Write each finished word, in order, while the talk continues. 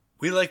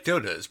We Like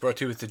Dota is brought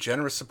to you with the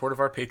generous support of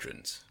our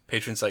patrons.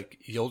 Patrons like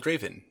Yold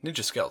Raven,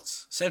 Ninja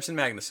Skelts, Samson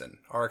Magnuson,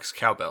 RX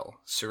Cowbell,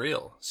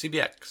 Surreal,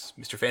 CBX,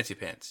 Mr. Fancy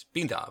Pants,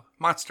 Beandob,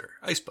 Monster,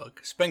 Icebug,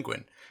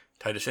 Spenguin,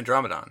 Titus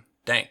Andromedon,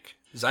 Dank,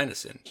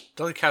 Zynosin,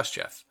 Dolly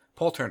Kouschef,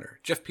 Paul Turner,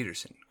 Jeff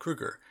Peterson,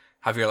 Kruger,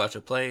 Javier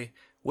Lato Play,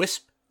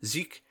 Wisp,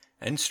 Zeke,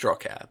 and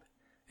Strawcab.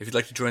 If you'd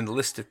like to join the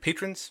list of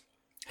patrons,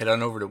 head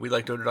on over to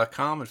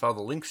WeLikeDota.com and follow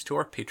the links to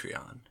our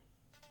Patreon.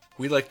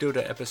 We Like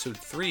Dota episode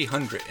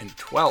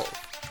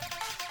 312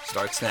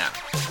 starts now.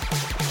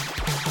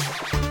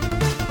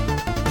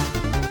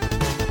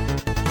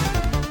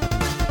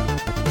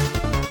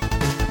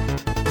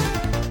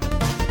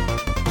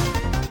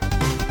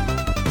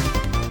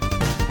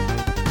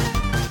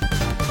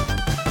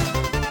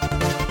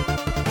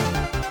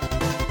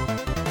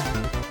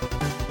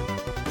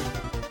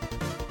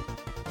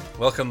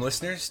 Welcome,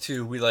 listeners,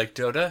 to We Like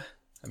Dota,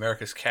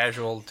 America's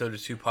casual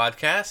Dota 2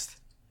 podcast.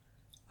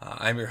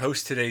 I'm your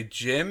host today,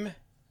 Jim,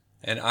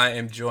 and I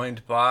am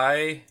joined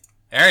by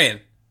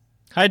Arian.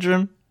 Hi,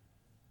 Jim.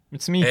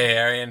 It's me. Hey,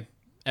 Arian.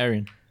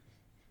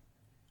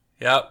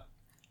 Yep.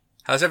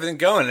 How's everything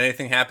going?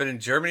 Anything happen in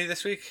Germany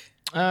this week?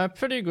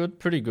 Pretty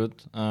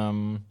good.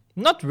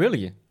 Not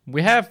really.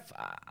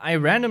 I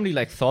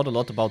randomly thought a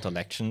lot about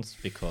elections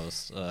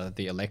because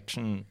the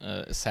election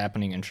is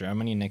happening in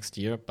Germany next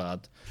year,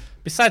 but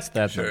besides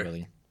that, Sure. not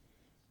really.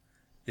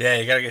 Yeah,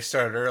 you gotta get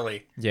started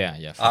early. Yeah.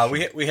 For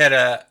sure. We had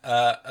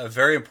a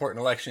very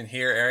important election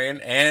here, Arian,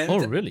 and Oh,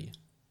 really?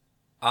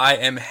 I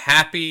am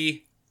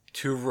happy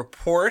to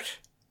report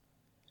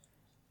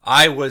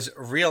I was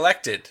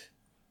reelected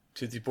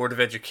to the Board of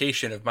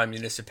Education of my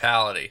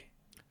municipality.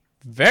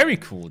 Very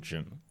cool,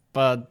 Jim.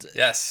 But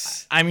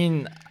Yes. I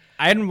mean,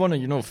 I don't want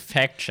to,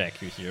 fact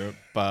check you here,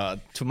 but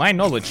to my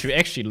knowledge, you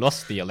actually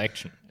lost the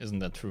election. Isn't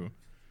that true?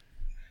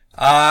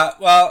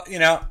 Well,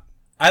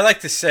 I like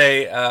to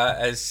say,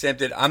 as Sam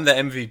did, I'm the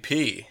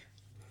MVP.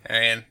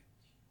 And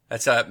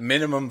that's a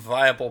minimum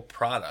viable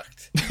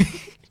product.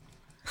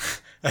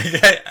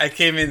 I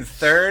came in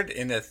third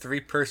in a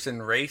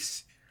 3-person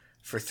race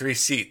for 3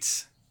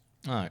 seats.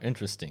 Ah,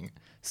 interesting.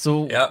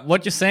 So Yep.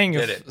 what you're saying,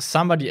 Did if it.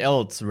 somebody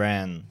else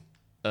ran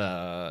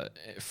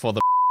for the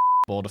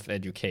Board of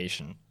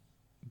Education,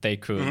 they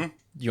could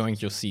join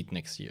your seat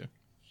next year.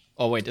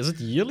 Oh, wait, is it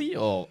yearly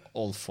or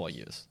all 4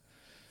 years?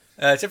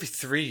 It's every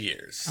 3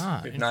 years.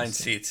 Ah, We have 9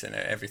 interesting. seats, and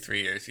every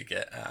 3 years you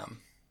get...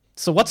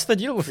 So what's the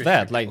deal with Three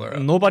that? people are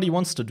up. Nobody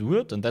wants to do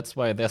it, and that's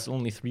why there's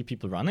only 3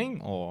 people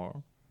running,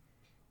 or?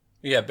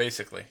 yeah,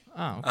 basically.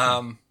 Ah,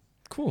 okay.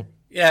 Cool.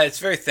 Yeah, it's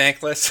very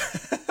thankless.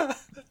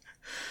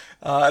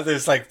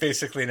 There's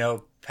basically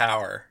no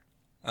power.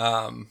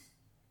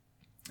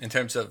 In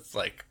terms of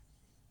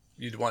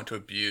you'd want to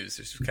abuse,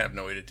 there's kind of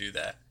no way to do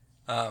that.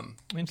 So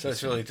it's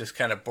Interesting. really just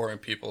kind of boring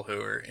people who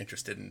are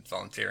interested in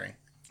volunteering.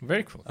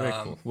 Very cool.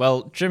 Cool.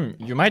 Well, Jim,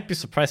 you might be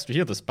surprised to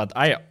hear this, but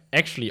I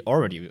actually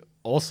already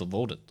also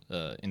voted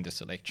in this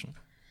election.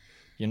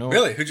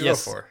 Really? Who'd you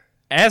yes, vote for?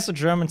 As a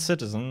German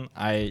citizen,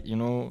 I,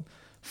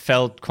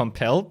 felt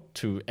compelled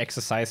to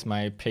exercise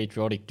my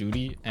patriotic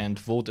duty and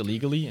vote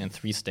illegally in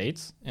 3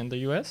 states in the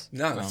U.S.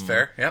 No, that's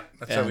fair. Yep,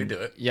 that's how we do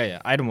it.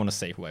 Yeah. I don't want to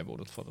say who I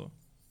voted for, though.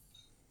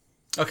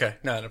 Okay,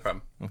 no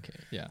problem. Okay,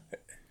 yeah.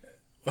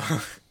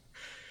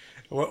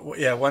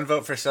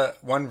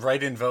 One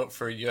write-in vote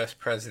for U.S.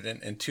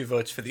 president and 2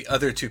 votes for the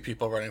other 2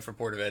 people running for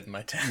Board of Ed in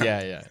my town.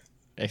 Yeah,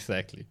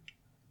 exactly.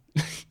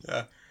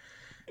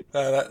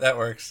 That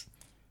works.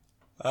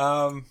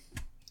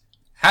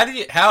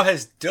 How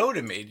has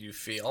Dota made you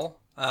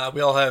feel?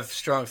 We all have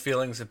strong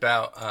feelings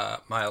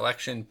about my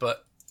election,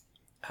 but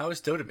how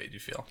has Dota made you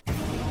feel?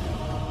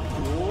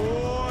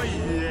 Oh,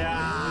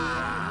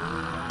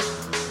 yeah.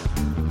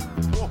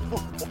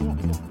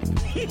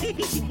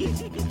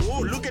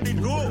 Oh, look at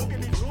it go.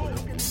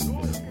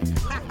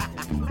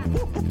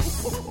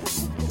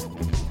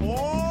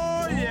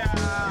 Oh, yeah.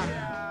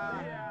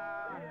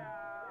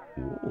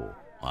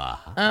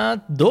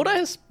 Dota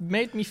has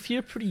made me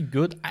feel pretty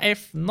good. I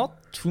have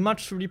not too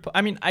much to report.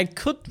 I mean, I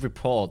could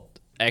report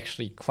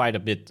actually quite a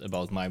bit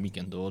about my week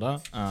in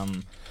Dota,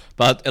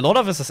 but a lot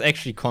of this is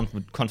actually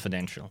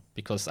confidential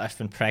because I've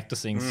been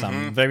practicing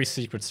some very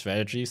secret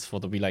strategies for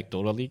the We Like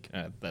Dota League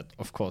that,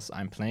 of course,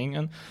 I'm playing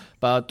in.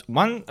 But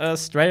one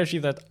strategy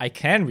that I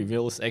can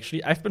reveal is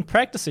actually I've been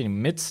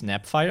practicing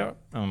mid-Snapfire,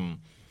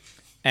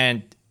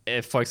 and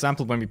for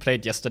example, when we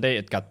played yesterday,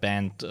 it got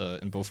banned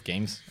in both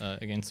games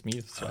against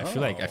me. So I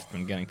feel like I've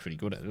been getting pretty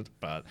good at it.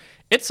 But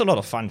it's a lot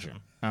of fun,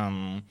 Jim.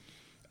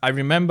 I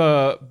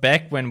remember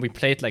back when we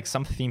played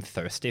some Theme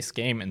Thursdays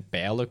game and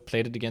Bearlook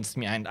played it against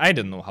me, and I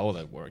didn't know how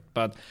that worked.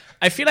 But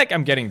I feel like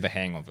I'm getting the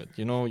hang of it.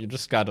 You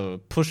just gotta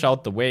push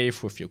out the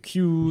wave with your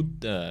Q,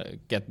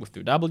 get with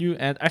your W,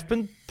 and I've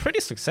been pretty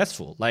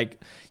successful.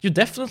 You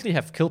definitely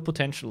have kill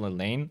potential in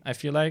lane, I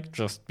feel like,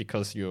 just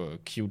because your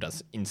Q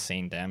does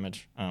insane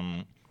damage.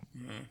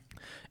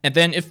 And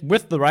then if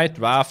with the right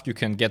draft, you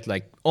can get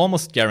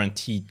almost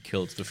guaranteed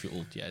kills with your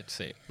ulti, I'd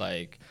say.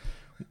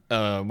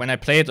 when I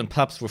play it in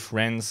pubs with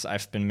friends,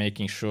 I've been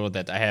making sure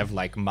that I have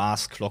like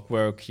Mars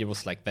Clockwork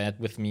heroes like that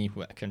with me,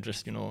 who I can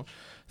just,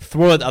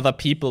 throw at other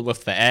people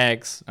with the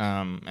eggs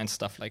and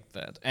stuff like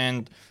that.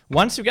 And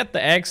once you get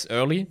the eggs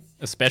early,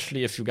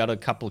 especially if you got a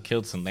couple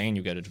kills in lane,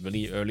 you get it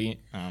really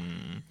early.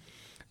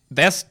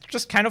 There's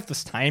just kind of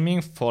this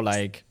timing for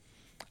like,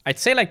 I'd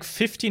say like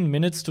 15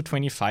 minutes to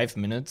 25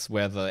 minutes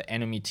where the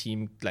enemy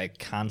team like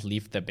can't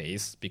leave their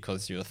base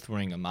because you're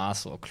throwing a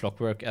Mars or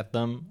Clockwork at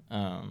them.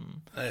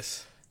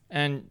 Nice.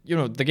 And,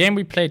 the game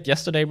we played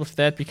yesterday with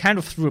that, we kind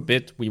of threw a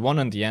bit. We won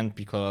in the end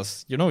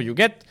because, you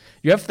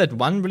have that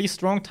one really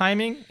strong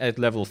timing at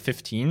level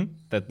 15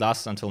 that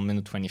lasts until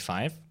minute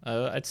 25,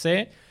 I'd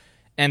say.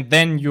 And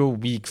then you're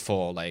weak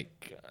for,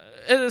 like,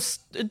 a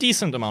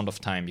decent amount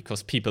of time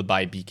because people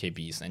buy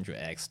BKBs and your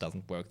X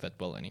doesn't work that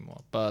well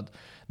anymore. But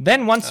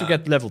then once you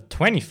get level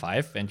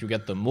 25 and you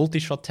get the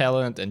multi-shot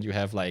talent and you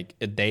have, like,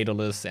 a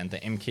Daedalus and the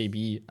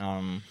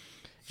MKB,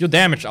 your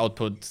damage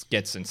output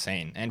gets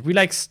insane. And we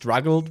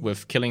struggled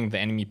with killing the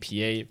enemy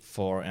PA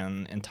for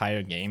an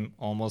entire game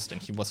almost,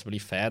 and he was really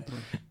fat.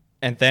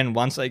 And then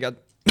once I got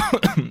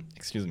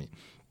excuse me.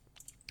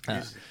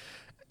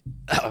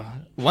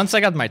 Once I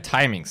got my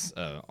timings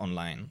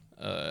online,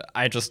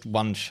 I just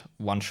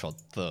one-shot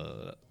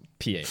the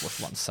PA with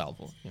one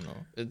salvo,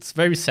 It's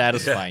very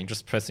satisfying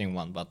just pressing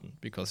one button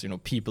because,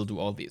 people do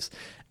all these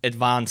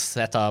advanced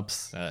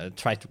setups,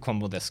 try to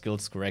combo their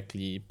skills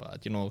correctly,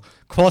 but,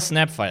 core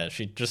Snapfire,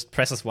 she just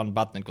presses one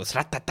button and goes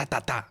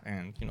ra-ta-ta-ta-ta,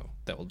 and,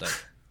 they're all dead.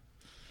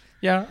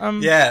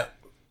 Yeah,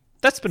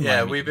 that's been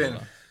my we've been...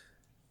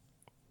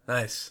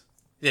 Nice.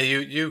 Yeah,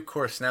 you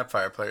core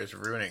Snapfire players are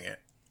ruining it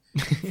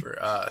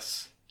for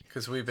us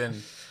because we've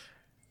been...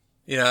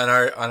 on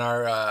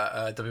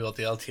our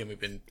WLDL team, we've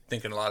been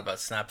thinking a lot about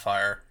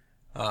Snapfire.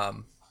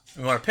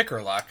 We want to pick her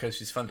a lot because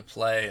she's fun to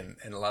play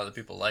and a lot of the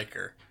people like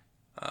her.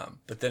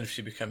 But then if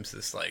she becomes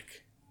this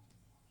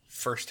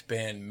first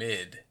ban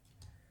mid,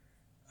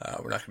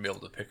 we're not gonna be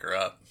able to pick her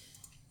up.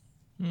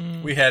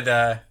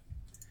 I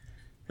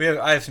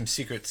have some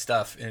secret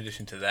stuff in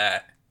addition to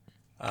that.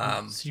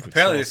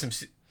 Apparently there's some,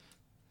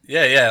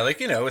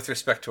 with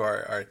respect to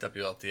our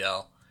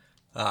WLDL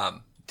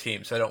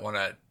team. So I don't want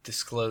to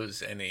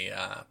disclose any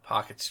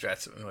pocket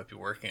strats that we might be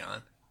working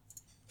on.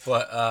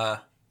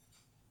 But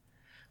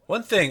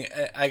one thing,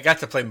 I got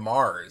to play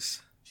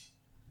Mars.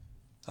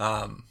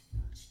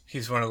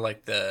 He's one of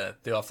the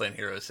offlane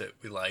heroes that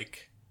we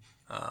like.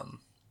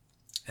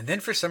 And then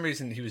for some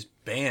reason he was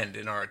banned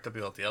in our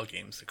WLDL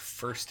games,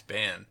 first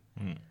ban.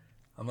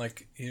 I'm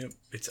like,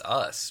 it's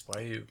us.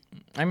 Why are you?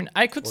 I mean,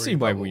 I could see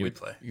why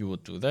you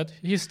would do that.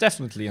 He's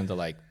definitely in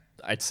the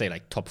I'd say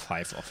top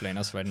 5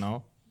 offlaners right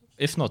now,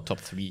 if not top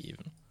 3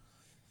 even.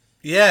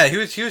 Yeah, he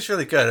was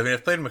really good. I mean,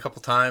 I've played him a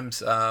couple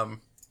times. I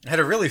had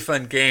a really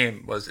fun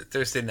game. Was it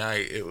Thursday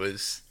night? It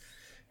was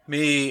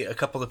me, a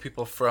couple of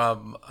people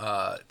from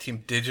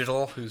Team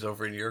Digital, who's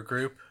over in your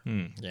group.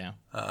 Yeah.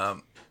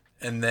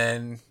 And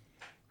then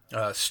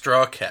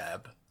Straw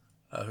Cab,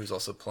 who's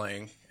also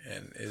playing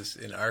and is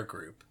in our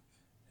group.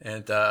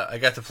 And I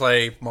got to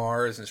play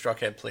Mars, and Straw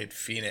Cab played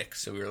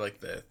Phoenix, so we were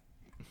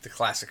the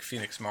classic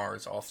Phoenix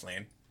Mars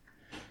offlane.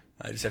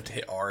 I just have to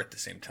hit R at the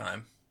same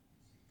time.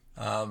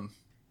 And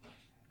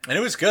it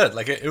was good.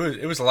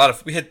 It was a lot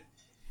of... We had...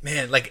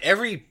 Man,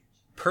 every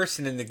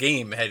person in the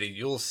game had a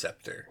Yule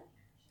Scepter.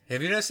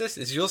 Have you noticed this?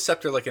 Is Yule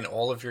Scepter in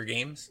all of your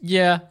games?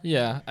 Yeah,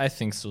 I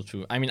think so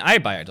too. I mean, I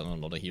buy it on a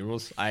lot of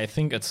heroes. I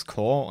think it's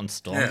core on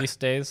Storm these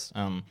days.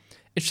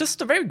 It's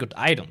just a very good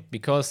item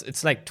because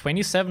it's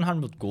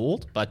 2,700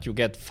 gold, but you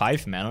get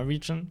 5 mana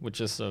regen, which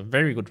is a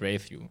very good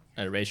ratio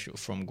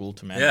from gold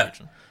to mana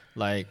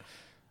regen.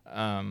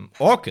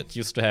 Orchid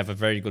used to have a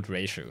very good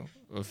ratio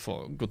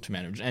for good to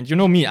mana regen.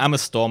 And me, I'm a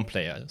Storm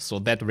player, so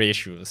that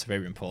ratio is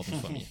very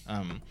important for me.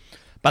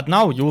 But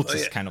now Yule's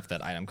is kind of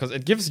that item because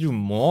it gives you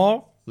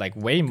more,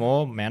 way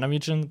more mana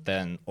regen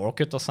than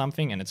Orchid or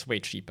something, and it's way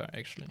cheaper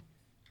actually.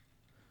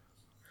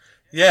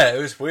 Yeah, it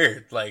was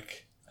weird.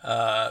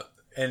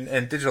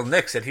 And Digital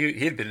Nick said he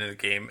had been in a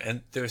game,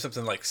 and there was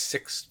something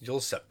 6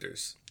 Yule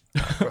Scepters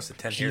across the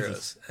 10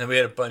 heroes, and we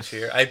had a bunch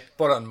here. I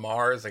bought on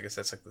Mars. I guess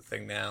that's the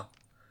thing now.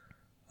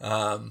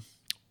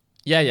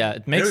 Yeah.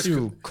 It makes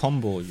you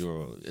combo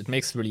your. It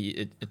makes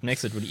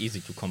it really easy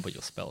to combo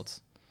your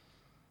spells.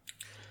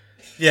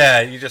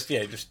 Yeah, you just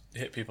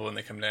hit people when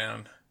they come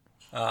down.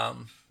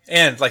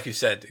 And like you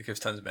said, it gives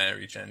tons of mana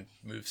regen,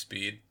 move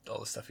speed, all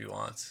the stuff he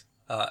wants.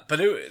 But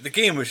the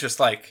game was just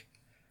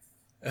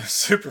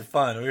super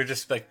fun. We were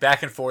just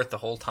back and forth the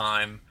whole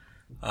time.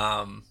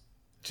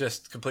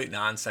 Just complete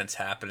nonsense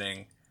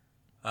happening.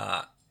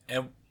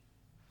 And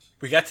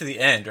we got to the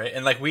end, right?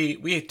 And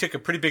we took a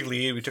pretty big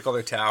lead. We took all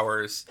their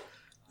towers.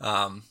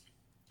 And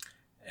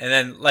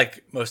then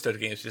most other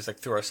games, we just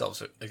threw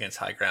ourselves against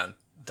high ground,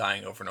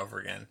 dying over and over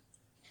again.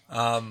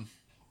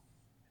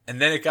 And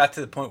then it got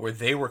to the point where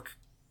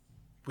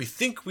we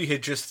think we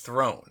had just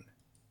thrown,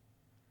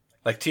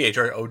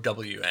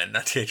 THROWN,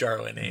 not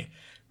THRONE.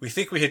 We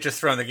think we had just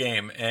thrown the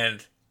game,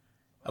 and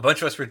a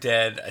bunch of us were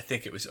dead. I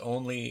think it was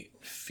only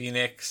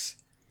Phoenix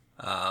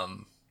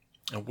and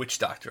Witch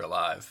Doctor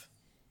alive.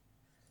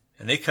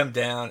 And they come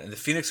down, and the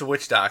Phoenix and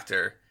Witch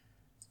Doctor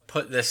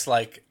put this,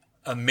 like,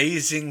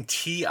 amazing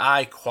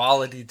TI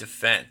quality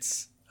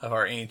defense of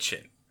our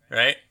Ancient,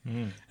 right?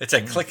 It's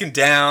like clicking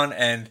down,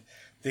 and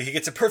he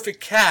gets a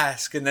perfect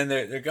cask, and then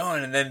they're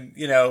going, and then,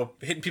 you know,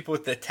 hitting people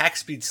with the attack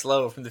speed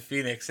slow from the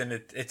Phoenix, and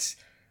it's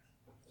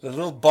the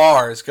little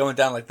bars going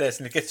down like this,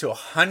 and it gets to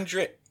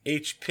 100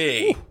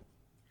 HP,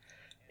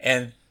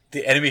 and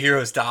the enemy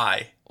heroes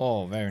die.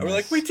 Oh, very nice. And we're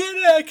like, we did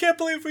it! I can't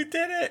believe we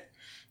did it!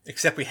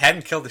 Except we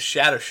hadn't killed the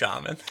Shadow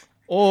Shaman.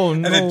 Oh,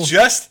 no. And then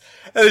just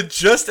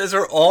as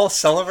we're all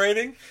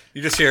celebrating,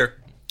 you just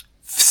hear...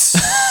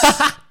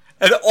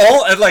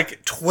 and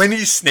like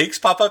 20 snakes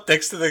pop up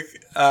next to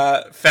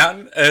the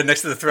fountain,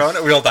 next to the throne,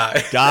 and we all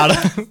die. Got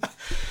it.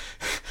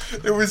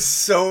 It was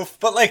so...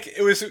 But, like,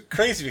 it was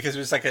crazy because it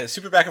was like a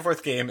super back and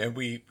forth game, and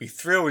we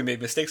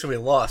made mistakes, and we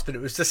lost, but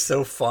it was just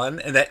so fun.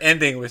 And that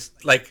ending was,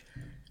 like...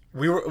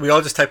 We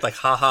all just typed like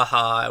ha ha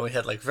ha, and we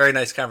had like very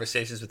nice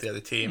conversations with the other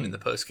team in the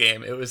post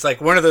game. It was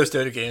like one of those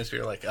Dota games where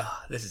you're like, oh,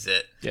 this is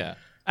it. Yeah,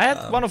 I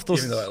had one of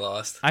those. Even though I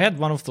lost, I had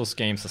one of those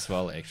games as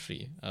well.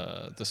 Actually,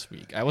 this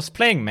week I was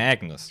playing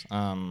Magnus,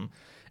 and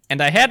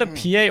I had a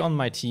PA on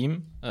my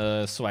team,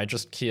 so I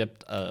just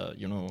kept,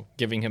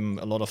 giving him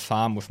a lot of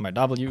farm with my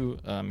W.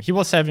 He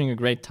was having a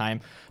great time,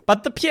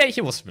 but the PA,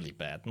 he was really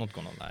bad. Not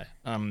gonna lie.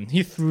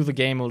 He threw the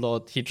game a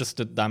lot. He just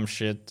did dumb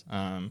shit.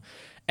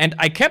 And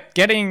I kept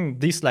getting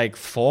these like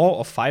 4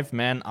 or 5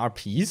 man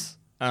RPs,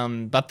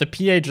 but the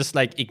PA just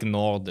like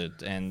ignored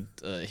it and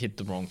hit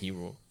the wrong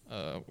hero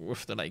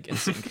with the like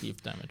instant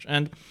cleave damage.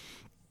 And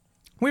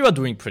we were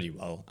doing pretty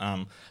well.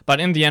 But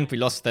in the end, we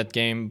lost that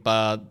game.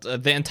 But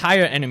the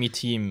entire enemy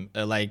team,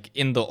 like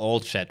in the all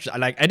chat,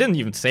 I didn't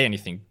even say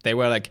anything. They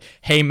were like,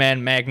 "Hey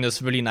man,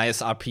 Magnus, really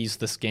nice RPs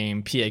this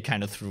game." PA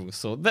kind of threw,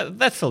 so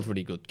that felt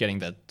really good. Getting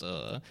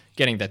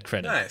that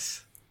credit.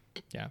 Nice.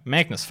 Yeah,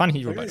 Magnus, fun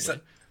hero by the way.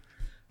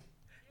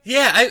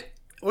 Yeah,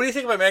 what do you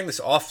think about Magnus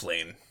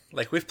offlane?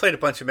 Like, we've played a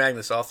bunch of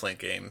Magnus offlane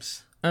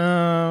games.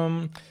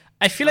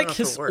 I feel like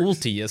his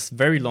ulti is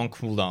very long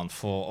cooldown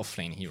for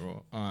offlane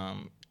hero.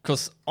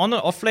 Because on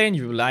an offlane,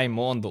 you rely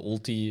more on the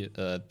ulti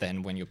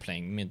than when you're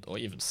playing mid or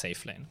even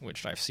safe lane,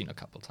 which I've seen a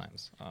couple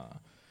times.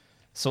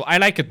 So I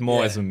like it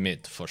more as a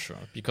mid for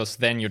sure, because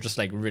then you're just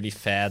like really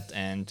fat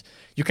and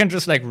you can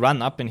just like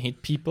run up and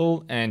hit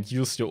people and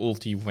use your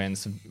ulti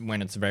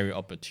when it's very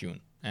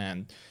opportune.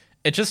 And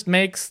it just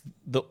makes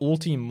the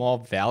ulti more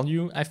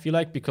value, I feel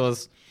like,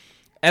 because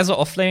as an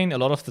offlane, a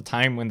lot of the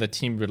time when the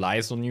team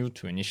relies on you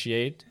to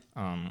initiate,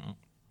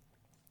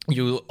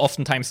 you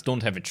oftentimes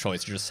don't have a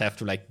choice. You just have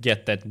to like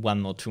get that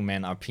 1 or 2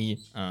 man RP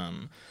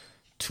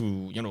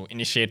to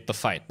initiate the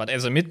fight. But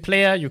as a mid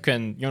player, you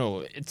can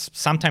it's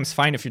sometimes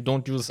fine if you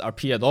don't use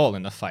RP at all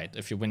in a fight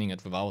if you're winning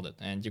it without it,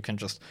 and you can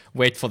just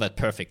wait for that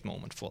perfect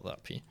moment for the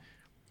RP.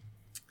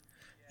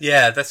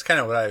 Yeah, that's kind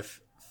of what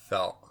I've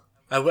felt.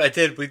 I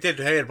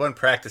had one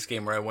practice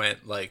game where I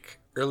went like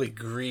early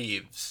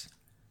Greaves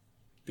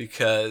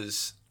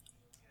because,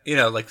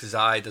 like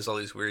Zai does all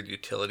these weird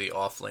utility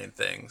offlane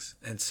things.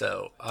 And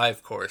so I,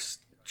 of course,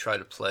 try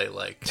to play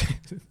like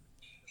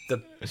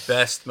the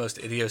best, most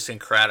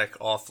idiosyncratic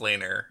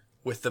offlaner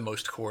with the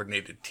most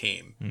coordinated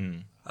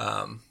team.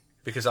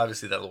 Because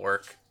obviously that'll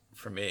work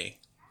for me.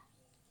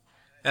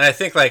 And I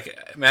think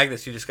like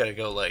Magnus, you just got to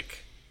go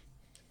like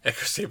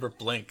Echo Saber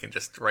Blink and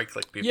just right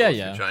click people with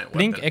your giant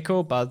Blink weapon.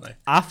 Echo, but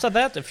after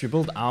that, if you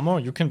build armor,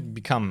 you can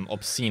become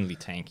obscenely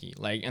tanky.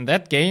 Like in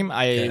that game,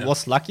 I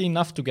was lucky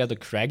enough to get a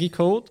Craggy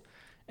code,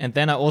 and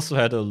then I also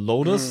had a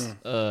Lotus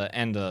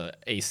and a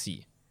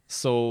AC.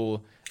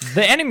 So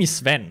the enemy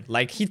Sven,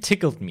 like he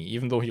tickled me,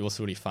 even though he was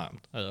really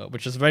farmed,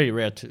 which is a very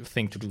rare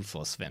thing to do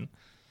for Sven.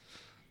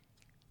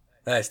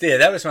 Nice. Yeah,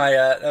 that was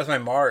my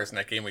Mars in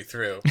that game we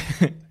threw.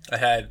 I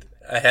had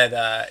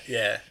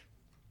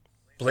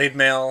Blade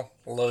Mail,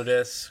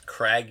 Lotus,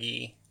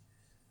 Craggy,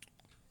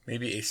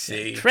 maybe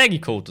AC. Craggy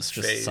Coat is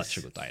just Phase. such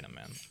a good item,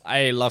 man.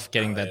 I love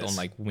getting that is. on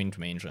like Wind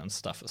Ranger and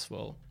stuff as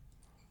well.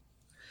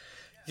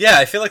 Yeah,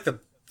 I feel like the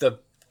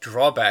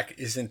drawback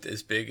isn't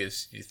as big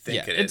as you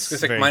think it it's is.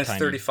 It's like very minus tiny.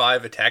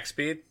 35 attack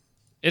speed.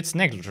 It's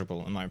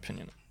negligible, in my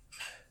opinion.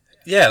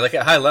 Yeah, like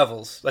at high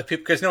levels, like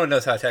people, because no one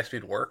knows how attack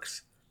speed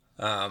works.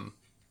 But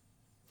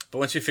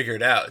once you figure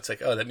it out, it's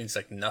like, oh, that means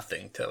like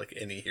nothing to like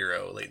any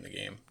hero late in the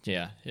game.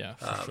 Yeah,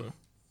 for sure.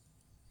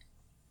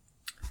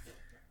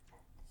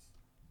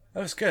 That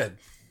was good.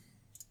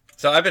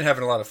 So I've been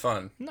having a lot of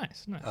fun.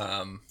 Nice.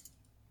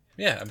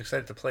 Yeah, I'm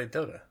excited to play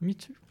Dota. Me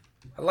too.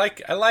 I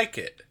like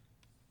it.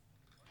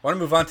 Want to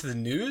move on to the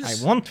news? I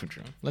want to,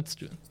 Joe. Let's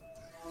do it.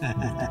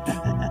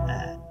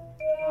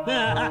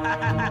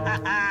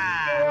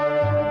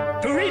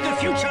 To read the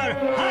future,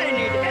 I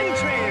need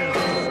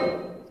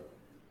entrails.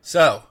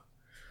 So,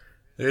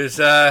 there's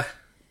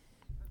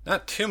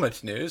not too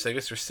much news. I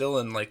guess we're still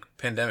in like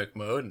pandemic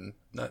mode and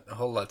not a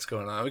whole lot's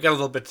going on. We got a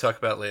little bit to talk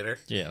about later.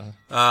 Yeah.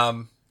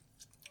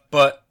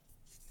 But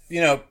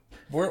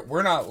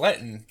we're not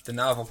letting the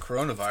novel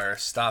coronavirus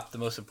stop the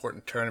most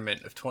important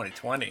tournament of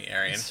 2020,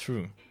 Arian. It's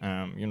true.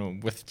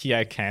 With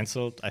TI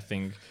cancelled, I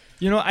think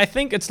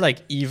it's like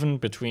even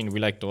between We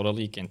Like Dota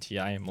League and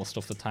TI most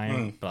of the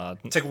time. But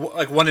it's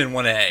like 1 in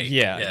 1A.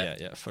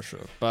 Yeah, for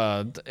sure.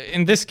 But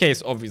in this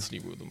case, obviously,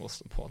 we're the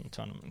most important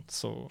tournament.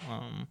 So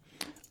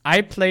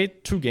I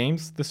played 2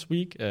 games this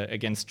week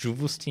against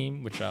Juvu's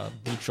team, which are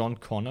the John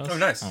Connors. Oh,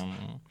 nice.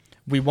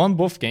 We won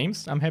both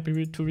games, I'm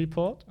happy to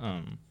report.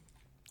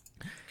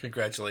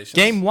 Congratulations.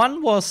 Game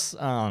 1 was...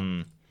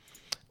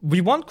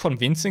 we won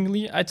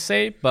convincingly, I'd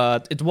say,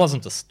 but it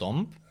wasn't a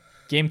stomp.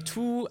 Game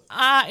 2,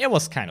 it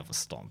was kind of a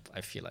stomp,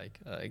 I feel like.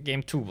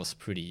 Game 2 was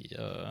pretty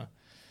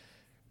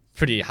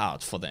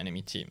hard for the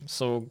enemy team.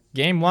 So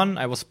game 1,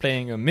 I was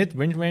playing a mid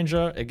Wind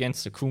Ranger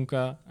against a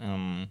Kunkka.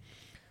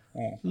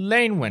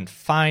 Lane went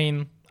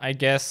fine, I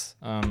guess.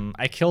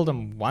 I killed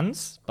him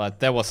once, but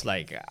that was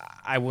like,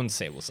 I wouldn't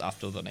say it was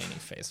after the laning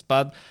phase.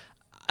 But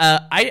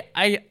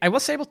I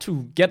was able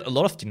to get a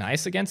lot of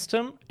denies against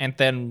him, and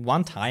then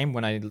one time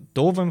when I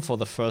dove him for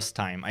the first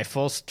time, I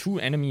forced 2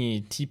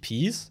 enemy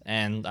TPs,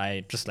 and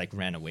I just like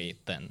ran away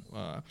then,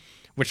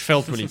 which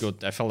felt really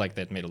good. I felt like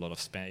that made a lot of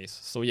space.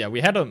 So yeah,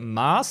 we had a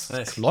Mars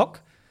clock,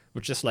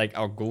 which is like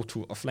our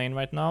go-to offlane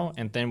right now,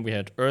 and then we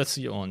had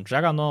Ursi on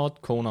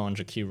Juggernaut, Kona on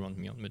Jakiro, and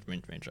me on mid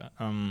Wind Ranger.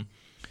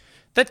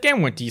 That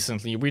game went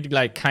decently. We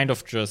like kind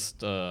of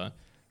just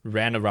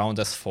ran around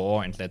as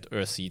 4 and let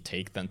Ursi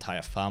take the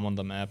entire farm on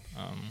the map.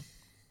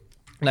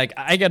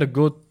 I got a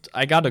good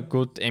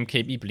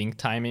MKB blink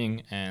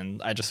timing,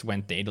 and I just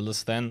went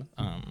dataless then,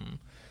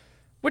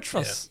 which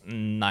was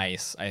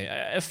nice.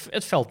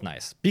 It felt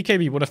nice.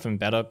 BKB would have been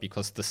better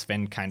because the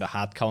Sven kind of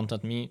hard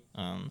countered me.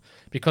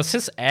 Because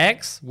his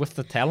axe with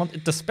the talent,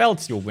 it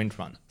dispels your wind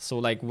run. So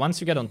like once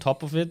you get on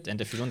top of it,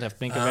 and if you don't have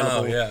blink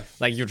available,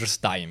 like you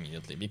just die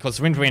immediately because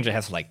Wind Ranger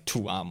has like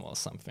 2 armor or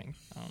something.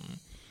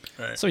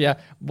 Right. So yeah,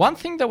 one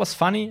thing that was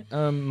funny,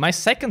 my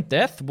second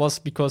death was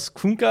because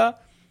Kunkka,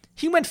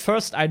 he went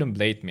first item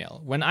Blade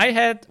Mail. When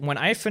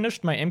I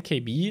finished my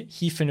MKB,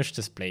 he finished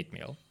his Blade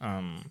Mail.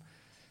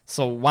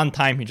 So one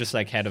time he just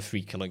like had a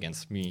free kill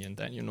against me, and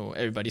then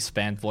everybody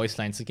spammed voice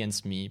lines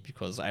against me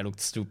because I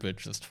looked stupid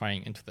just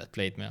trying into that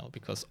Blade Mail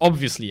because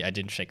obviously I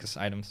didn't check his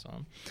items.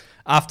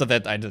 After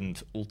that I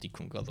didn't ulti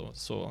Kunkka though.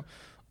 So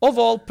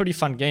overall pretty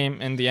fun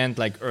game. In the end,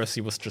 like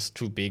Ursi was just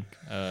too big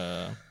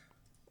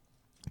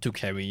to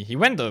carry. He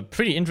went a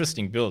pretty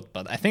interesting build,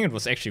 but I think it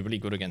was actually really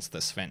good against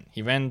the Sven.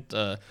 He went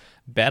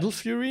Battle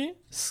Fury,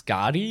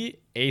 Skadi,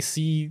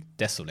 AC,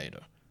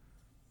 Desolator.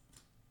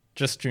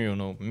 Just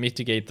to,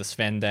 mitigate the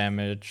Sven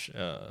damage,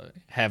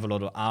 have a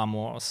lot of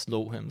armor,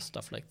 slow him,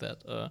 stuff like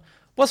that.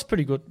 Was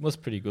pretty good.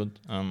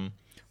 I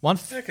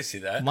can see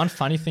that. One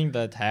funny thing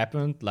that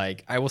happened,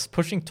 like I was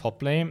pushing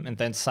top lane, and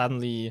then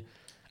suddenly,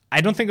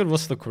 I don't think it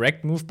was the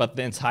correct move, but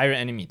the entire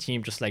enemy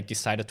team just like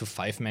decided to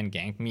 5-man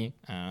gank me.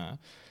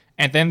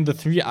 And then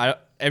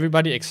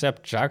everybody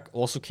except Jack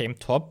also came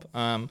top.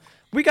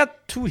 We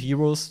got 2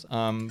 heroes,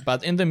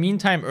 but in the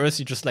meantime,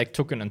 Ursi just like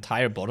took an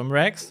entire bottom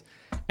racks.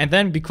 And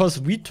then because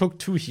we took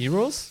 2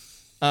 heroes,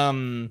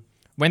 when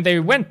they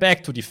went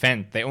back to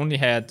defend, they only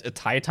had a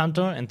Tide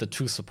Hunter and the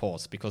 2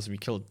 supports because we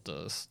killed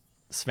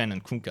Sven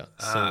and Kunkka.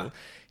 So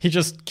he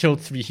just killed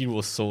 3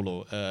 heroes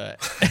solo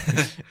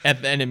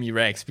at the enemy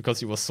racks because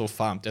he was so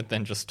farmed, and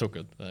then just took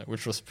it,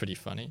 which was pretty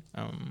funny.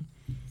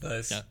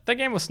 Nice. Yeah, that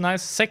game was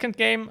nice. Second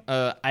game,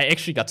 I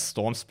actually got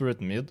Storm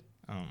Spirit mid.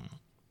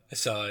 I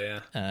saw,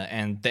 yeah.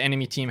 And the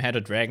enemy team had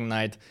a Dragon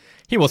Knight.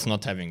 He was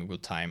not having a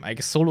good time. I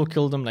solo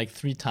killed him like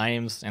 3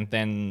 times, and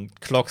then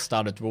Clock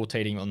started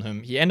rotating on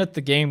him. He ended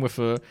the game with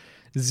a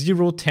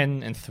 0,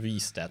 10, and 3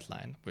 stat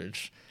line,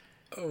 which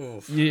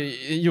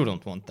you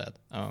don't want that.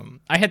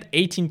 I had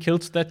 18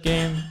 kills that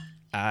game.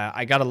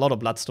 I got a lot of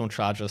Bloodstone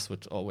charges,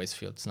 which always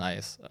feels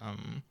nice.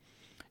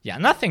 Yeah,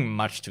 nothing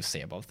much to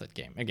say about that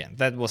game. Again,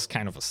 that was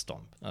kind of a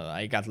stomp.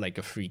 I got like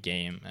a free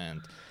game,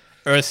 and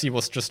Ursi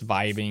was just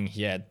vibing.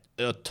 He had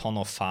a ton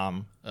of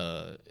farm,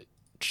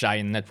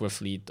 giant net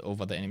worth lead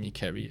over the enemy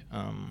carry.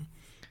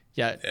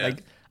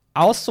 Like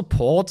our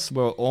supports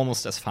were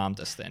almost as farmed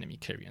as the enemy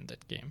carry in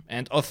that game.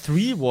 And our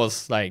 3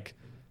 was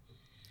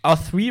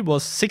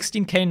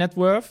 16k net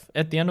worth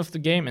at the end of the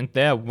game, and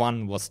their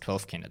 1 was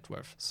 12k net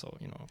worth. So,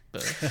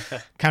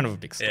 kind of a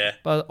big stuff. Yeah.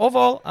 But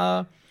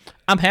overall,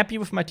 I'm happy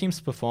with my team's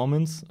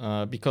performance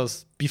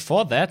because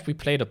before that, we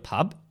played a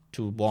pub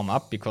to warm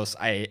up because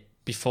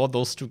before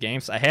those 2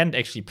 games, I hadn't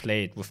actually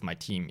played with my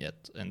team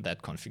yet in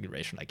that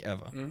configuration, like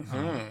ever.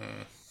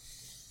 Mm-hmm.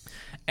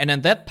 And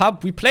in that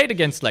pub, we played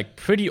against like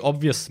pretty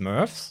obvious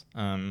Smurfs.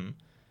 And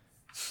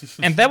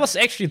that was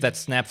actually that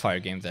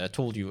Snapfire game that I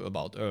told you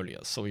about earlier.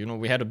 So,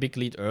 we had a big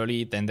lead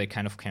early, then they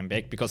kind of came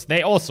back because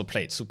they also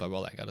played super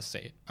well, I gotta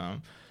say.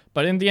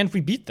 But in the end, we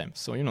beat them.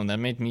 So, that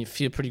made me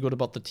feel pretty good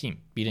about the team,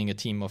 beating a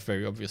team of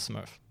very obvious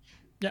Smurf.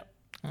 Yeah.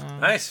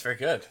 Nice, very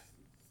good.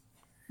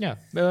 Yeah,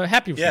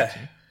 happy with that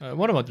team.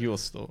 What about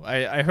yours, though?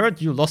 I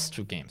heard you lost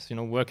 2 games,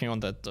 working on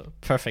that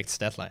perfect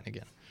stat line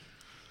again.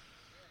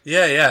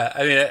 Yeah.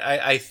 I mean,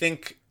 I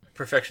think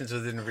Perfection's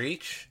Within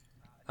Reach.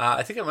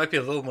 I think it might be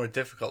a little more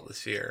difficult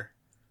this year.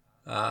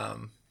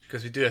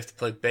 Because we do have to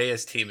play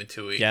Baya's team in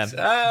 2 weeks.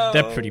 Yeah,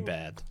 they're pretty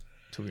bad,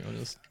 to be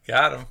honest.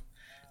 Got him.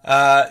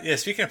 Yeah,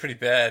 speaking of pretty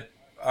bad,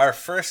 our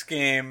first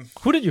game...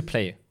 Who did you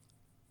play?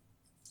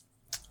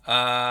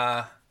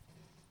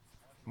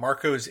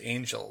 Marco's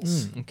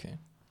Angels. Okay.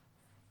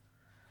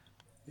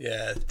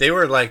 Yeah,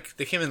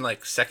 they came in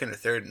like second or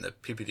third in the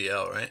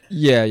PPDL, right?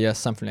 Yeah,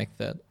 something like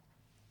that.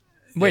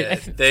 Wait,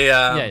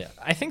 yeah,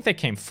 I think they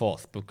came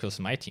fourth because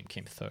my team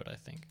came third, I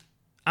think.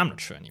 I'm not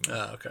sure anymore.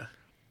 Oh, okay.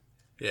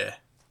 Yeah.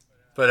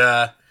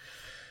 But,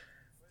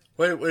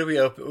 what did we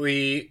open?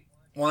 We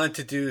wanted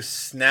to do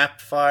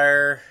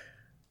Snapfire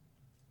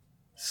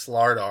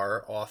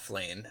Slardar off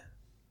lane.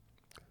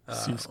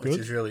 Seems which good.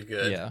 is really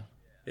good. Yeah.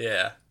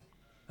 Yeah.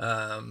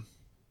 And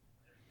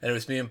it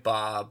was me and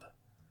Bob.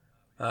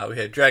 We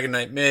had Dragon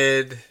Knight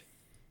mid.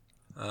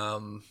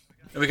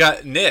 And we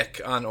got Nick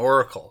on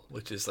Oracle,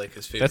 which is like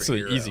his favorite That's an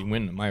hero. easy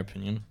win, in my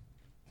opinion.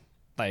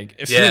 Like,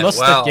 if Yeah, you lost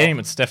well- that game,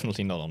 it's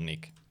definitely not on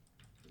Nick.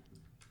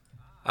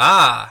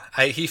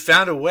 He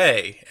found a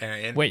way,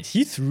 Arian. Wait,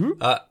 he threw?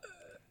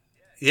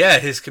 Yeah,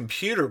 his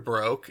computer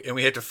broke, and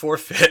we had to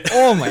forfeit.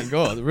 Oh my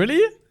god,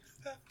 really?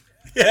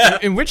 Yeah.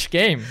 In which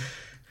game?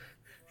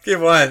 Game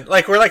one.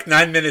 Like, we're like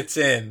 9 minutes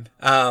in.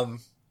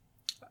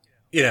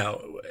 You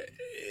know,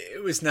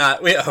 it was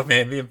not... me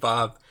and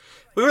Bob.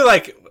 We were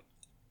like...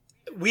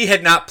 We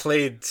had not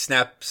played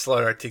Snap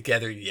Slaughter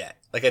together yet.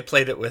 Like, I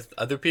played it with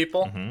other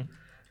people. Mm-hmm.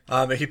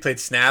 And he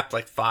played Snap,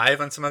 like, 5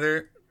 on some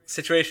other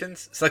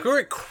situations. So, like, we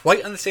weren't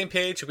quite on the same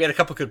page. We had a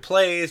couple good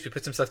plays. We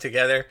put some stuff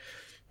together.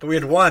 But we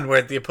had one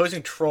where the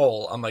opposing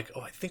troll, I'm like,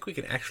 oh, I think we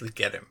can actually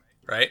get him,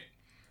 right?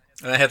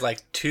 And I had,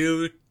 like,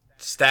 2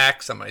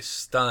 stacks on my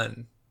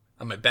stun,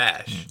 on my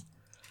bash.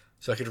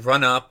 So I could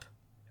run up,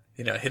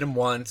 you know, hit him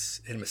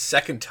once, hit him a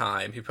second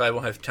time. He probably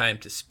won't have time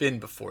to spin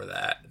before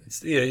that.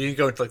 You know, you can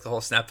go into, like, the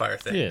whole Snapfire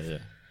thing. Yeah.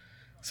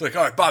 So like,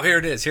 all right, Bob, here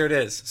it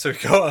is. So we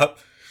go up,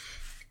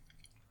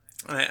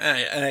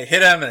 and I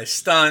hit him, and I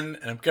stun,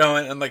 and I'm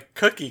going. I'm like,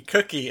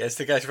 cookie, as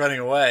the guy's running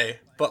away.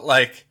 But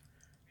like,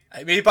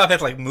 maybe Bob had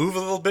to like move a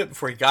little bit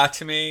before he got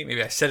to me.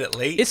 Maybe I said it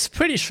late. It's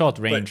pretty short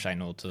range, I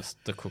noticed,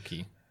 the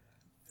cookie.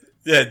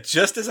 Yeah,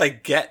 just as I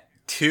get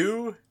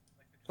to,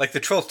 like the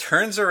troll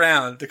turns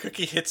around, the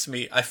cookie hits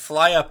me. I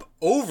fly up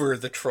over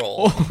the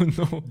troll.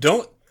 Oh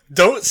no.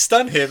 Don't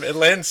stun him. It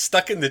lands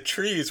stuck in the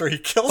trees where he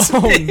kills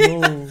Oh me.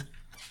 no.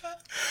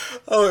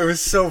 Oh, it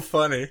was so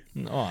funny.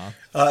 No.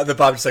 The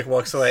Bob just like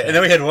walks away, and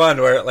then we had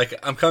one where like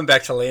I'm coming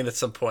back to lane at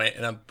some point,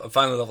 and I'm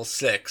finally level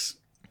 6,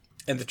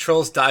 and the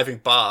troll's diving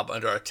Bob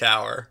under our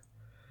tower,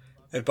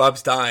 and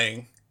Bob's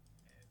dying,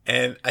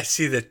 and I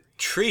see the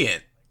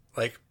treant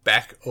like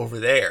back over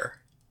there,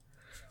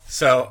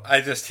 so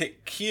I just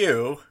hit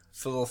Q,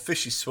 it's a little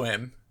fishy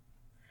swim,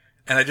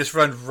 and I just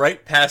run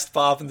right past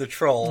Bob and the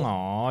troll.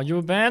 Aw, you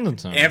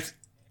abandoned him.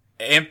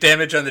 Amp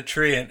damage on the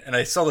treant, and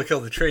I solo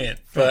killed the treant,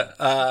 but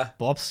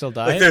Bob still like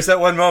died? there's that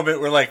one moment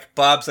where like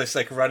Bob's just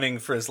like running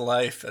for his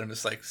life, and I'm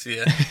just like, see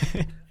ya.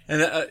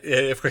 And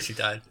yeah, of course he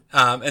died.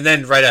 And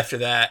then right after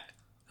that,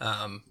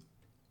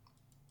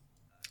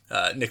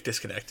 Nick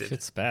disconnected.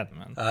 It's bad,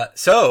 man.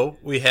 So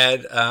we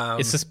had.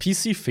 Is this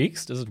PC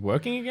fixed? Is it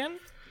working again?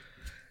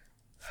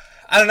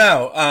 I don't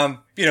know.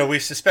 You know, we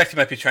suspect he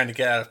might be trying to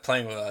get out of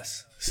playing with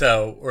us,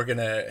 so we're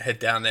gonna head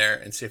down there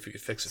and see if we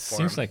can fix it for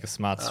Seems him. like a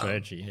smart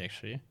strategy,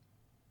 actually.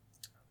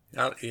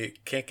 No, you're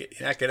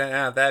not getting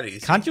out of that easy.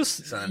 Can't you?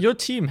 son. Your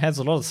team has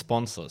a lot of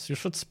sponsors. You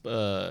should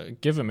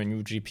give him a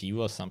new GPU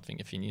or something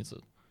if he needs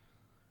it.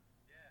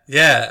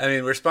 Yeah, I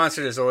mean, we're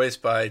sponsored as always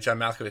by John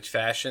Malkovich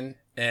Fashion,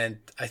 and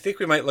I think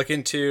we might look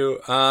into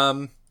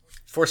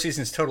Four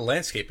Seasons Total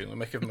Landscaping. We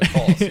might give them a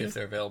call, see if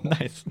they're available.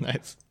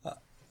 Nice.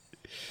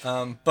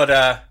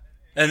 But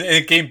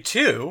in game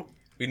 2,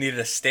 we needed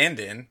a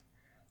stand-in,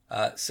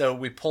 so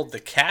we pulled the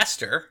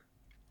caster,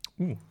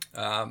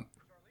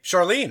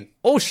 Charlene.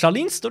 Oh,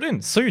 Charlene stood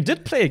in. So you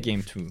did play a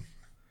game too.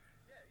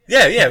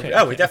 Yeah. We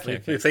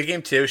okay. we played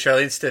game 2.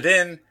 Charlene stood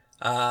in.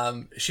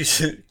 She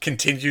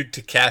continued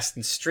to cast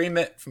and stream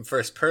it from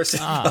first person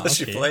while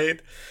she okay.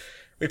 played.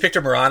 We picked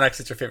her Morana because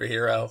it's her favorite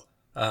hero,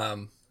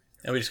 and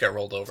we just got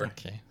rolled over.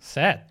 Okay,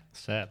 sad.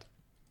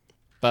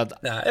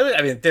 But Nah,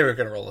 they were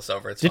going to roll us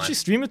over. It's did fine. she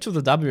stream it to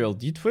the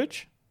WLD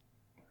Twitch?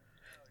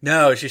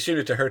 No, she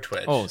streamed it to her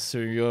Twitch. Oh, so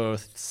you're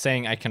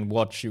saying I can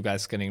watch you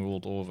guys getting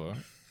rolled over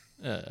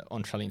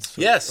on Charlene's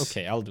Twitch? Yes.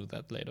 Okay, I'll do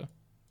that later.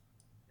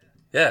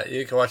 Yeah,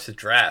 you can watch the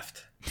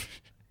draft,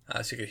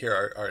 so you can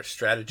hear our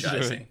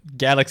strategizing.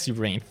 Galaxy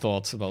Brain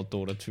thoughts about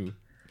Dota 2.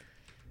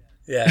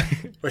 Yeah,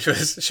 which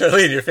was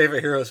Charlene. Your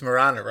favorite hero is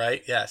Morana,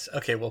 right? Yes.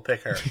 Okay, we'll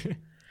pick her.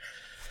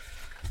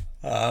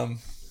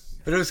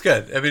 But it was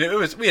good. I mean,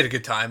 we had a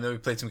good time. Then we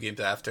played some games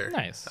after.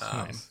 Nice.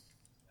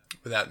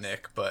 Without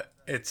Nick, but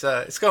it's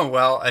going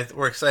well.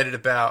 We're excited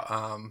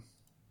about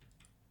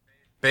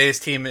Bay's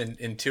team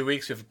in 2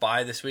 weeks. We have a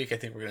bye this week. I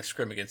think we're going to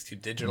scrim against Team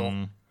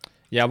Digital.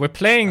 Yeah, we're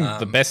playing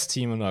the best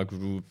team in our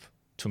group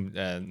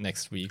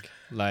next week.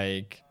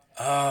 Like,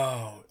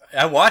 Oh,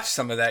 I watched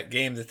some of that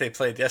game that they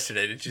played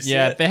yesterday. Did you see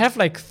Yeah, it? they have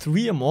like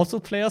 3 immortal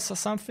players or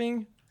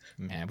something.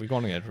 Man, we're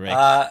gonna get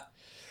wrecked.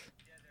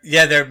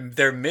 Yeah,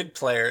 their mid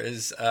player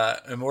is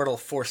Immortal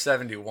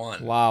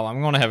 471. Wow, I'm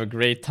gonna have a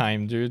great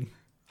time, dude.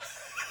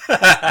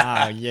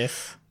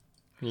 Yes.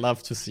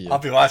 Love to see it. I'll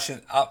be watching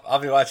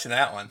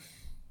that one.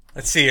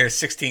 Let's see here,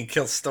 16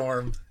 kill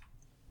Storm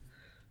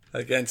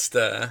against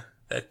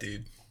that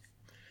dude.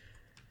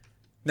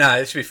 Nah,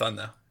 it should be fun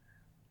though.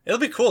 It'll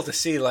be cool to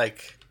see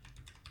like.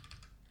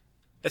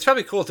 It's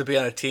probably cool to be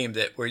on a team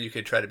where you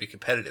could try to be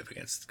competitive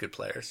against good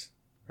players,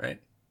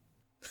 right?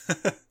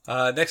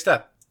 Next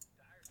up,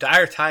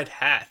 Dire Tide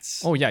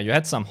hats. Oh yeah, you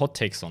had some hot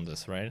takes on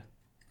this, right?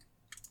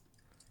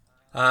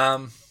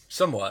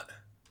 Somewhat.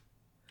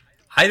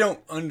 I don't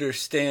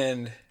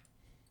understand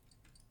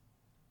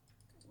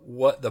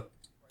what the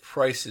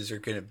prices are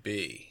going to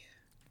be.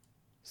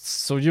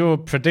 So you're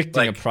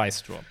predicting a price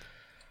drop.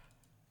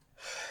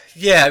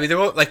 Yeah, I mean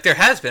there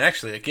has been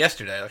actually like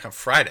yesterday, like on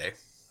Friday.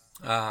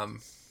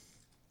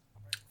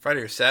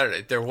 Friday or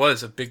Saturday, there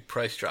was a big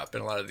price drop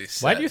in a lot of these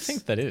sets. Why do you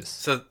think that is?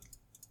 So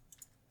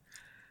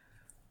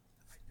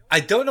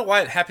I don't know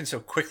why it happened so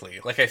quickly.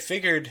 Like I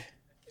figured,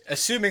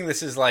 assuming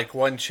this is like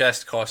one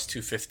chest costs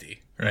 $250,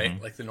 right?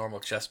 Mm-hmm. Like the normal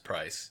chest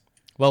price.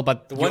 Well,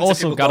 but you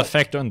also got to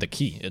factor in the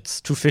key.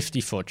 It's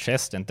 $250 for a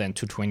chest and then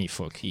 $220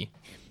 for a key.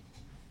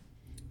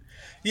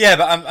 Yeah,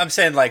 but I'm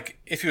saying like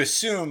if you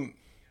assume,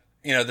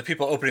 the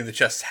people opening the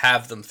chests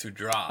have them through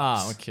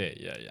drops. Okay,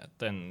 yeah.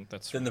 Then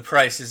the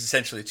price is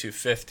essentially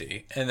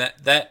 $250, and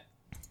that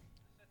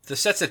the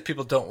sets that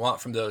people don't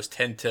want from those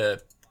tend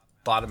to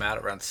bottom out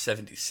around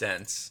 70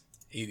 cents,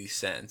 80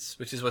 cents,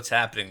 which is what's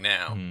happening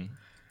now. Mm-hmm.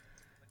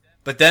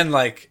 But then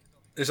like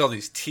there's all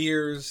these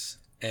tiers,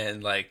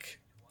 and like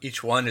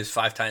each one is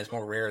 5 times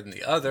more rare than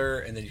the other,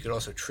 and then you could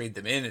also trade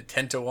them in at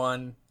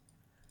 10-1.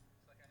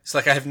 It's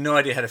like I have no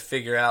idea how to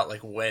figure out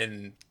like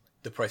when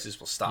the prices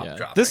will stop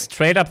dropping. This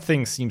trade up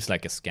thing seems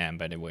like a scam,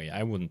 by the way.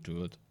 I wouldn't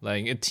do it.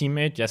 Like a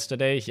teammate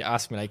yesterday, he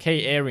asked me like,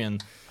 "Hey, Arian,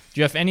 do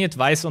you have any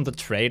advice on the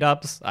trade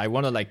ups? I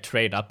want to like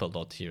trade up a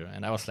lot here."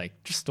 And I was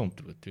like, "Just don't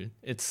do it, dude.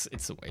 It's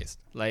a waste.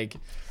 Like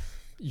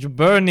you're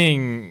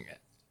burning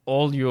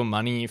all your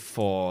money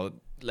for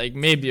like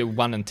maybe a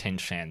 1 in 10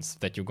 chance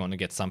that you're gonna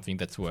get something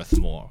that's worth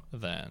more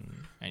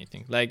than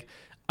anything. Like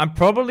I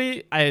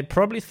probably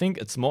think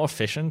it's more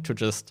efficient to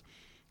just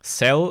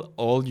sell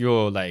all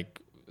your like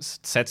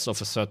sets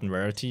of a certain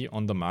rarity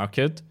on the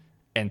market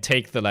and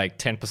take the like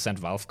 10%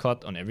 Valve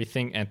cut on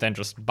everything and then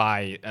just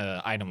buy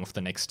an item of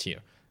the next tier.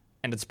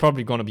 And it's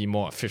probably going to be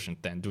more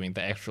efficient than doing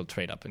the actual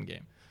trade up in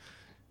game.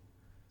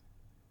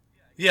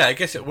 Yeah, I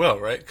guess it will,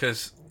 right?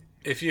 Because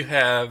if you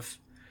have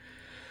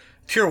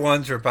tier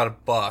 1s are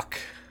about $1,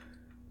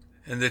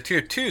 and the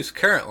tier 2s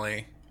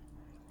currently,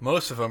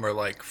 most of them are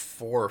like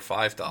 $4 or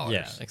 $5.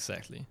 Yeah,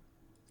 exactly.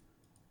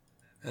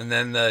 And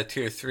then the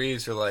tier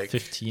 3s are like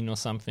 15 or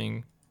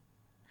something.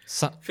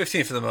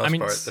 15 for the most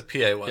part. The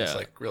PA one's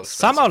like real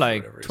expensive. Some are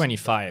like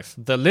 25.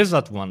 The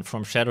lizard one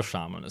from Shadow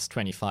Shaman is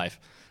 25,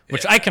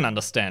 which I can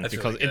understand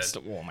because really it's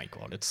oh my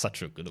god, it's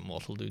such a good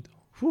immortal, dude.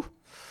 Whew.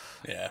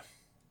 Yeah,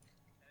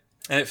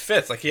 and it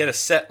fits. Like he had a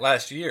set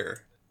last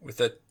year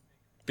with a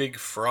big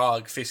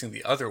frog facing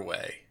the other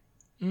way.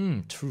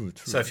 True.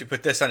 So if you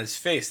put this on his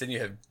face, then you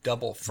have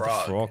double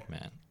frog. The frog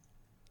man.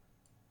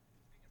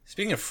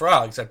 Speaking of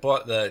frogs, I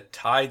bought the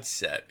Tide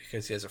set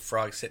because he has a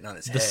frog sitting on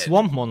his head. The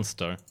Swamp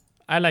Monster.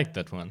 I like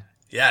that one.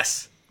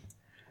 Yes.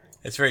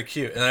 It's very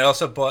cute. And I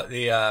also bought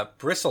the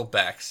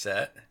Bristleback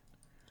set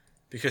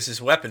because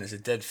his weapon is a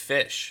dead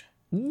fish.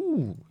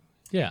 Ooh.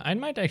 Yeah, I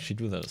might actually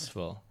do that as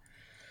well.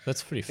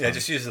 That's pretty fun. Yeah,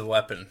 just use the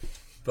weapon.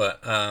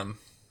 But, so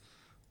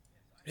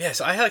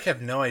I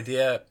have no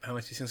idea how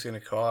much these things are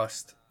going to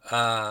cost.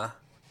 I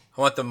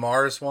want the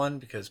Mars one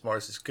because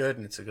Mars is good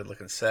and it's a good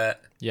looking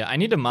set. Yeah, I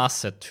need a Mars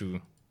set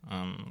too.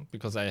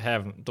 Because I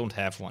don't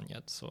have one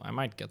yet, so I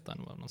might get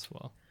that one as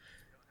well.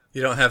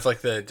 You don't have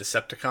like the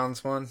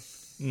Decepticons one?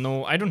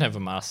 No, I don't have a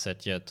Mars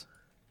set yet.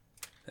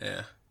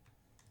 Yeah.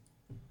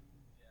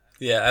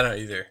 Yeah, I don't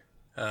either.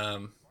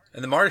 And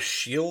the Mars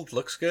Shield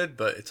looks good,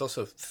 but it's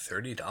also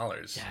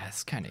 $30. Yeah,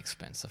 it's kind of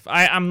expensive.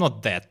 I'm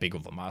not that big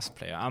of a Mars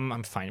player.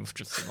 I'm fine with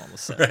just a normal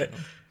set. Right.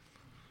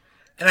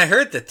 And I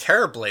heard the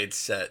Terrorblade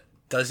set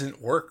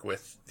doesn't work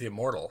with the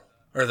Immortal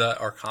or the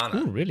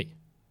Arcana. Oh, really?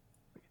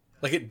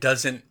 Like it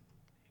doesn't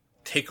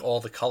take all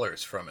the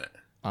colors from it.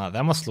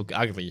 That must look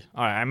ugly.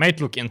 All right, I might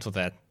look into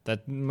that.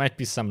 That might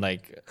be some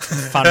like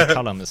fun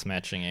color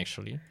mismatching,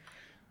 actually.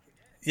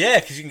 Yeah,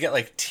 because you can get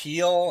like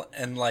teal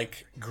and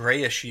like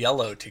grayish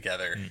yellow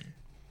together.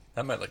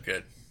 That might look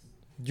good.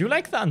 Do you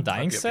like the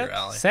Undying set?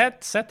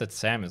 Sad that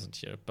Sam isn't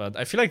here, but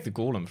I feel like the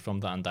Golem from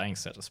the Undying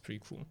set is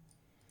pretty cool.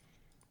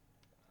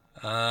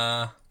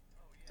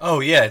 Oh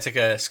yeah, it's like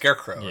a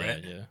scarecrow,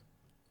 right? Yeah.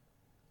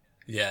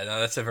 Yeah, no,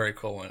 that's a very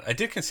cool one. I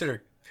did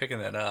consider picking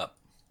that up.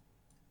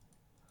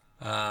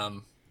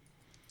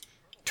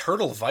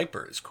 Turtle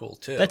Viper is cool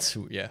too. That's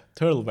true. Yeah,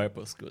 Turtle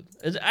Viper is good.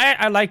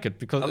 I like it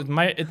because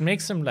it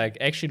makes him like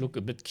actually look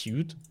a bit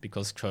cute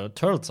because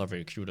turtles are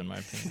very cute in my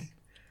opinion.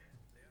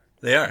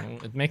 They are.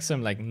 It makes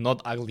them like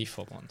not ugly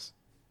for once.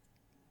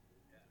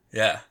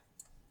 Yeah.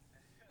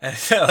 And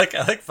I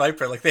like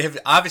Viper. Like they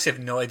obviously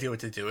have no idea what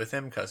to do with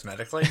him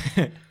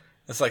cosmetically.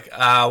 It's like,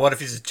 what if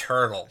he's a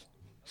turtle?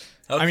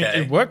 Okay. I mean,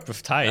 it worked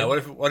with Tide.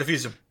 What if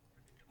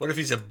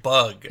he's a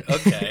bug?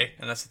 Okay,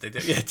 and that's what they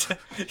do.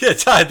 Yeah,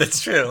 Tide.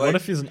 That's true. What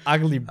if he's an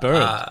ugly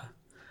bird?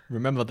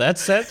 Remember that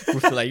set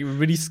with like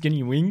really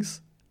skinny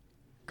wings?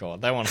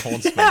 God, that one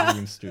haunts my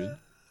dreams, dude.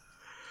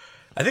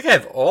 I think I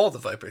have all the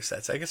Viper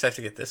sets. I guess I have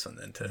to get this one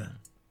then too.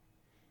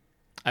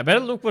 I bet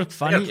it look would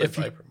funny play if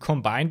you Viper.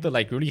 combined the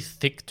like really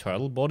thick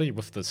turtle body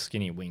with the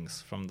skinny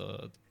wings from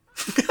the.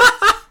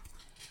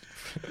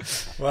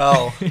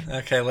 Well,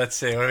 okay, let's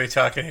see. What are we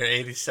talking here?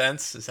 80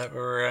 cents? Is that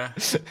where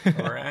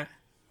we're at?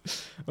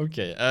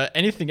 Okay.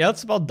 Anything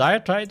else about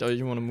Diatite, or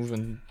you want to move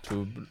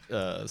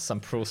into some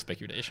pro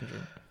speculation? Drew?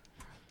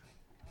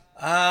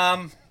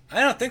 I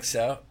don't think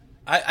so.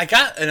 I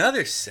got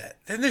another set.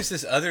 Then there's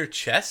this other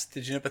chest.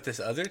 Did you know about this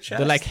other chest?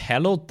 The like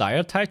Hello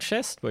Diatite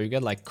chest where you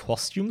get like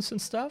costumes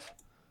and stuff.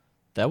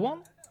 That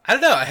one? I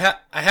don't know.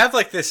 I have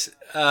like this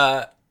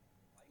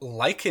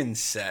lichen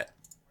set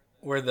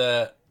where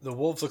the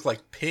wolves look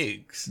like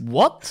pigs.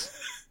 What?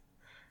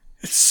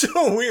 It's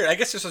so weird. I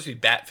guess they're supposed to be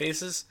bat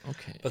faces.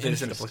 Okay. But they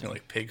just end up looking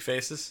like pig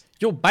faces.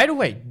 Yo, by the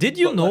way, did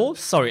you know?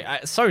 Sorry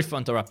for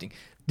interrupting.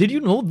 Did you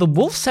know the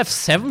wolves have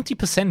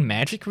 70%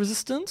 magic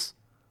resistance?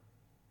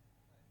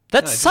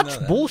 That's No, I didn't such know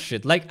that.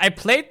 bullshit. Like I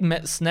played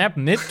Snap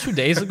Mid 2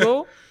 days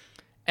ago,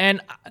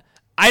 and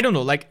I don't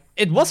know. Like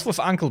it was with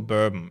Uncle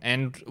Bourbon,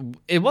 and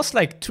it was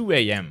like 2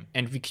 a.m.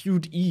 and we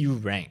queued EU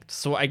ranked.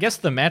 So I guess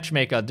the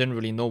matchmaker didn't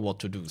really know what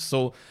to do.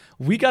 So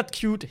we got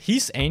queued.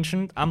 He's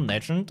ancient. I'm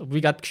legend. We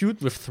got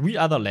queued with 3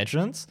 other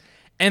legends,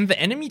 and the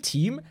enemy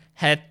team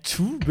had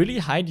 2 really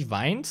high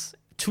divines,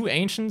 2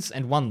 ancients,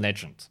 and 1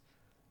 legend.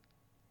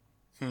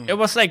 It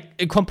was like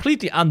a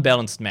completely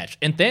unbalanced match.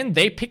 And then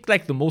they picked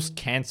like the most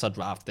cancer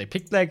draft. They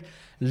picked like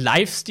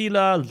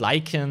Lifestealer,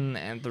 Lycan,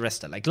 and the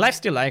rest. Like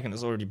Lifestealer, Lycan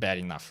is already bad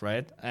enough,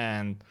 right?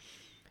 And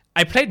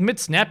I played mid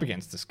snap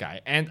against this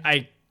guy, and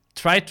I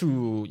tried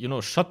to,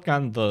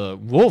 shotgun the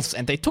wolves,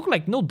 and they took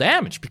like no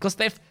damage because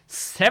they have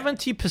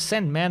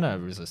 70%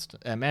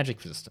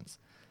 magic resistance.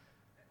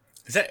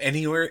 Is that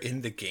anywhere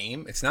in the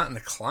game? It's not in the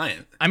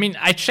client. I mean,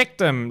 I checked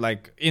them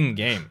like in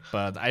game,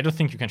 but I don't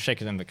think you can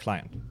check it in the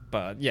client.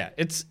 But yeah,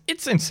 it's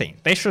insane.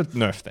 They should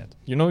nerf that.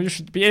 You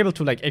should be able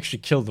to like actually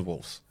kill the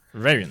wolves.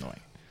 Very annoying.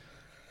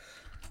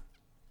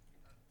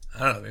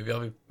 I don't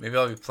know. Maybe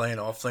I'll be playing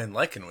offlane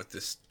Lycan with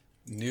this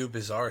new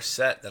bizarre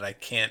set that I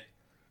can't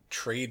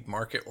trade,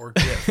 market, or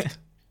gift.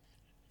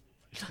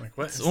 Like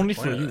what? It's only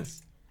for you.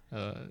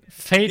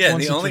 Fate Yeah,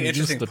 wants the you only to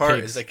interesting use the part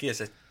pigs. is like he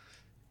has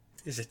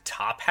a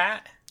top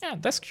hat. Yeah,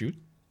 that's cute.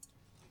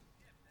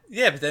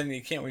 Yeah, but then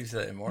you can't use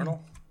the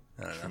immortal.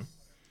 I don't know.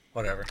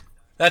 Whatever.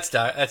 That's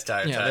dire.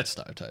 Yeah, that's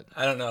Diatite.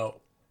 I don't know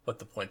what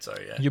the points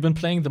are yet. You've been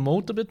playing the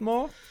mode a bit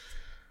more?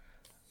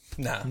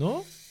 No.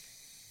 No?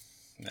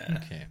 Nah.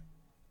 Okay.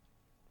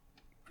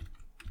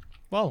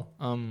 Well,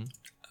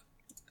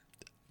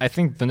 I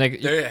think the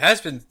next. There has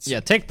been.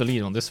 Yeah, take the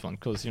lead on this one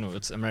because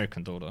it's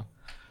American Dota.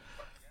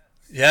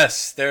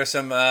 Yes, there are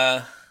some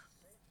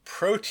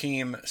pro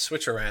team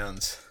switch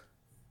arounds.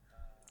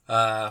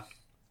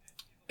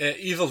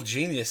 Evil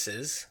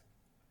Geniuses,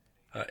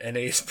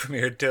 NA's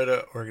premier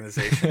Dota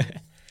organization,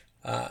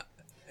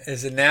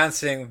 is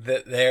announcing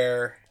that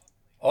their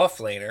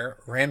offlaner,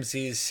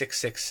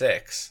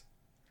 Ramses666,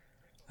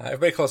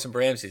 everybody calls him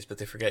Ramses, but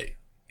they forget,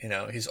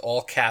 he's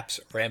all caps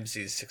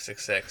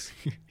Ramses666,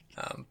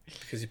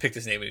 because he picked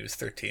his name when he was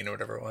 13 or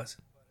whatever it was.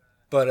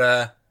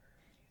 But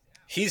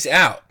he's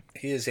out.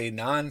 He is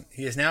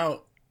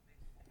now.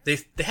 They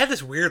had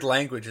this weird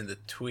language in the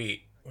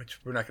tweet, which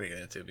we're not going to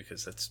get into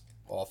because that's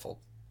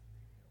awful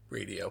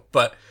radio.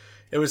 But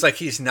it was like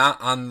he's not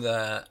on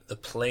the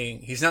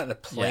playing. He's not in a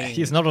playing. Yeah,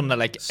 he's not on the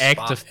like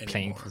active anymore.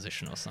 playing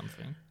position or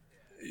something.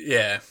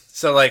 Yeah,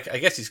 so like I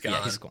guess he's gone.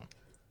 Yeah, he's gone.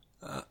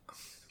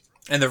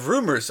 And the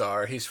rumors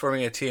are he's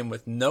forming a team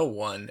with No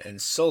One and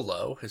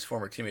Solo, his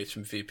former teammates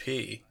from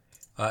VP,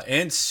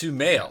 and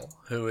Sumail,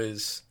 who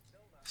is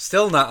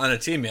still not on a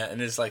team yet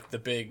and is like the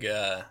big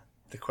the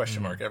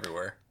question mark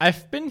everywhere.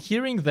 I've been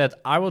hearing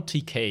that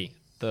ROTK,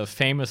 the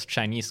famous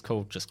Chinese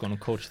coach, is going to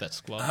coach that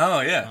squad.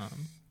 Oh yeah.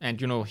 And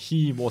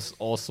he was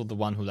also the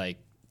one who like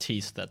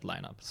teased that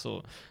lineup.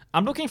 So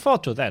I'm looking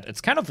forward to that.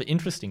 It's kind of an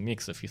interesting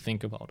mix if you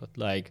think about it.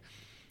 Like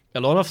a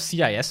lot of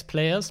CIS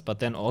players, but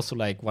then also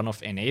like one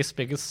of NA's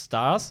biggest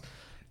stars,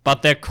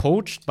 but they're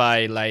coached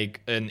by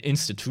like an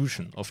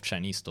institution of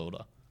Chinese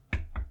Dota.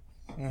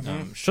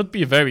 Should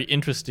be a very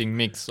interesting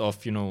mix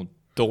of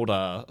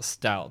Dota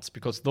styles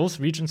because those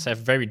regions have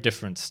very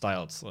different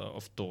styles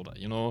of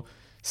Dota.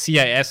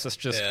 CIS is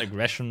just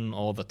aggression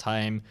all the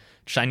time.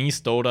 Chinese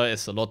Dota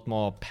is a lot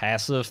more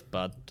passive,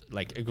 but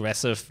like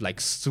aggressive,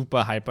 like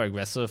super hyper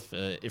aggressive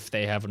if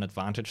they have an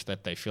advantage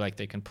that they feel like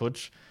they can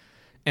push.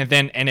 And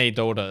then NA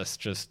Dota is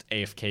just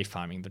AFK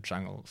farming the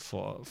jungle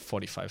for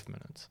 45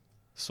 minutes.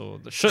 So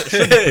the should be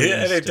pretty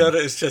NA interesting.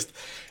 Dota is just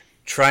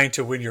trying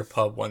to win your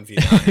pub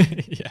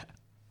 1v9.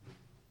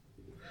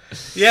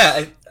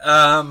 Yeah.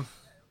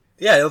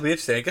 Yeah, it'll be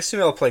interesting. I guess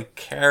maybe I'll play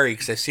carry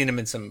because I've seen him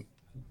in some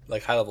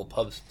like high level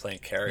pubs playing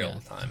carry all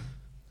the time.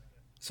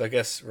 So I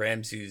guess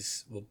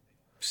Ramses will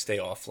stay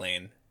off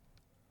lane.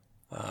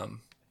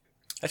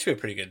 That should be a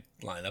pretty good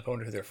lineup. I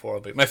wonder who their 4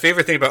 will be. My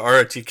favorite thing about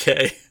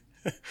ROTK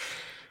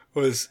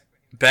was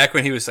back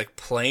when he was like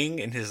playing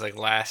in his like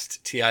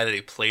last TI that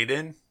he played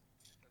in.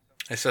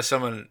 I saw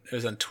someone, it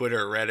was on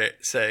Twitter or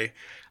Reddit, say,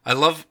 I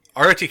love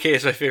ROTK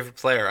is my favorite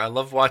player. I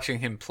love watching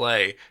him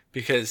play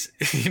because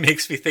he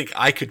makes me think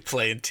I could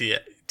play in TI.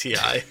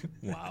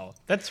 Wow,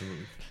 that's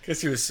rude.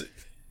 Because he was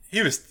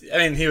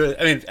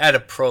at a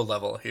pro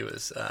level he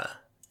was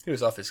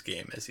off his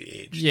game as he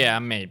aged. Yeah,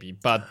 maybe.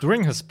 But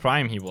during his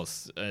prime, he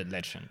was a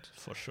legend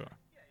for sure.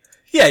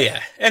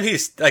 Yeah, and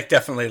he's like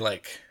definitely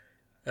like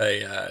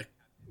a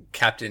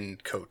captain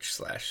coach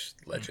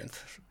 / legend.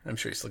 I'm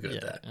sure he's still good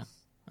at that. Yeah.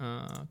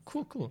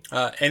 Cool.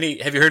 Have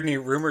you heard any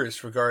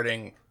rumors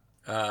regarding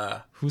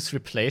Who's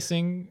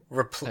replacing?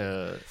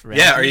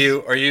 Yeah, are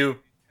you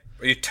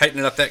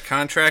tightening up that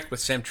contract with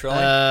Sam Trilling?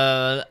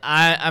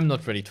 I'm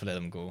not ready to let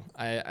him go.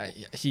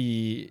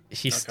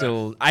 He's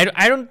still. I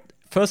don't.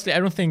 Firstly, I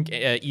don't think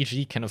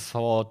EG can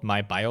afford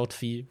my buyout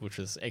fee, which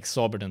is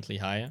exorbitantly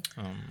high.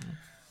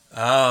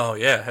 Oh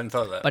yeah, I hadn't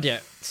thought of that. But yeah,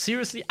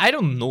 seriously, I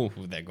don't know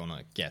who they're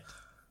gonna get.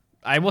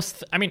 I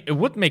mean, it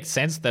would make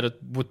sense that it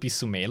would be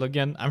Sumail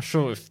again. I'm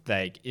sure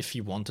if he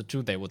wanted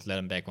to, they would let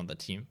him back on the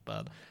team.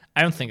 But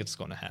I don't think it's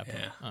gonna happen.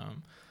 Yeah.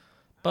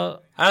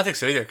 But I don't think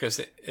so either because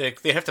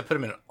they have to put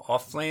him in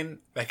off lane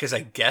because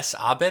I guess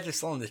Abed is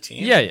still on the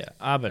team. yeah,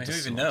 Abed Who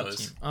is even on the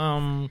knows?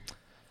 team.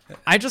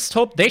 I just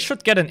hope they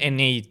should get an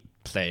NA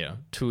player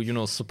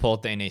to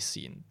support the NA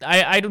scene.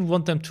 I don't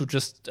want them to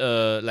just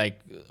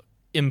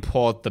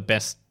import the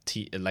best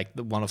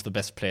one of the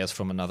best players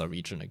from another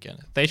region again.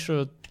 They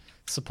should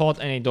support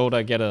NA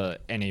Dota, get a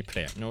NA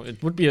player.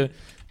 It would be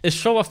a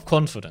show of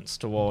confidence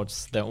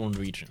towards their own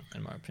region,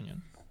 in my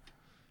opinion.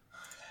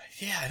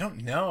 Yeah, I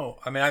don't know.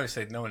 I mean,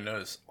 obviously, no one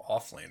knows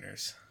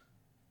offlaners.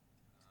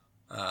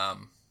 I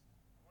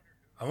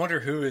wonder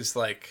who is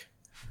like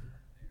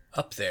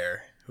up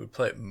there who would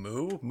play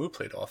Moo. Moo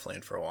played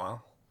offlane for a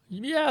while.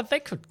 Yeah, they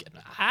could get.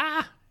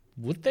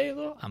 Would they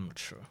though? I'm not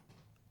sure.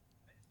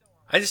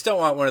 I just don't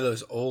want one of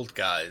those old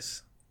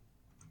guys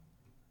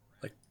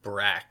like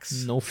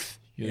Brax. No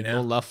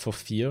love for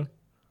fear.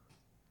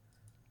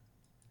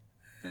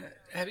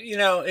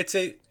 It's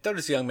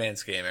Dota's a young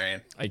man's game,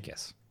 Arian. I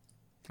guess.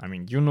 I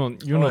mean, you know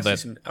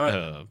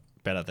that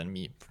better than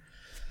me.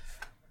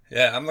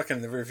 Yeah, I'm looking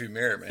in the rearview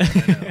mirror, man.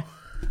 I know.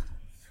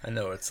 I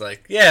know it's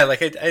like, yeah,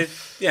 like I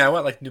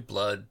want like new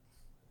blood,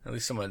 at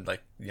least someone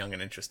like young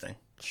and interesting.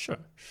 Sure.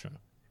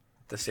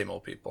 The same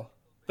old people,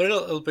 but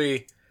it'll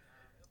be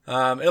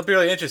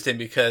really interesting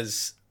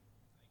because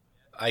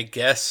I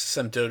guess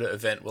some Dota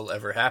event will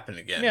ever happen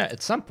again. Yeah,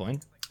 at some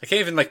point. I can't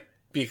even like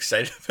be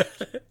excited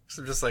about it.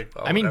 So I'm just like,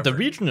 I mean, whatever. the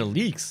regional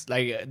leagues,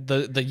 like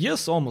the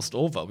year's almost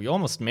over. We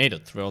almost made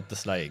it throughout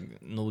this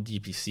like no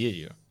DPC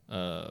year.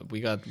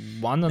 We got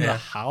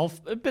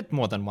a bit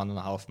more than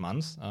 1.5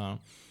 months.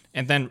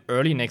 And then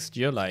early next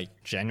year,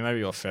 like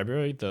January or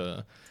February,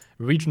 the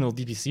regional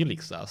DPC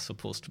leagues are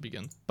supposed to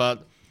begin.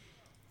 But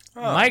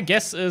my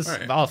guess is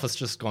Valve is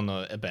just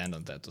gonna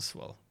abandon that as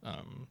well.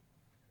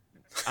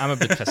 I'm a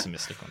bit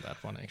pessimistic on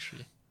that one,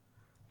 actually.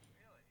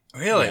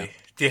 Really? Yeah.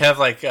 Do you have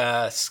like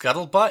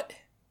Scuttlebutt?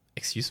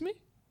 Excuse me?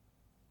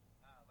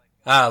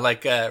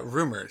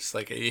 Rumors.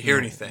 Like you hear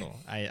anything? No,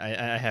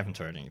 I haven't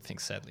heard anything,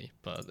 sadly.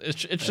 But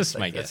it's just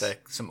my guess. That's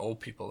like some old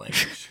people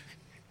language.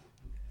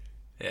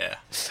 Yeah.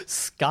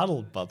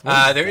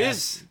 Scuttlebutt. There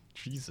is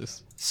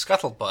Jesus.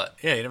 Scuttlebutt.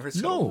 Yeah, you never heard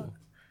Scuttlebutt? No.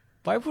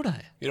 Why would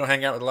I? You don't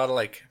hang out with a lot of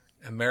like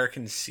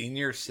American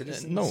senior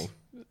citizens? No.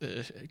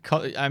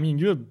 I mean,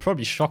 you're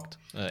probably shocked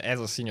as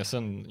a senior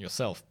son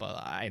yourself, but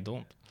I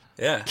don't.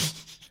 Yeah.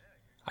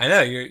 I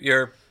know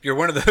you're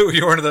one of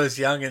those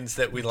youngins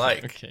that we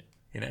like. Okay.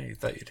 You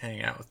thought you'd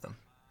hang out with them.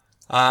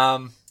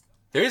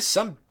 There is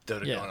some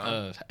Dota going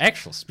on.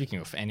 Actually, speaking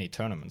of NA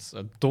tournaments,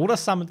 Dota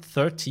Summit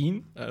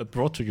 13,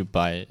 brought to you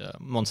by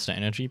Monster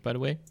Energy, by the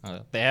way.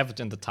 They have it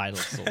in the title,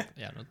 so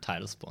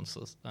title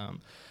sponsors.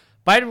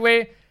 By the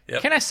way,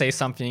 Can I say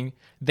something?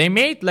 They've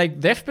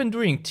been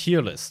doing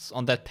tier lists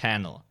on that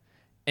panel,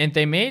 and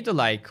they made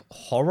a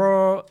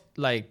horror,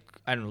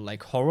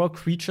 horror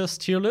creatures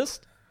tier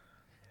list,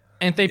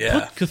 and they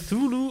put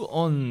Cthulhu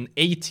on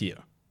A tier.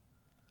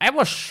 I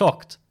was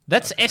shocked.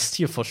 That's S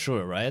tier for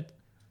sure, right?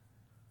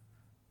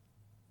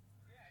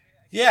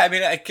 Yeah, I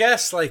mean, I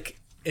guess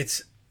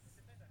it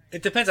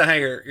depends on how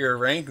you're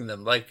ranking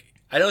them. I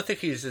don't think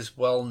he's as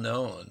well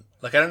known.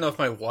 I don't know if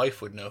my wife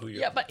would know who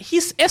you're. Yeah, but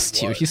he's S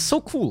tier. He's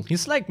so cool.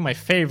 He's my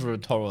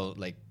favorite horror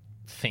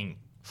thing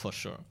for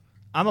sure.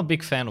 I'm a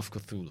big fan of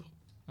Cthulhu.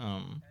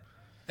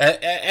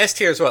 S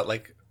tier is what,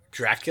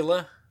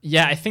 Dracula?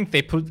 Yeah, I think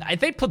they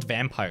put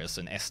vampires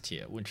in S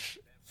tier, which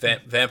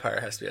Vampire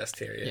has to be S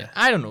tier, yeah.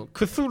 I don't know.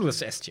 Cthulhu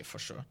is S tier for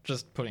sure.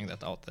 Just putting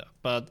that out there.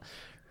 But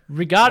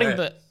regarding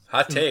Right.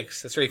 Hot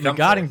takes. That's where you come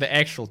regarding from. the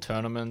actual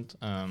tournament,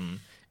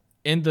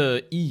 in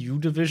the EU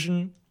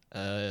division,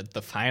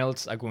 the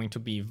finals are going to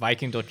be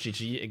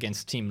Viking.gg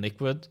against Team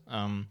Liquid.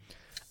 I'm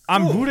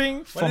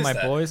rooting for is my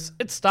that? boys.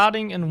 It's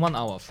starting in 1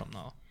 hour from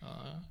now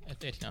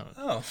at 1800.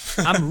 Oh.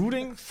 I'm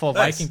rooting for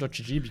Nice.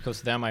 Viking.gg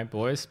because they're my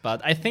boys, but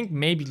I think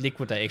maybe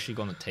Liquid are actually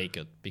going to take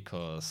it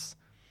because,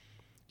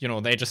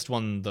 they just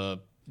won a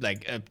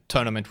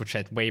tournament which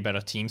had way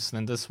better teams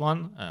than this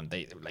one.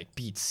 They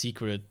beat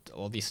Secret,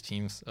 all these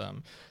teams.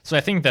 So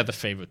I think they're the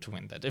favorite to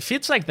win that. It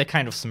feels like they're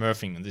kind of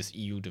smurfing in this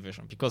EU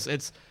division because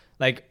it's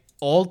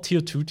all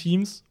tier 2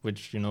 teams,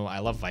 which, I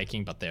love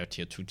Viking, but they're a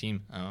tier 2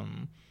 team.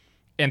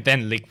 And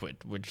then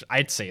Liquid, which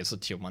I'd say is a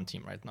tier 1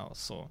 team right now.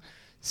 So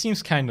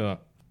seems kind of,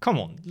 come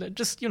on, let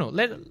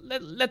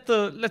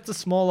the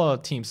smaller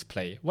teams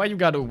play. Why you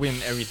gotta win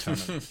every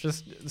tournament?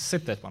 Just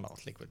sit that one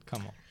out, Liquid.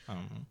 Come on.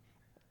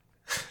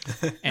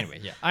 Anyway,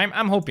 yeah,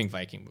 I'm hoping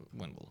Viking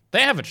will.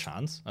 They have a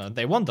chance.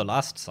 They won the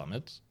last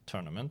Summit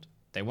tournament.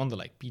 They won the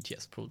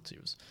BTS Pro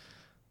Series.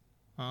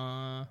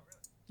 Yeah.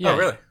 Oh,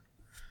 really?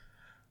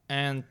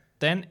 And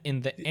then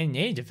in the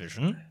NA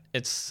division,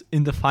 it's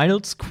in the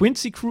finals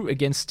Quincy Crew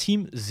against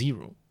Team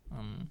Zero.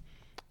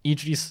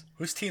 EG's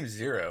Who's Team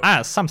Zero?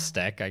 some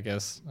stack, I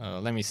guess.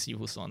 Let me see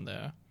who's on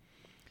there.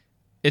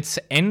 It's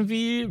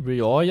Envy,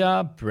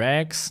 Rioya,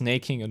 Bragg,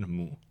 Snaking, and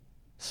Moo.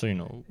 So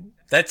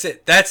That's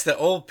it. That's the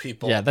old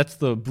people. yeah, that's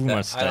the boomer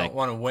that stack. I don't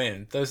want to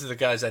win. Those are the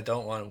guys I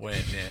don't want to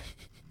win. Yeah.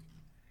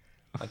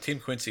 On Team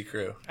Quincy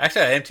Crew.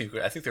 Actually, I am Team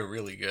Quincy. I think they're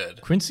really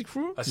good. Quincy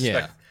Crew? I Yeah.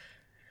 suspect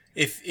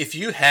if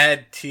you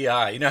had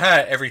TI, you know how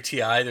every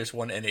TI there's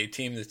one NA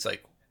team that's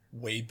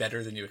way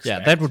better than you expect.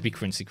 Yeah, that would be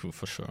Quincy Crew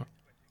for sure.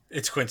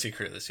 It's Quincy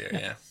Crew this year.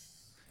 Yeah.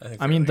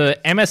 I mean, the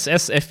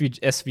MSS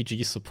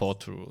SVG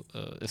support tool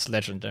is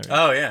legendary.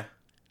 Oh yeah.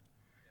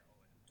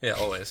 Yeah,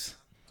 always.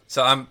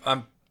 So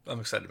I'm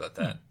excited about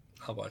that.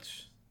 I'll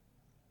watch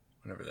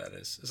whenever that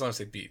is, as long as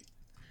they beat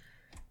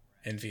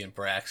Envy and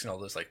Brax and all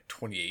those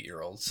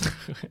 28-year-olds.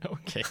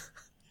 Okay.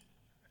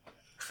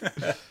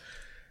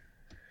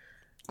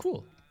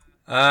 Cool.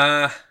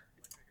 Want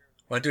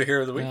to do a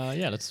hero of the week?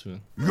 Yeah, let's do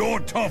it. You're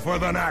tougher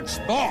than Axe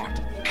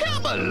Spot.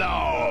 Come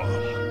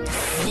along.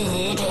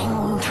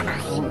 Feeding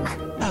time.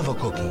 Have a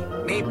cookie.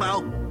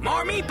 Meepo.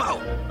 More Meepo.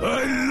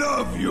 I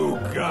love you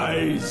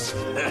guys.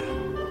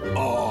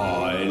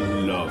 I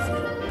love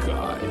you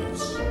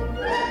guys.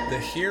 The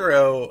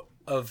hero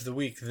of the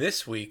week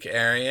this week,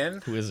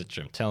 Arian. Who is it,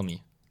 Jim? Tell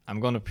me. I'm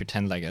going to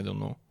pretend like I don't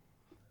know.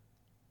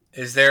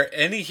 Is there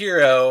any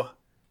hero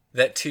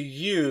that to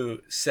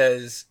you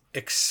says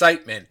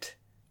excitement,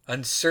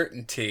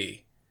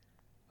 uncertainty,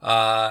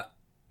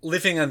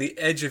 living on the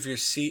edge of your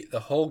seat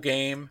the whole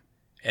game,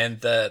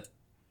 and the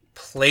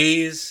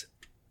plays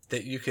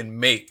that you can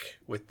make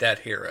with that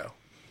hero?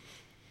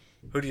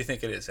 Who do you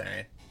think it is,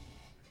 Arian?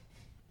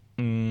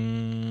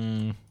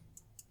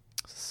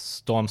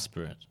 Storm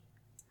Spirit.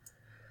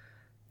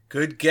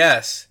 Good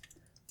guess.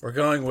 We're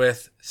going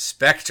with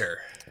Spectre.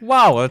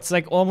 Wow, it's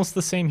almost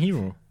the same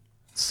hero.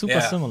 Super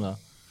Yeah. similar.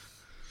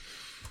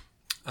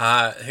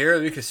 Hero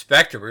of the week is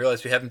Spectre. We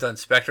realize we haven't done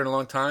Spectre in a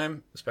long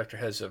time. Spectre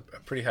has a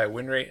pretty high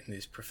win rate in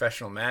these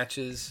professional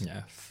matches.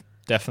 Yeah,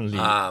 definitely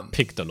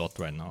picked a lot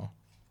right now.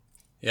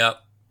 Yep,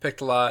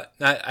 picked a lot.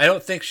 I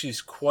don't think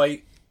she's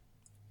quite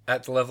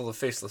at the level of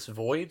Faceless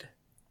Void,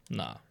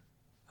 Nah.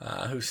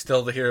 who's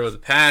still the hero of the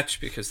patch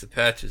because the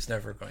patch is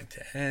never going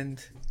to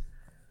end.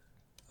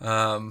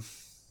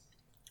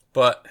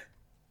 But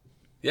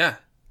yeah,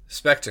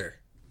 Spectre.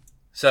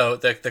 So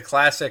the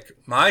classic,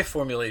 my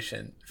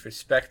formulation for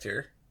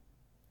Spectre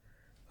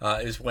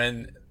is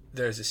when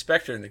there's a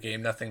Spectre in the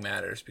game, nothing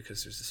matters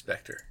because there's a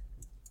Spectre.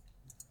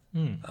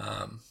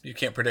 You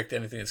can't predict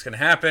anything that's going to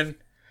happen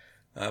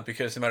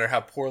because no matter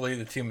how poorly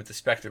the team with the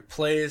Spectre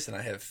plays, and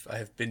I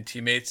have been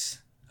teammates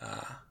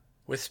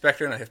with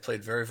Spectre, and I have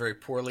played very, very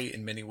poorly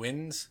in many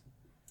wins,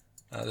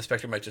 the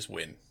Spectre might just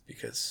win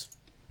because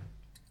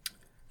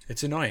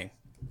it's annoying.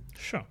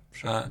 Sure.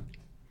 Do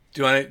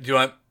you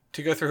want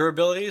to go through her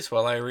abilities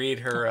while I read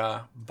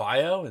her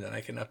bio, and then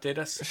I can update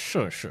us?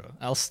 Sure.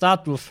 I'll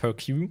start with her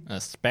Q,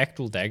 a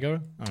Spectral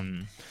Dagger.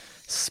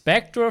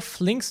 Spectre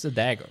flings the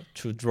dagger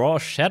to draw a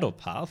shadow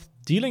path,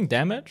 dealing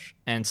damage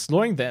and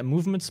slowing the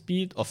movement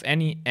speed of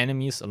any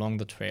enemies along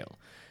the trail.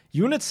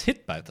 Units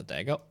hit by the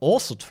dagger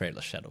also trail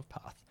a shadow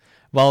path.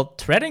 While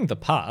treading the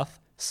path,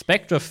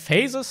 Spectre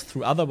phases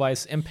through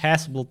otherwise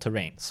impassable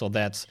terrain. So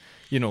that's,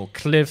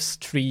 cliffs,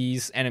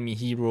 trees, enemy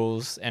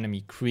heroes,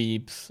 enemy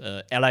creeps,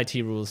 allied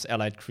heroes,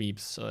 allied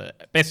creeps,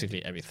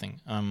 basically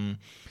everything.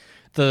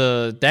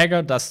 The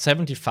dagger does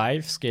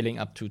 75, scaling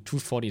up to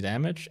 240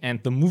 damage,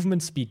 and the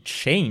movement speed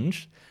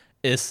change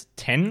is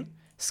 10,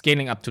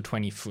 scaling up to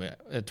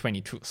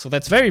 22. So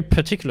that's very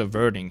particular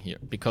wording here,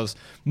 because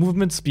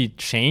movement speed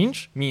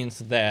change means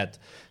that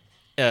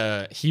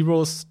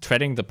heroes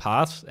treading the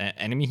path,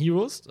 enemy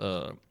heroes,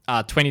 are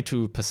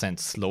 22%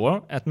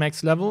 slower at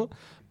max level,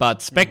 but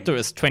Spectre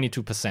is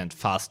 22%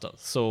 faster.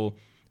 So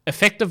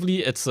effectively,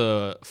 it's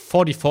a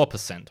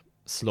 44%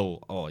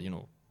 slow, or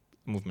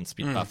movement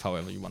speed buff,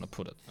 however you want to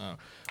put it,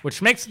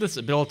 which makes this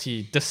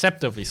ability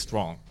deceptively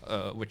strong,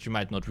 which you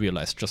might not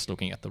realize just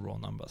looking at the raw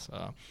numbers.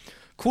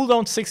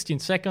 Cooldown 16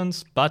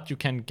 seconds, but you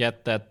can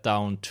get that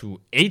down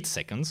to 8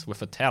 seconds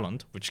with a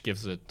talent, which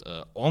gives it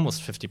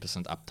almost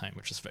 50% uptime,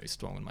 which is very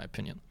strong in my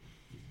opinion.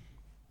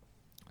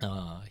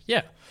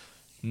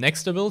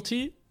 Next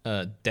ability,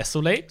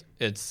 Desolate.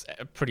 It's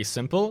pretty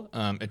simple.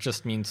 It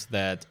just means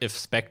that if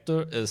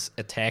Spectre is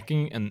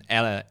attacking an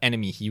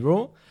enemy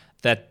hero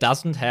that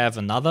doesn't have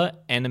another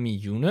enemy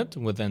unit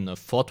within a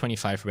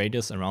 425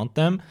 radius around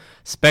them,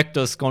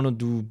 Spectre is gonna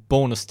do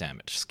bonus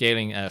damage,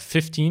 scaling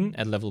 15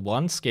 at level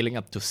 1, scaling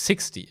up to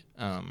 60,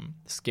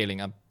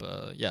 scaling up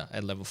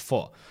at level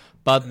 4.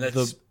 But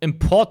the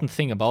important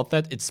thing about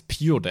that, it's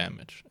pure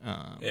damage.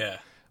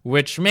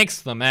 Which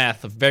makes the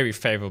math very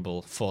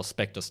favorable for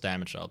Spectre's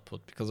damage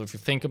output. Because if you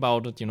think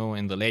about it,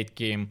 in the late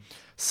game,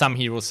 some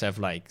heroes have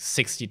like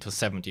 60 to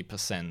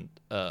 70%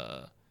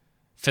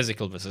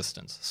 physical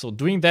resistance. So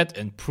doing that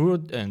in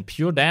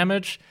pure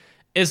damage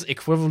is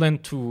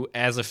equivalent to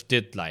as if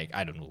did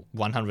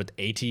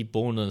 180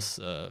 bonus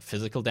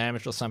physical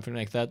damage or something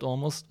like that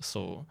almost.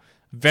 So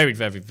very,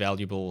 very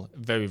valuable,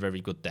 very, very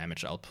good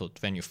damage output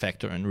when you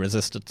factor in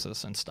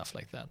resistances and stuff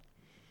like that.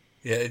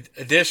 Yeah,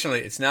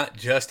 additionally, it's not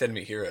just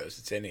enemy heroes,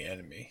 it's any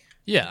enemy.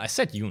 Yeah, I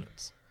said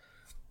units.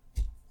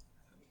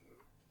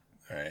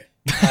 All right.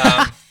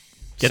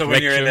 So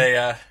when you're in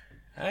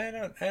I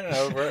don't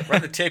know,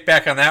 run the tape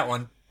back on that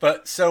one.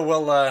 But so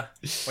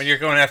when you're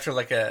going after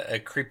like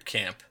a creep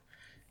camp,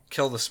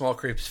 kill the small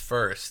creeps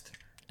first.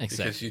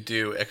 Exactly. Because you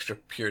do extra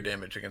pure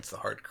damage against the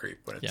hard creep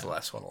when it's the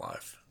last one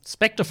alive.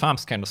 Spectre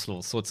farm's kind of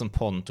slow, so it's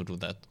important to do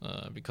that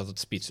because it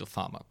speeds your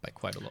farm up by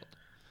quite a lot.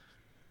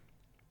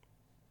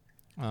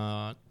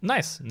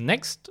 Nice.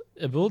 Next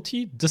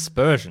ability,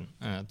 Dispersion.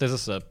 This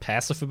is a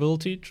passive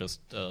ability, just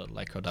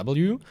like her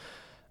W.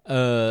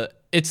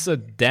 It's a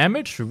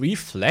damage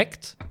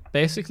reflect,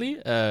 basically.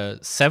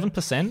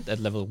 7% at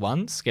level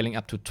 1, scaling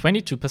up to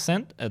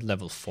 22% at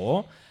level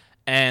 4.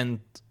 And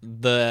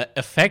the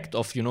effect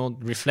of,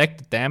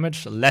 reflect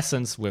damage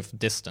lessens with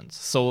distance.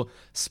 So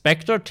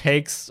Spectre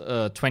takes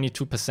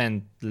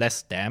 22%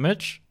 less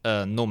damage,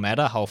 no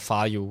matter how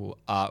far you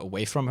are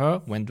away from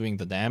her when doing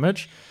the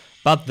damage.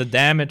 But the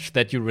damage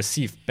that you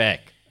receive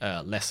back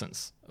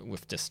lessens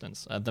with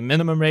distance. The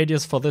minimum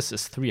radius for this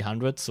is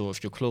 300, so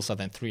if you're closer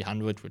than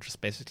 300, which is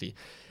basically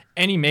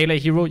any melee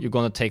hero, you're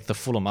going to take the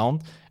full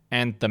amount.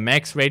 And the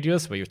max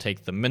radius, where you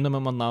take the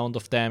minimum amount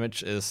of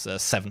damage, is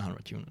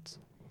 700 units.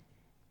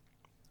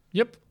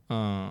 Yep.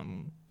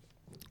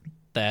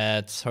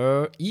 That's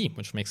her E,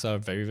 which makes her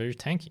very, very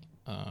tanky.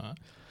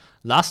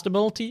 Last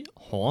ability,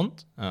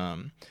 Haunt.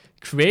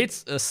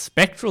 Creates a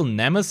spectral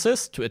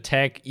nemesis to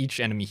attack each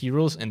enemy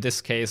heroes. In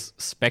this case,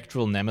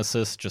 spectral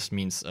nemesis just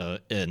means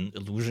an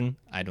illusion.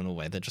 I don't know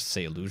why they just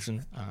say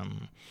illusion.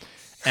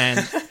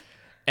 And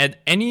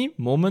at any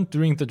moment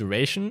during the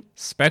duration,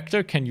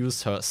 Spectre can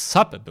use her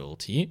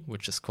sub-ability,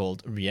 which is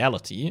called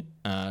Reality,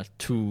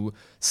 to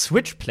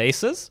switch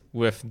places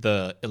with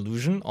the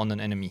illusion on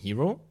an enemy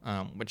hero,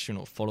 which,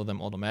 follow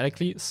them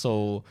automatically.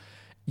 So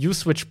you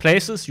switch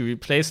places, you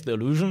replace the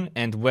illusion,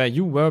 and where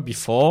you were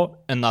before,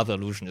 another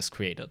illusion is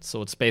created.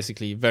 So it's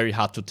basically very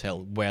hard to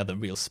tell where the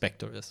real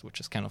Spectre is,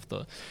 which is kind of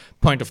the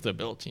point of the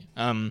ability.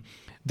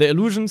 The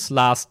illusions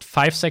last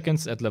 5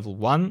 seconds at level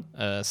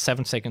 1,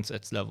 7 seconds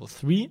at level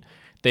 3.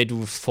 They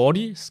do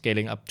 40,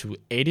 scaling up to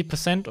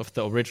 80% of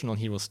the original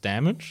hero's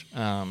damage.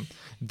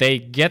 They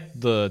get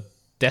the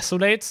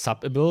Desolate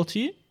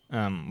sub-ability,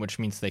 which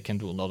means they can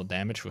do a lot of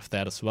damage with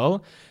that as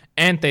well.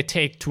 And they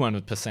take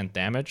 200%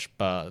 damage,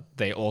 but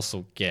they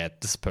also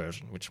get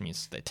Dispersion, which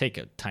means they take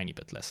a tiny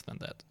bit less than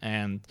that.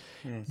 And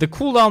the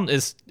cooldown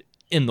is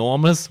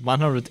enormous,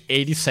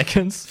 180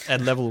 seconds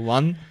at level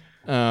 1,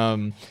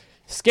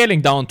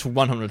 scaling down to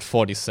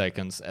 140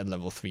 seconds at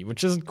level 3,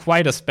 which isn't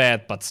quite as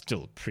bad, but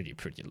still pretty,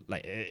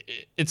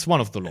 it's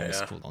one of the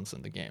longest cooldowns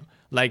in the game.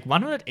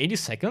 180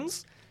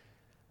 seconds?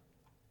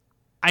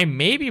 I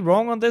may be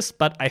wrong on this,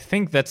 but I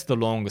think that's the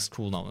longest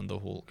cooldown in the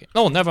whole game.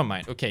 Oh, never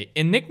mind. Okay,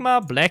 Enigma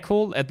Black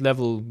Hole at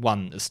level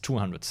 1 is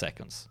 200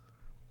 seconds.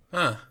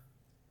 Huh.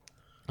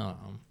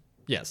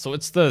 Yeah, so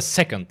it's the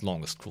second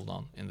longest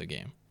cooldown in the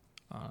game.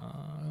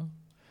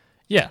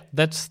 Yeah,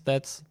 that's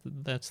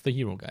the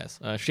hero, guys.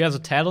 She has a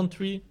talent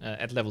tree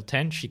at level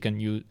 10. She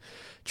can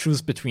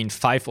choose between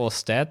 5 ore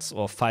stats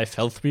or 5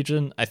 health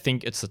regen. I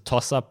think it's a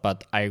toss-up,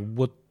 but I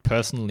would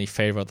personally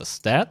favor the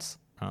stats.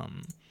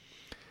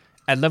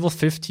 At level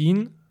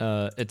 15,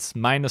 it's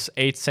minus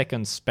 8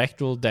 seconds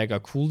Spectral Dagger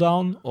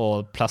cooldown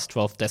or plus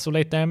 12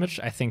 Desolate damage.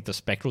 I think the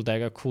Spectral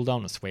Dagger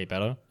cooldown is way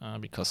better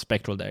because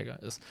Spectral Dagger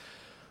is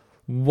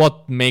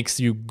what makes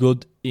you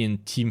good in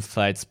team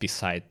fights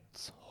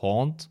besides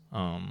Haunt.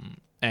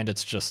 and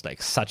it's just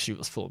like such a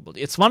useful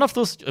ability. It's one of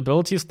those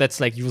abilities that's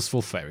like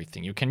useful for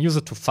everything. You can use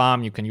it to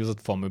farm, you can use it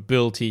for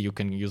mobility, you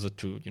can use it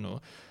to,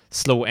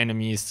 slow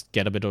enemies,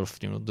 get a bit of,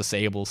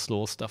 disable,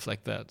 slow, stuff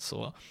like that.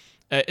 So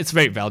it's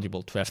very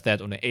valuable to have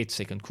that on an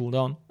 8-second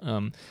cooldown.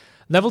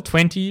 Level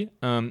 20,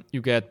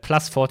 you get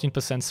plus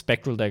 14%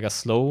 Spectral Dagger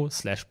slow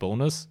 /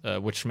 bonus,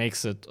 which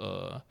makes it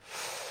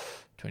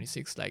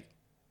 26, like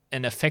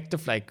an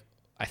effective, like,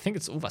 I think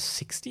it's over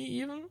 60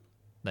 even?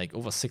 Like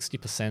over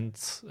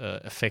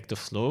 60% effective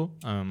slow.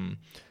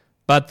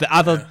 But the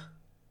other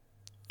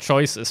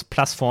choice is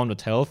plus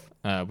 400 health,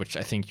 which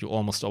I think you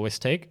almost always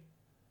take.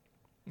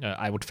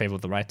 I would favor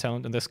the right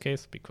talent in this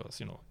case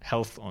because,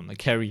 health on a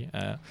carry,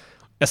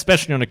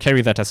 especially on a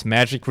carry that has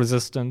magic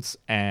resistance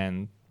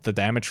and the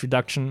damage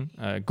reduction,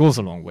 goes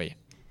a long way.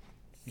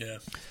 Yeah.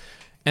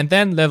 And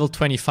then level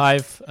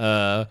 25,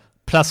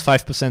 plus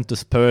 5%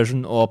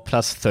 dispersion or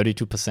plus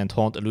 32%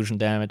 haunt illusion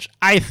damage.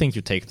 I think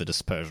you take the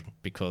dispersion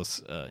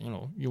because,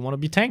 you want to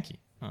be tanky.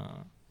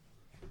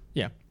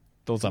 Yeah,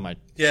 those are my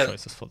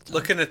choices for the time.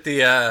 Looking at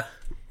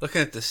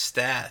the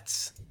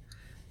stats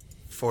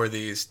for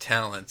these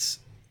talents,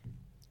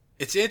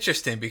 it's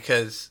interesting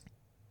because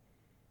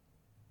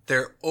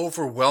they're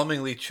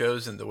overwhelmingly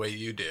chosen the way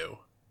you do.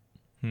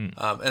 And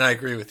I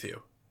agree with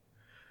you.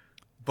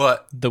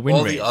 But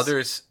all the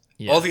others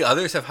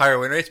have higher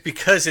win rates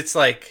because it's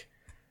like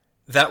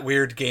that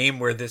weird game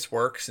where this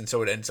works, and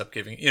so it ends up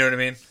giving. You know what I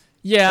mean?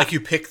 Yeah. Like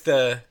you pick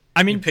the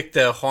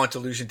haunt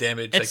illusion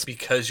damage, like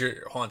because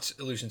your haunt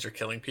illusions are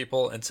killing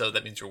people, and so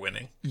that means you're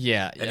winning.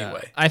 Yeah.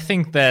 Anyway, I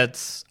think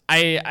that's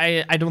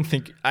I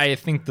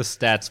think the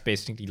stats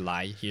basically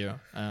lie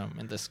here.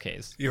 In this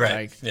case, you're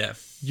right. Like, yeah.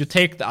 You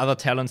take the other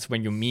talents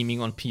when you're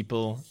memeing on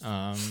people,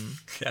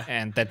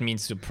 and that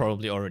means you're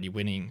probably already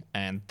winning,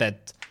 and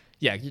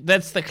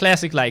that's the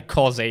classic like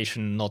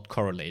causation, not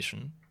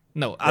correlation.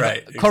 No,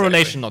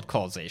 correlation, not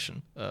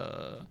causation.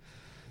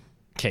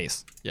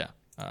 Case, yeah.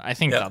 I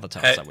think the other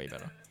talents are way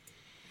better.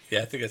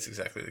 Yeah, I think that's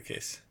exactly the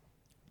case.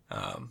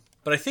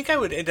 But I think I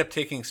would end up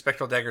taking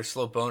Spectral Dagger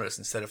slow bonus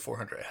instead of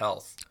 400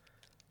 health.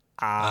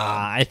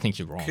 I think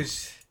you're wrong.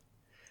 Because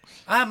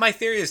my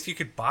theory is you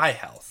could buy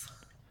health.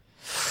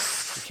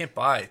 You can't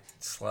buy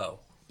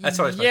slow. That's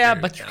always my theory.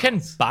 But you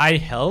can buy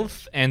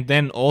health and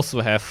then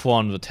also have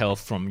 400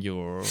 health from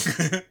your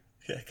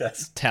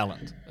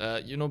talent.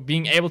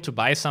 Being able to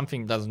buy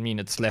something doesn't mean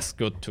it's less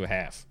good to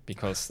have,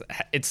 because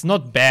it's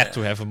not bad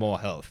to have more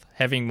health.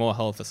 Having more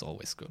health is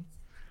always good.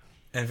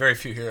 And very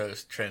few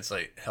heroes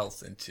translate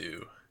health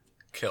into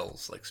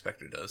kills like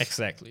Spectre does.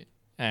 Exactly.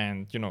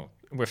 And,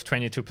 with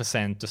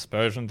 22%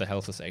 dispersion, the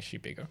health is actually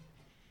bigger.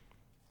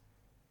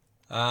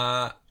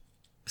 Let's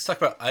talk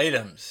about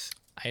items.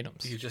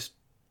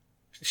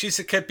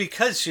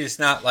 Because she's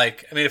not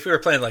like, I mean, if we were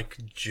playing like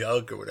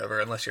Jug or whatever,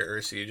 unless you're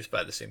Ursa, you just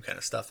buy the same kind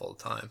of stuff all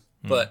the time.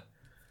 But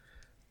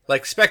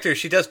like Spectre,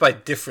 she does buy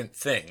different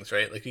things,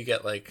 right? Like you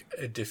get like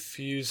a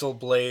diffusal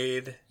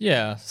blade.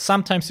 Yeah,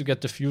 sometimes you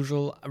get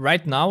diffusal.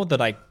 Right now, the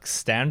like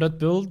standard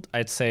build,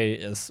 I'd say,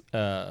 is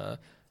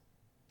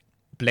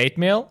Blade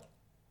Mail.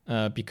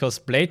 Because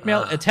Blade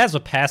Mail, it has a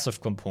passive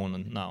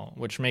component now,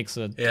 which makes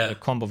it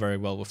combo very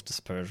well with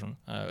dispersion.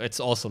 It's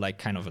also like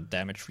kind of a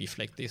damage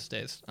reflect these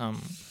days.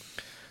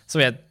 So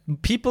yeah,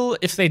 people,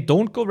 if they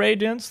don't go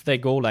Radiance, they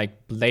go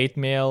like Blade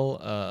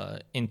Mail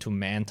into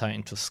Manta,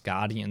 into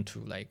Skadi, into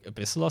like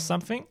Abyssal or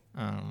something.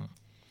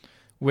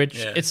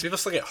 People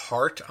still get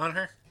Heart on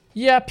her?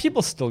 Yeah,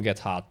 people still get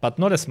Heart, but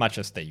not as much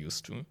as they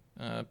used to.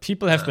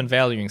 People have been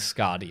valuing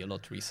Skadi a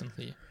lot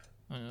recently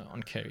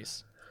on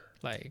carries.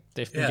 Like,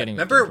 they've been getting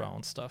the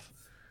ground stuff.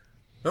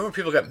 Remember when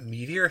people got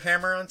Meteor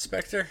Hammer on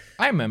Spectre?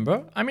 I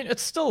remember. I mean,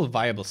 it's still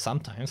viable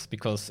sometimes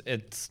because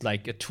it's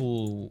like a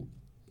tool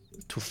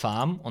to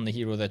farm on the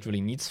hero that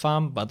really needs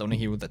farm, but on a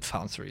hero that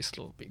farms very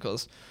slow.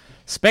 Because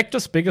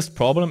Spectre's biggest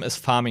problem is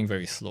farming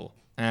very slow.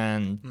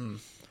 And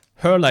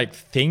her like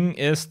thing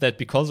is that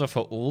because of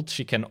her ult,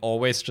 she can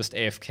always just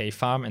AFK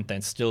farm and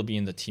then still be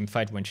in the team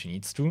fight when she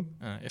needs to,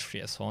 if she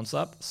has horns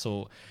up.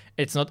 So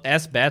it's not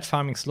as bad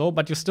farming slow,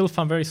 but you still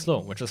farm very slow,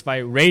 which is why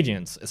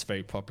Radiance is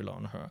very popular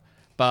on her.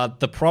 But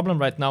the problem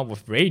right now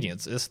with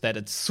Radiance is that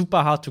it's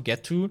super hard to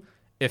get to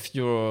if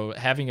you're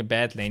having a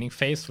bad laning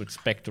phase, which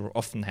Spectre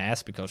often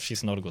has because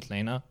she's not a good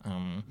laner.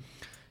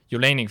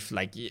 You're laning,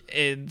 like,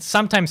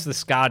 sometimes the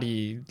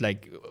Skadi,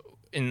 like,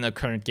 in the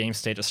current game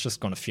state is just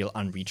going to feel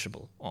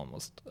unreachable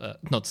almost.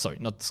 Not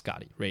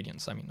Skadi,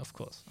 Radiance, I mean, of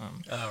course.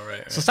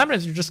 Right. So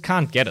sometimes you just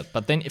can't get it.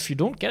 But then if you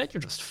don't get it,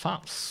 you just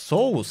farm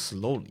so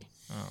slowly.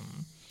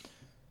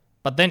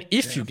 But then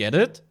if you get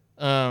it,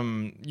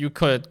 you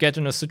could get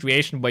in a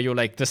situation where you're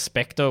like the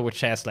Spectre,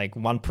 which has like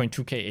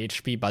 1.2k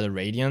HP by the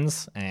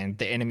Radiance, and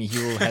the enemy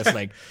hero has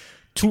like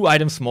 2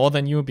 items more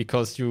than you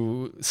because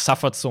you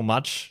suffered so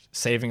much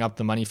saving up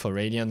the money for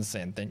Radiance,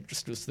 and then you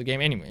just lose the game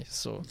anyway.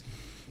 So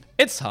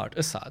it's hard.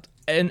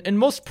 And in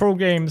most pro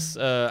games,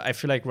 I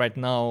feel like right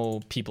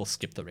now people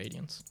skip the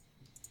Radiance.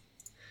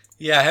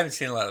 Yeah, I haven't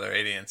seen a lot of the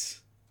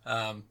Radiance.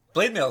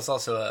 Blade Mail is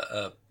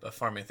also a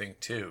farming thing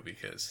too,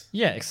 because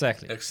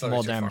exactly, it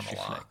more damage a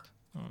lot.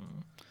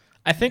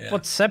 I think Yeah.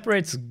 what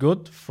separates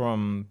good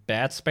from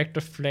bad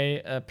Spectre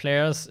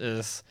players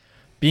is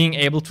being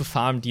able to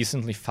farm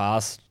decently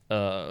fast,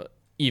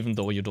 even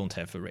though you don't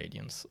have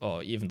Irradiance,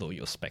 or even though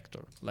you're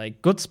Spectre.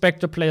 Like, good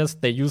Spectre players,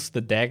 they use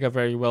the dagger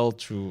very well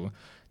to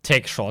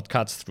take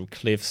shortcuts through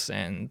cliffs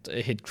and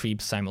hit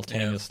creeps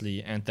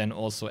simultaneously, and then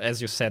also,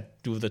 as you said,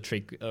 do the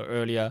trick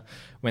earlier,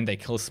 when they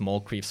kill small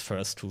creeps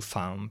first to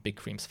farm big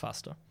creeps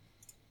faster.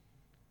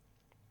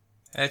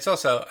 And it's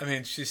also, I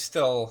mean, she's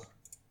still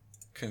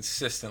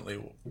consistently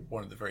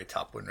one of the very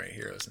top win rate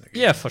heroes in the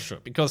game. Yeah, for sure.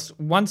 Because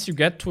once you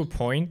get to a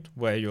point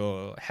where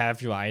you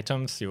have your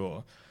items,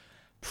 you're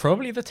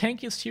probably the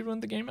tankiest hero in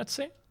the game, I'd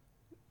say.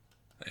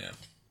 Yeah.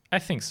 I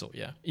think so,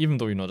 yeah. Even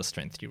though you're not a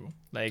strength hero.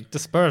 Like,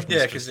 Dispersion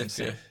is because just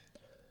insane.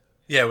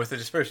 with the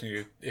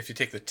dispersion, if you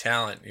take the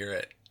talent,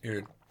 you're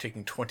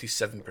taking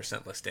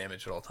 27% less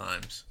damage at all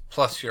times,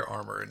 plus your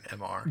armor and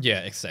MR. Yeah,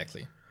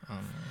 exactly.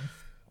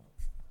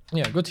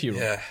 Yeah, good hero.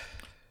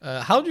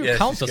 Yeah. How do you Yeah,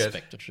 counter she's good.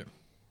 Spectre, Jim?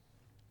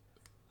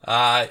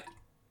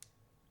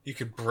 You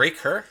could break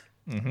her.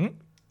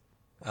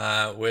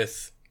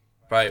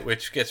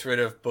 Which gets rid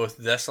of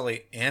both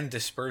Desolate and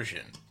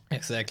Dispersion.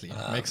 Exactly.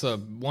 Makes her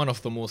one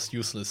of the most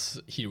useless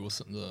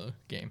heroes in the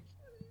game.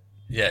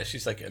 Yeah,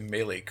 she's like a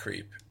melee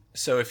creep.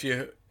 So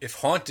if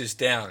Haunt is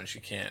down and she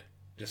can't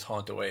just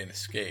haunt away and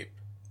escape,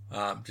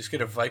 just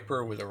get a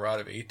Viper with a Rod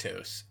of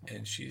Atos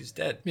and she's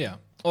dead. Yeah.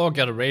 Or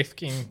get a Wraith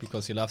King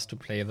because he loves to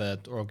play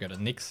that, or get a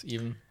Nyx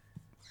even.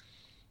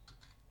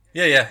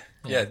 Yeah.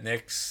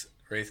 Nyx,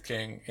 Wraith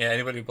King. Yeah,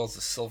 anybody who builds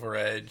a Silver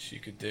Edge, you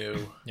could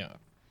do. Yeah.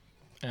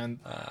 And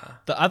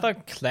the other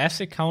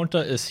classic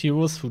counter is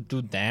heroes who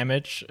do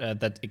damage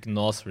that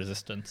ignores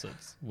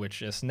resistances,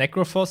 which is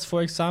Necrophos,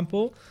 for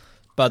example.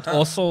 But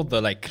also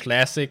the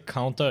classic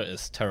counter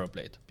is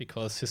Terrorblade,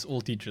 because his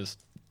ulti just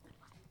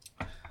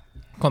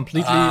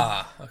completely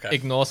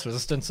ignores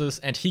resistances,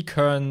 and he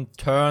can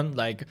turn,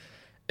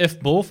 if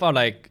both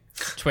are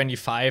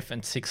 25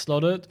 and 6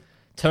 slotted,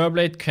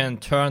 Terrorblade can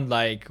turn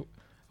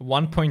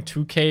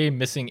 1.2k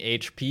missing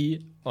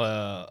HP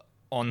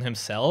on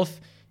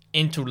himself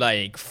into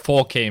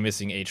 4k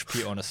missing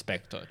HP on a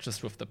Spectre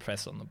just with the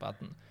press on the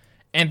button.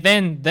 And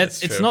then it's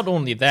true. not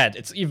only that,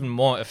 it's even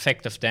more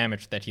effective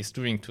damage that he's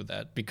doing to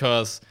that,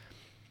 because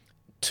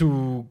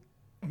to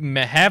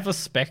have a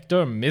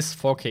Spectre miss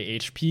 4k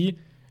HP,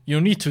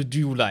 you need to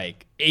do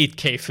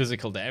 8k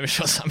physical damage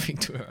or something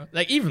to her,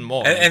 even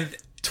more, And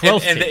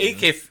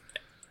 12k.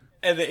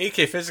 and the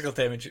 8k physical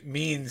damage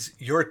means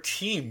your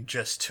team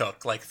just took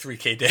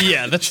 3k damage.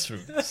 Yeah, that's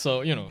true.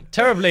 So,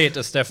 Terrorblade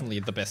is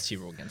definitely the best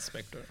hero against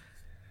Spectre.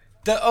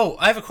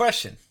 I have a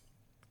question.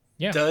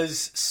 Yeah.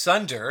 Does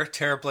Sunder,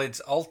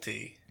 Terrorblade's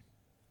ulti,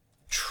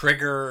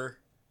 trigger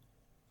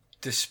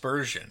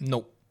Dispersion?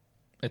 No.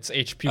 It's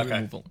HP Okay.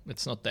 removal.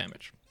 It's not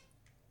damage.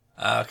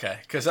 Okay,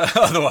 because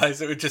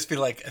otherwise it would just be a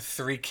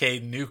 3k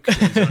nuke to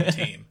his own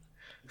team.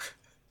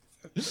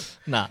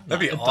 That'd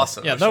be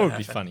awesome. Yeah, Wish that that would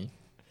be happened.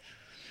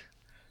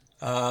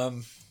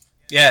 funny.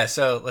 Yeah,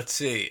 so let's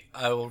see.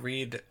 I will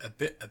read a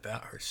bit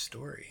about her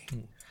story.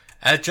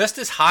 Just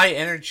as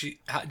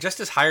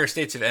higher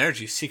states of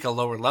energy seek a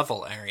lower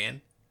level,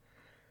 Arian.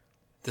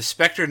 The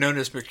Spectre known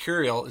as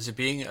Mercurial is a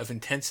being of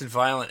intense and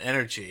violent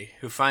energy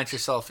who finds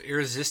herself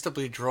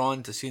irresistibly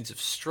drawn to scenes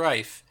of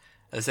strife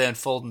as they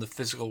unfold in the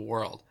physical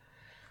world.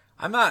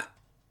 I'm not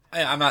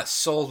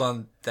sold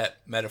on that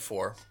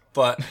metaphor,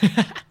 but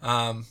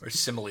or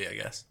simile, I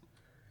guess.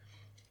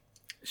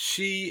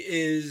 She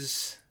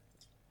is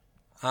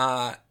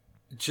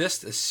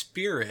just a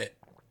spirit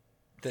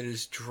that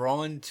is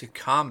drawn to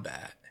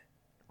combat.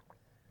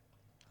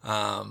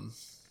 And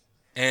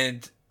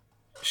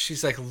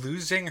she's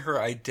losing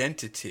her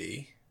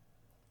identity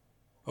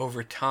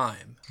over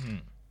time.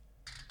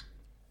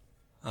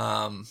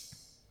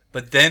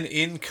 But then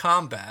in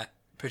combat,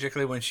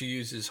 particularly when she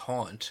uses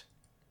Haunt,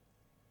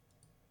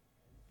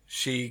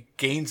 she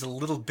gains a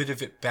little bit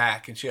of it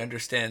back and she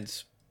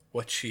understands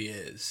what she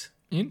is.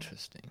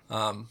 Interesting.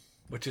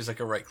 Which is a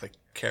right click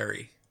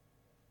carry.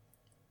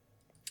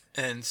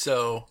 And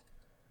so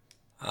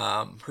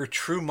her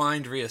true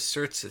mind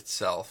reasserts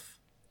itself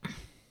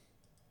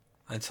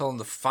until in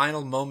the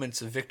final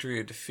moments of victory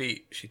or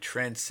defeat, she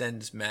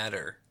transcends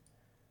matter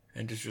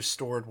and is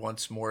restored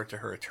once more to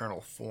her eternal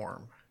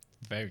form.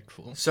 Very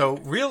cool. So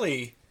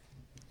really,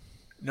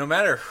 no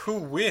matter who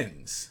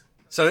wins,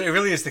 so it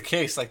really is the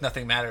case,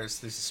 nothing matters,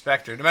 there's a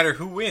Spectre. No matter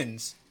who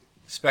wins,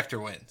 Spectre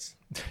wins.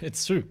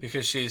 It's true.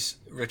 Because she's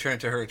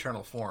returned to her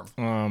eternal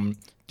form.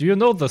 Do you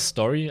know the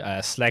story?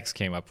 Slacks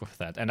came up with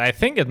that, and I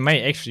think it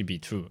may actually be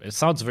true. It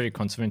sounds very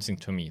convincing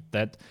to me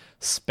that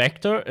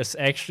Spectre is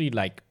actually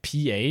PA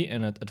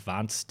in an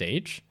advanced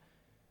stage.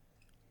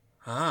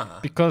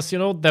 Because,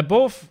 they're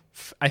both,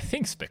 I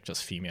think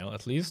Spectre's female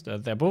at least.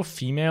 They're both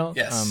female.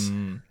 Yes.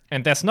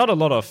 And there's not a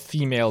lot of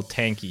female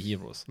tanky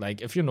heroes.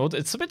 If you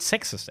notice, it's a bit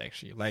sexist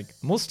actually.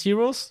 Most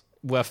heroes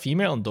who are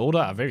female in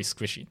Dota are very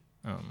squishy.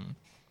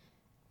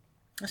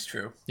 That's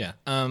true. Yeah.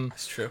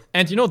 That's true.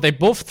 And they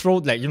both throw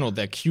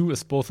their Q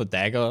is both a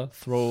dagger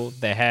throw.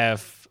 They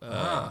have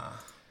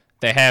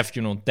They have,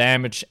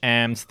 damage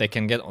amps. They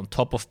can get on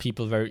top of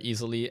people very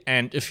easily.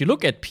 And if you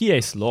look at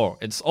PA's lore,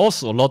 it's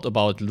also a lot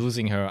about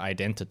losing her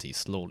identity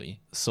slowly.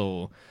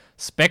 So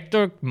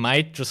Spectre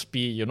might just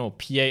be,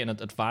 PA in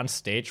an advanced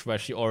stage where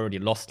she already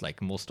lost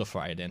like most of her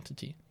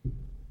identity.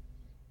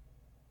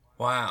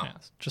 Wow. Yeah,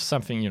 just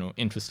something,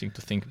 interesting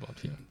to think about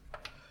here.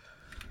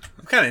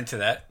 I'm kind of into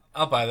that.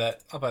 I'll buy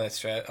that. I'll buy that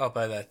strat. I'll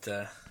buy that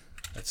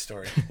that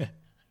story.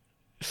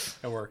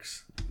 It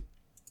works. Do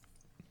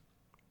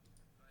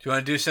you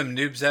want to do some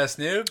noobs ass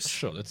noobs?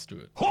 Sure, let's do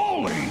it.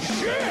 Holy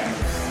shit!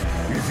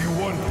 If you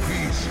want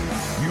peace,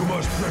 you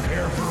must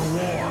prepare for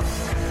war.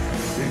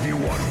 If you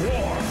want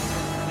war,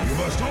 you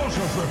must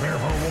also prepare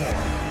for war.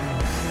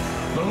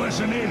 The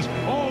lesson is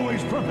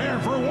always prepare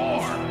for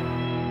war.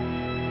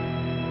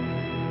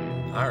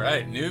 All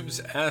right,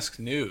 noobs ask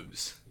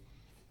noobs.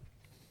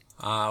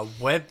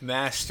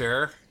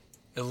 Webmaster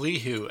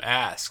Elihu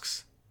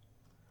asks,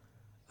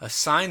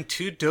 assign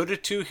 2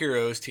 Dota 2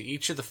 heroes to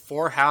each of the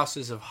 4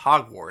 houses of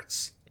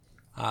Hogwarts.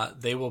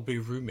 They will be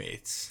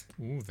roommates.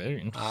 Ooh,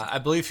 very interesting. I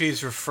believe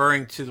he's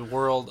referring to the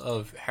world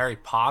of Harry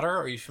Potter.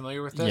 Are you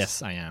familiar with this?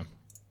 Yes, I am.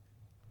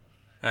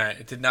 All right,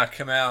 it did not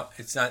come out.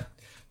 It's not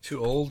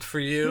too old for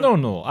you?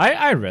 No.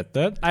 I read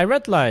that. I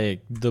read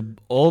like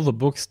all the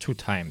books 2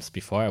 times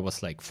before I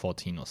was like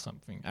 14 or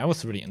something. I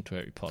was really into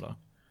Harry Potter.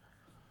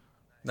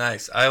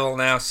 Nice. I will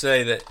now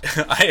say that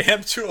I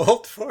am too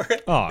old for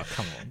it. Oh,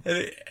 come on.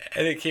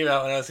 And it came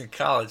out when I was in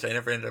college. I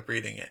never ended up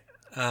reading it.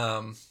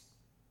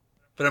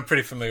 But I'm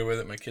pretty familiar with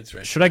it. My kids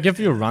read it. Should I give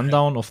you a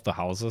rundown of the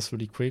houses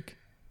really quick?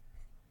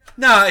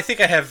 No, I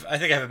think I have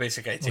a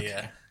basic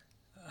idea.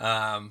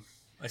 Okay.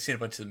 I've seen a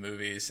bunch of the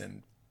movies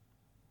and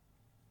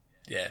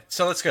yeah.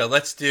 So let's go.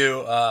 Let's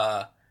do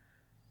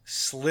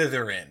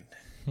Slytherin.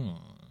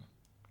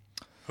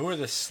 Who are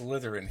the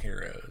Slytherin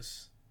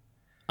heroes?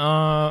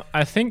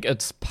 I think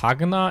it's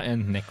Pagna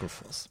and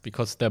Necrophos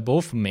because they're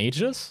both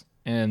mages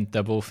and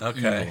they're both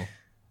evil.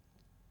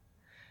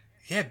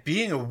 Yeah,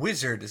 being a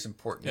wizard is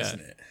important, isn't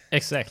it?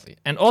 Exactly.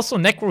 And also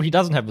Necro, he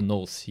doesn't have a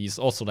nose. He's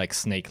also like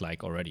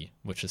snake-like already,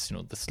 which is,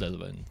 the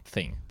Slytherin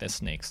thing. They're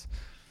snakes.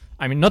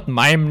 I mean, not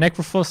my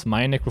Necrophos.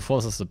 My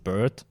Necrophos is a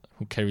bird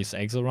who carries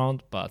eggs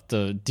around, but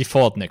the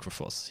default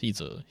Necrophos,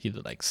 he's a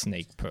like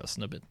snake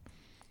person a bit.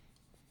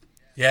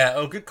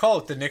 Yeah, good call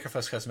with the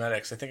Necrophos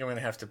cosmetics. I think I'm going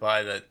to have to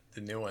buy the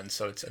new one.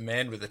 So it's a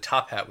man with a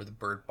top hat with a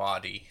bird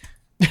body.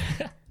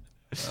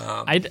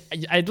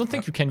 I don't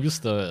think you can use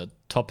the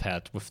top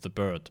hat with the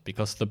bird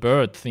because the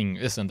bird thing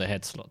is in the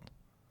head slot.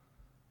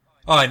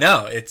 Oh, I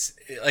know. It's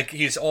like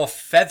he's all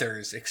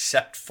feathers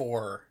except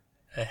for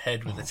a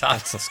head with a top.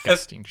 That's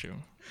disgusting, Joe.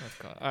 Oh,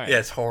 God. All right. Yeah,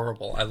 it's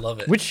horrible. I love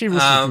it. Which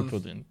heroes would you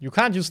put in? You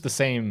can't use the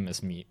same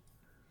as me.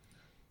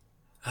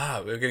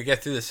 We're going to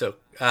get through this. So,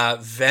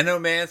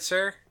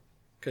 Venomancer,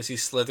 because he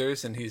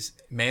slithers and he's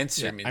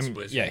Mancer means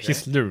wizard. Yeah,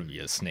 he's literally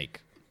a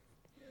snake.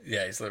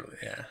 Yeah, he's literally,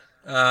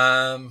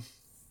 and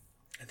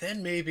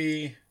then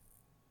maybe...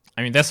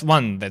 I mean, that's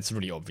one that's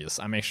really obvious.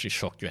 I'm actually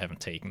shocked you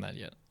haven't taken that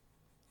yet.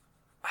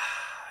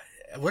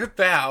 What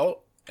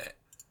about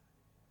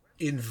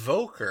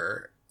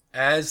Invoker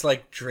as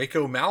like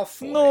Draco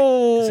Malfoy?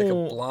 No, he's like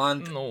a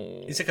blonde.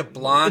 No, he's like a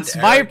blonde. It's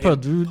Viper,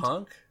 dude.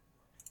 Punk.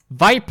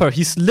 Viper.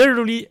 He's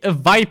literally a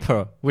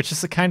viper, which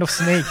is a kind of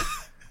snake.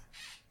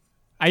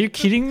 Are you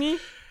kidding me?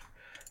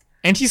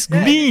 And he's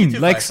green,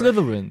 like Viper.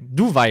 Slytherin.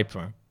 Do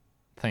Viper.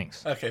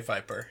 Thanks. Okay,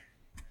 Viper.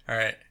 All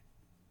right.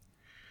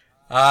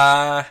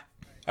 All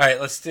right.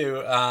 Let's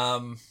do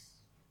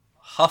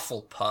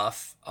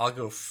Hufflepuff. I'll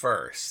go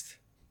first.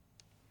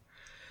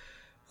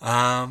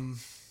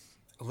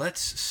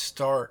 Let's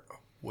start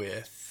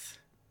with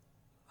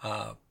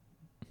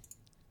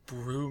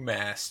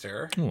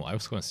Brewmaster. Oh, I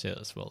was going to say that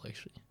as well,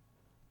 actually.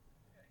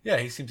 Yeah,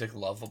 he seems like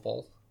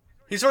lovable.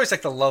 He's always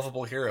like the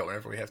lovable hero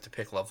whenever we have to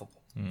pick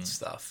lovable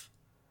stuff.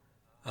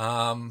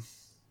 And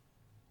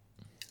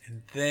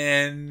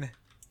then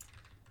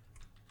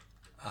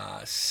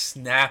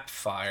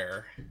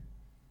Snapfire.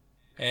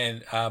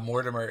 And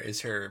Mortimer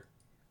is her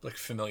like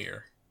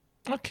familiar.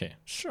 Okay,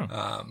 sure.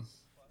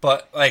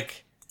 But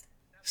like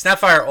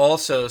Snapfire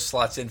also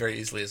slots in very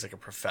easily as like a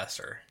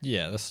professor.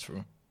 Yeah, that's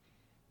true.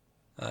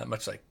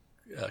 Much like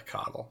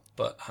Coddle.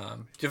 But do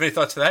you have any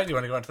thoughts for that? Do you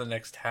want to go on to the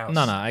next house?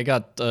 No. I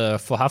got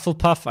for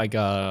Hufflepuff, I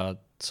got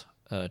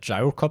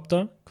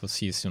Gyrocopter because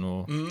he's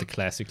the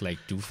classic like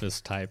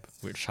doofus type,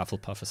 which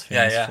Hufflepuff is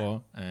famous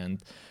for.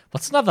 And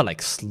what's another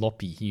like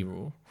sloppy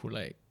hero who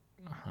like?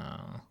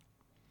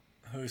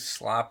 Who's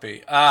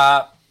sloppy?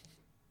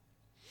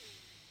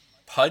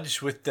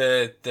 Pudge with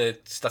the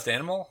stuffed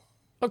animal.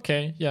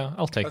 Okay, yeah,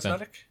 I'll take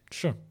Cosmetic? that.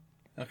 Sure.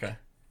 Okay.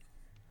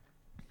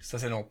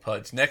 Stuffed animal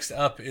Pudge. Next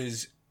up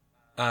is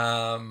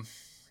Ravenclaw.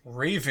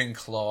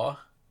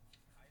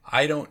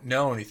 I don't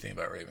know anything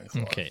about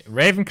Ravenclaw. Okay,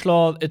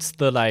 Ravenclaw. It's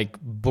the like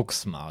book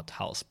smart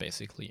house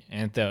basically,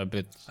 and they're a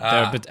bit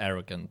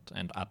arrogant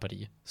and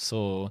uppity.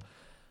 So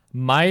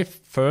my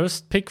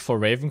first pick for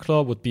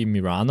Ravenclaw would be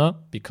Mirana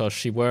because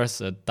she wears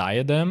a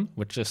diadem,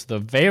 which is the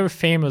very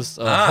famous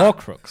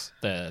Horcrux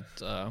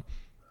that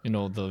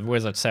the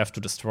wizards have to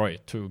destroy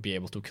to be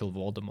able to kill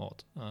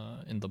Voldemort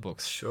in the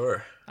books.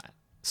 Sure.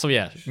 So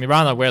yeah,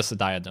 Mirana wears the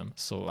diadem,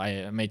 so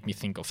I made me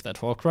think of that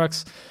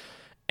Horcrux.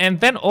 And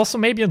then also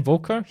maybe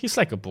Invoker, he's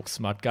like a book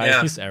smart guy,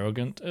 Yeah. he's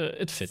arrogant,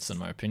 it fits in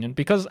my opinion.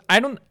 Because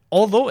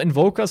although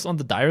Invoker's on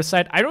the dire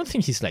side, I don't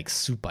think he's like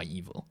super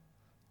evil.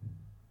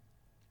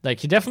 Like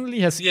he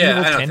definitely has Yeah, I evil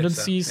don't think so,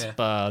 tendencies, yeah.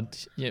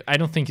 but I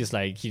don't think he's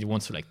like, he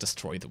wants to like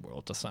destroy the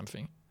world or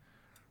something.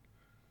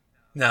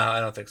 No, I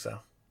don't think so.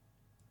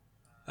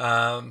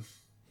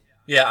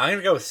 Yeah, I'm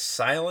gonna go with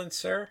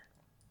Silencer.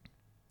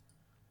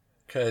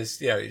 Because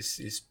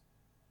he's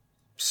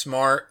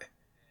smart,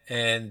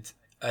 and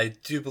I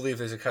do believe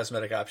there's a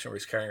cosmetic option where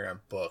he's carrying around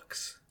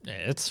books. Yeah,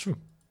 it's true.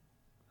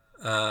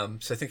 So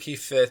I think he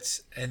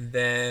fits. And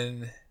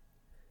then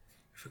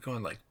if we're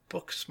going like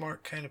book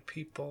smart kind of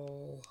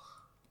people,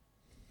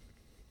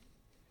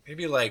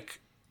 maybe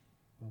like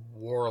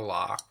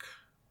Warlock.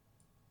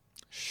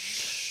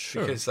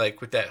 Sure. Because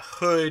like with that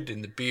hood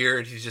and the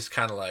beard, he's just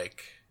kind of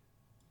like,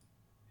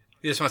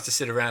 he just wants to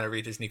sit around and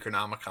read his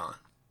Necronomicon.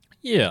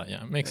 Yeah,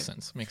 makes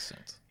sense.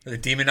 Or the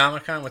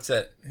Demonomicon, what's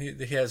that?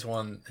 He has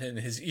one in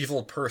his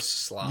evil purse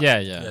slot. Yeah.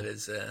 That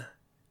is a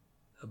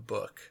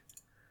book.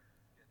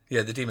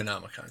 Yeah, the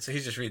Demonomicon. So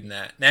he's just reading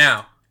that.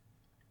 Now,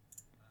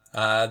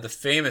 the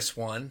famous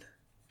one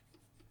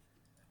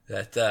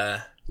that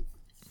the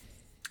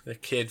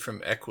kid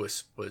from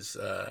Equus was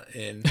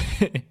in,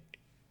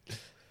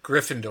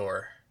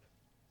 Gryffindor.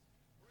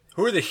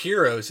 Who are the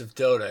heroes of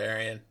Dota,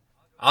 Arian?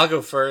 I'll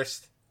go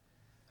first.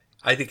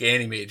 I think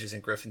Anti-Mage is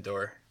in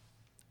Gryffindor.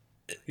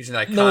 He's an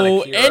iconic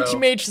No, hero.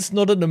 Anti-Mage is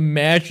not in a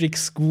magic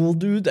school,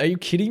 dude. Are you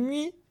kidding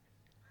me?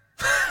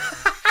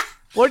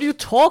 What are you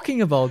talking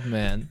about,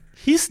 man?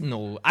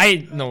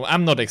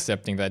 I'm not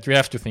accepting that. We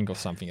have to think of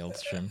something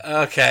else, Jim.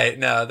 Okay,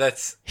 no,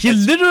 that's... He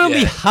that's-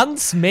 literally yeah.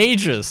 hunts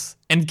mages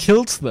and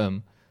kills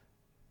them.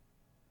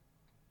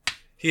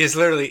 He is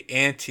literally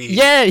anti...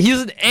 Yeah,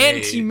 he's an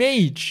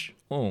anti-mage.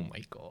 Oh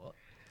my god.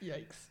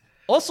 Yikes.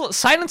 Also,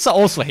 Silencer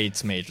also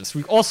hates mages.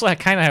 We also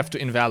kind of have to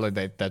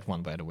invalidate that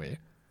one, by the way.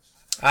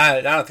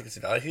 I don't think it's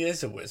valid. He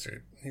is a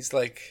wizard. He's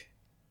like...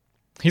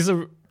 He's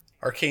a...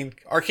 Arcane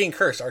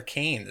curse.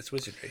 Arcane. That's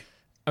wizardry.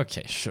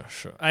 Okay, sure.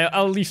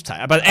 I'll leave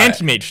time. But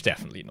anti-mage,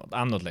 definitely not.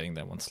 I'm not letting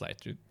that one slide,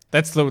 dude.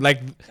 That's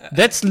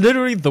that's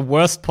literally the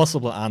worst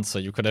possible answer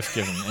you could have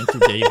given, and you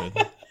gave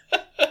it.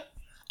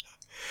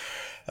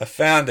 I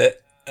found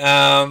it.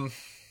 Then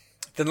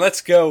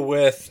let's go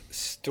with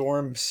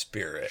Storm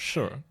Spirit.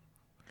 Sure.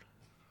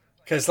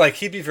 Because, like,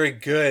 he'd be very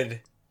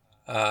good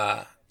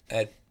at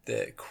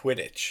the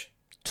Quidditch,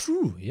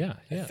 True, yeah.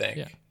 I think.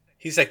 Yeah.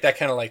 He's like that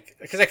kind of like...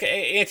 Because like,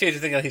 Anti-Mage, I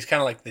think he's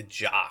kind of like the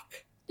jock.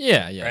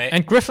 Yeah. Right?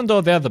 And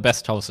Gryffindor, they're the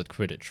best house at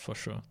Quidditch, for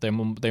sure. They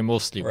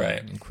mostly win Right.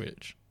 in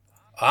Quidditch.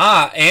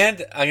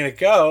 And I'm going to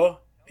go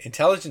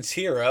Intelligence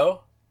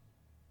Hero.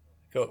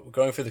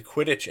 Going for the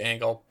Quidditch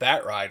angle,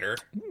 Batrider.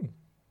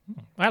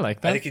 I like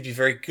I that. think he'd be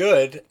very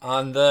good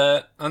on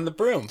the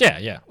broom.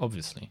 Yeah,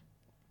 obviously.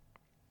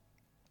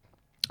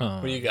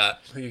 Who you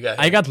got?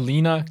 I got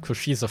Lena because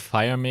she's a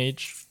fire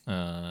mage,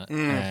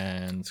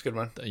 and That's a good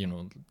one.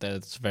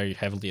 That's very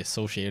heavily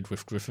associated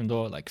with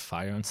Gryffindor, like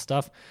fire and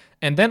stuff.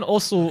 And then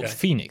also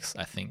Phoenix,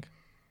 I think,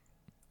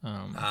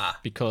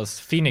 because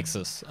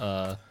Phoenixes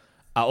are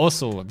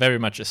also very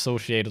much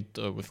associated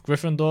with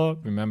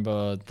Gryffindor.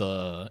 Remember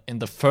in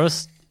the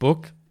first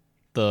book,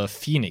 the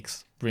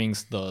Phoenix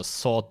brings the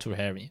sword to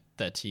Harry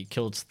that he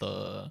kills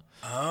the.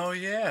 Oh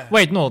yeah.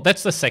 Wait, no,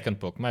 that's the second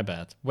book. My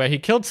bad. Where he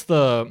kills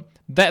the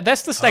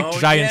that's this like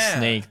giant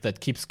snake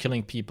that keeps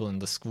killing people in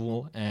the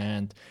school,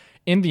 and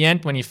in the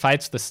end, when he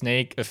fights the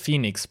snake, a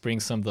phoenix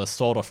brings him the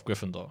sword of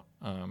Gryffindor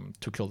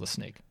to kill the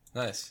snake.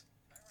 Nice.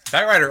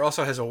 Batrider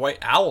also has a white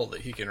owl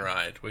that he can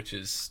ride, which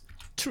is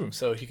True.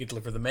 so he could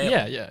deliver the mail.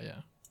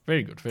 Yeah.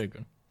 Very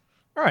good.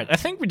 All right, I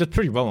think we did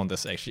pretty well on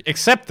this actually,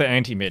 except the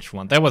anti-mage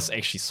one. That was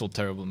actually so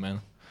terrible,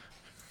 man.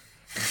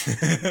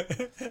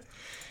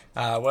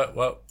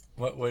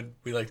 What would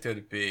we like there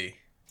to be?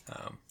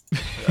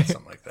 Without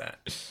something like that.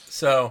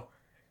 So,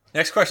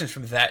 next question is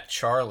from That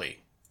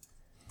Charlie,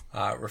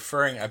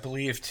 referring, I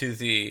believe, to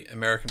the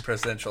American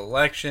presidential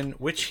election.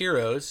 Which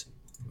heroes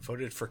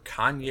voted for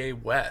Kanye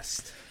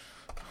West?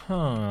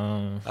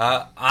 I'm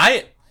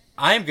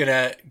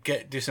gonna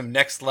do some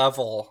next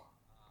level.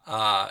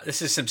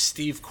 This is some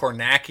Steve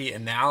Kornacki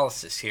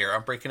analysis here.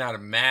 I'm breaking out a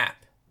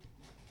map.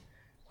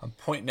 I'm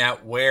pointing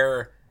out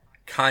where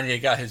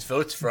Kanye got his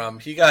votes from.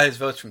 He got his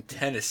votes from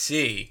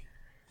Tennessee.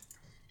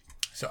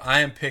 So I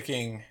am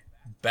picking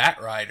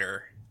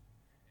Batrider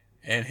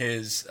and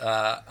his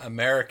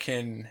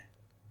American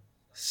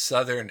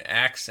Southern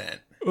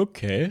accent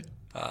Okay.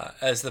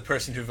 as the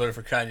person who voted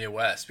for Kanye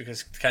West,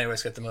 because Kanye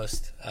West got the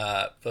most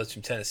votes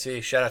from Tennessee.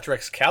 Shout out to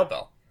Rex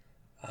Cowbell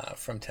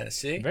from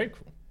Tennessee. Very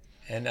cool.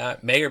 And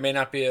may or may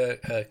not be a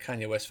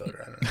Kanye West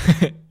voter.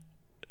 I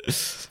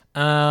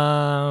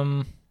don't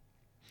know.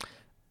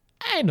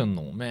 I don't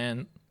know,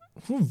 man.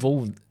 Who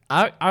vote?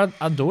 Are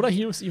Dota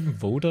heroes even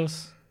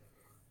voters?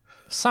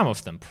 Some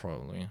of them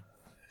probably.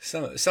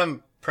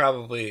 Some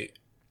probably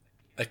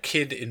a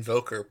kid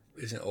invoker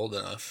isn't old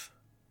enough.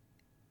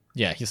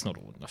 Yeah, he's not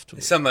old enough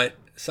to. Some might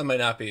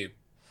not be.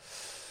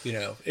 You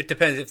know, it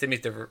depends if they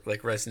meet the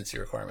like residency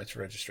requirements for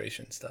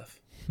registration and stuff.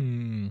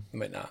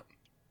 Might not.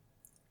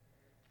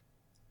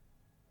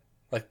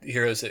 Like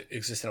heroes that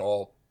exist in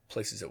all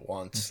places at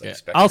once. Yeah.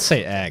 Like I'll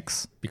say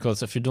X,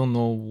 because if you don't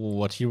know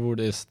what hero it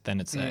is, then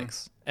it's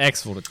X.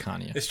 X voted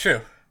Kanye. It's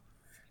true.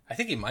 I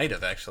think he might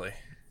have actually.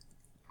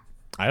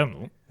 I don't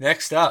know.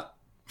 Next up,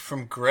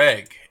 from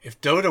Greg, if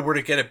Dota were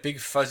to get a big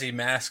fuzzy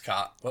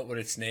mascot, what would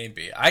its name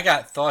be? I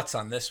got thoughts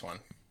on this one.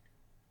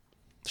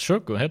 Sure,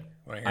 go ahead.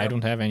 Wanna hear I them?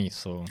 don't have any,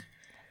 so.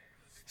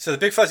 So the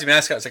big fuzzy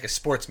mascot is like a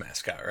sports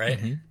mascot, right?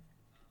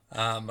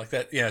 Like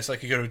that, you know, it's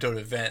like you go to a Dota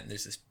event and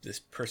there's this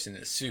person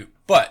in a suit.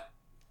 But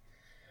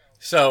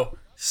so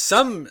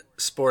some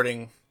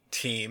sporting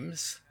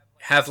teams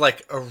have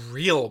like a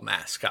real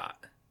mascot,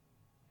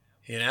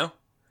 you know?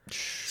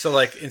 So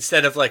like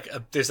instead of like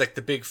there's like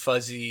the big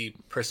fuzzy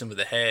person with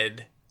a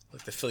head,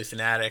 like the Philly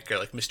Fanatic or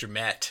like Mr.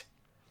 Met.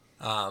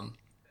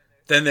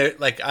 Then there,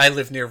 like I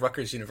live near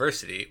Rutgers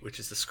University, which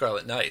is the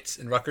Scarlet Knights,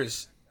 and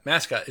Rutgers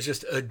mascot is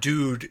just a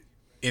dude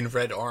in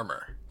red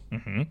armor.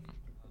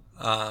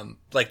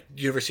 Like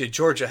University of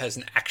Georgia has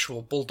an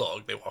actual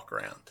bulldog they walk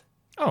around.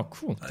 Oh,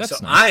 cool. That's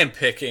So nice. I am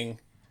picking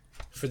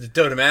for the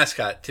Dota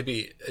mascot to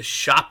be a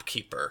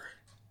shopkeeper.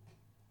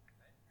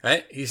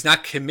 Right? He's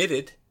not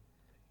committed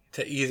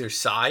to either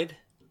side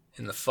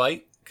in the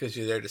fight because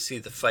you're there to see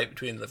the fight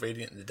between the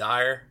Radiant and the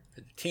Dire,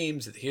 or the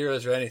teams, or the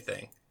heroes, or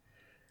anything.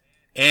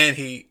 And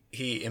he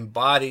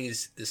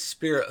embodies the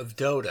spirit of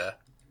Dota,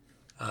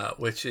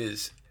 which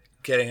is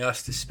getting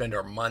us to spend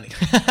our money.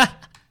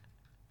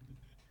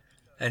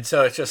 And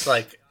so it's just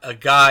like a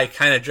guy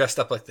kind of dressed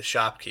up like the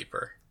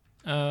shopkeeper.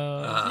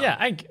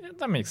 Yeah,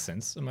 that makes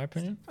sense in my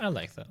opinion. I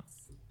like that.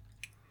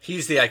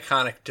 He's the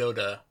iconic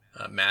Dota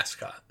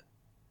mascot.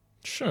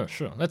 Sure.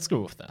 Let's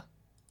go with that.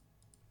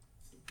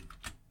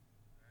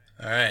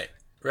 All right.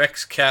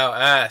 Rex Cow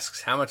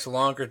asks, how much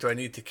longer do I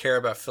need to care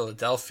about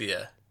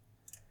Philadelphia?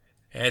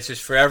 Answers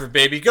forever,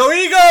 baby. Go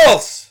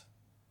Eagles!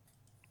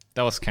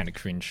 That was kind of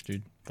cringe,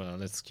 dude. But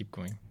let's keep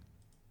going.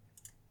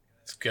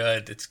 It's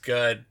good.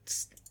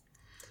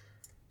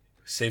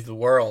 Save the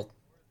world.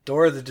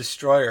 Dora the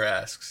Destroyer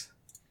asks,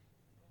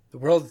 the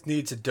world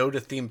needs a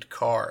Dota-themed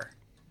car.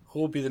 Who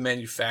will be the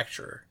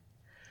manufacturer?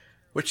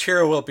 Which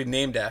hero will it be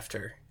named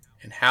after?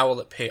 And how will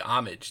it pay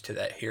homage to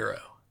that hero?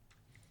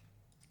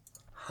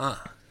 Huh.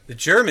 The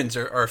Germans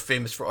are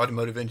famous for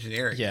automotive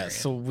engineering. Yeah, Arian.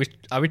 so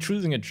are we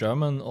choosing a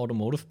German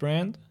automotive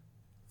brand?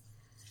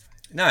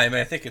 No, I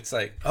mean, I think it's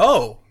like,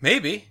 oh,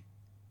 maybe.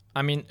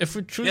 I mean, if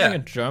we're choosing Yeah. a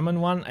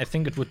German one, I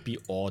think it would be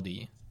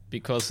Audi.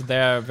 Because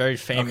they're very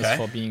famous Okay.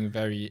 for being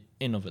very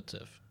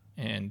innovative.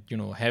 And, you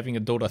know, having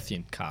a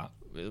Dota-themed car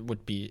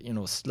would be, you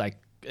know, like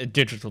a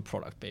digital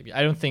product, baby.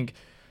 I don't think...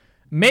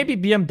 Maybe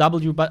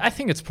BMW, but I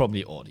think it's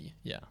probably Audi,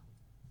 yeah.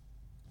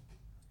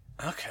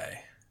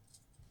 Okay.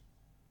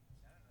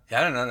 Yeah,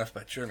 I don't know enough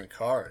about German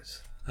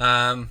cars.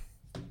 Who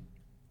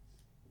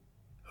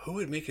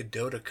would make a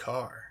Dota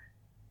car?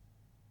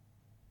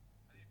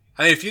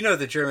 I mean, if you know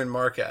the German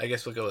market, I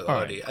guess we'll go with All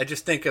Audi. right. I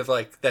just think of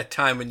like that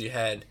time when you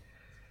had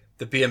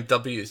the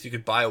BMWs. You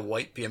could buy a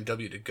white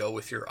BMW to go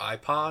with your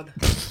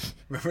iPod.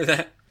 Remember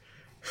that?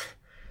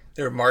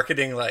 They were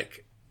marketing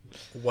like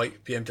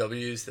white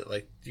BMWs that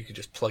like you could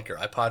just plug your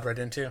iPod right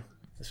into.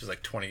 This was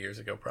like 20 years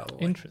ago, probably.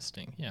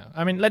 Interesting, yeah.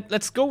 I mean,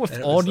 let's go with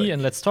And it was Audi like-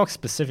 and let's talk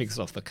specifics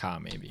of the car,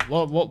 maybe.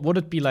 What would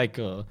it be like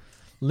a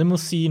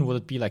limousine? Would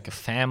it be like a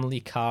family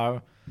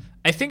car?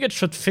 I think it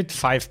should fit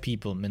 5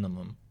 people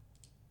minimum.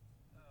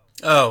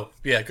 Oh,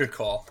 yeah, good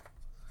call.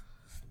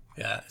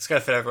 Yeah, it's got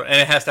to fit everyone.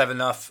 And it has to have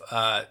enough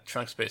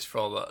trunk space for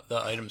all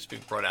the items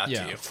being brought out to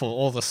Yeah, you. for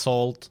all the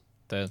salt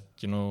that,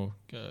 you know,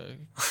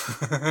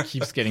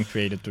 keeps getting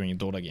created during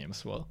Dota games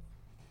as well.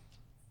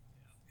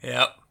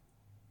 Yep.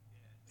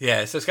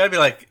 Yeah, so it's got to be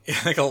like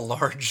a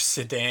large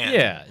sedan.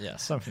 Yeah,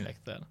 something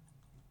like that.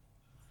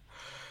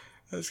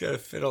 It's got to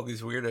fit all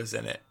these weirdos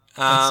in it.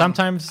 And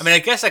sometimes, I mean, I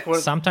guess like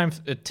what? sometimes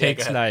it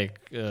takes go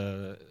like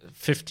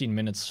 15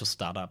 minutes to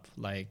start up.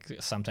 Like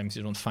sometimes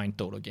you don't find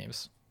Dota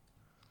games.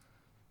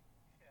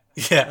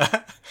 Yeah,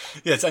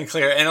 yeah, it's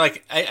unclear, and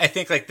like I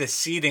think like the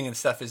seating and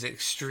stuff is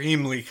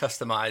extremely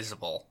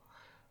customizable.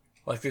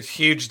 Like there's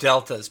huge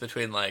deltas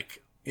between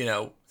like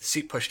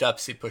seat pushed up,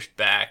 seat pushed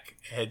back,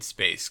 head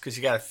space because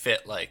you got to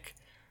fit like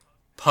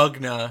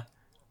Pugna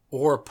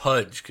or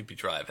Pudge could be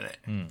driving it.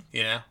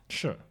 You know,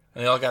 Sure.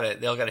 and they all got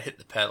to hit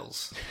the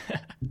pedals.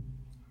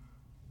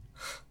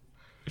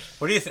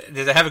 What do you think?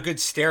 Does it have a good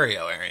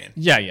stereo, Arian?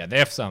 Yeah, they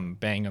have some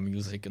banger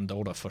music in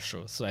Dota for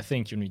sure. So I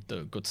think you need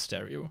the good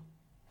stereo.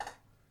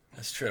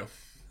 That's true.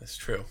 That's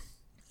true.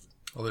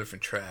 All the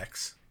different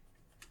tracks.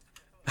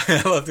 I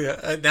love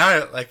the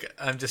now.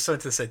 I'm just so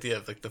into this idea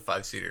of like the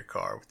 5-seater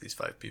car with these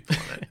 5 people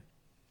in it.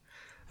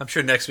 I'm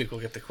sure next week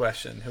we'll get the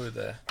question: who are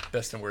the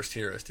best and worst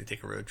heroes to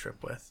take a road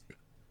trip with?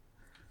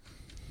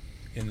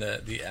 In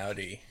the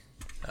Audi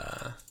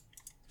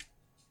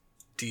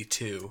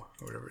D2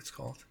 or whatever it's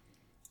called.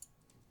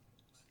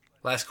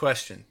 Last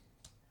question.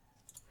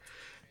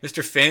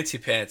 Mr. Fancy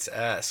Pants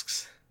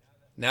asks,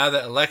 now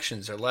that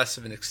elections are less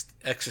of an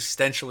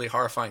existentially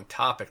horrifying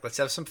topic, let's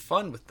have some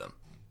fun with them.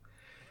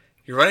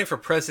 You're running for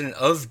president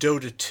of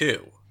Dota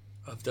 2.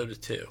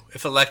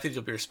 If elected,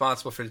 you'll be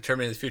responsible for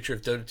determining the future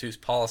of Dota 2's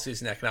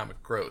policies and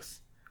economic growth.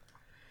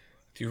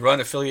 Do you run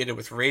affiliated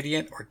with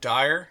Radiant or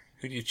Dire?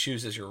 Who do you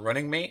choose as your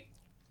running mate?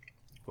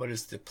 What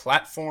is the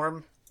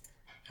platform?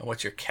 And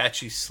what's your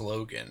catchy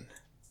slogan?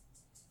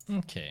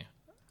 Okay.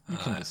 You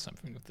can do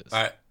something with this.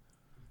 All right.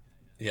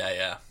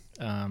 Yeah.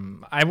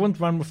 I wouldn't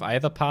run with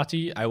either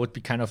party. I would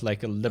be kind of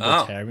like a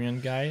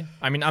libertarian guy.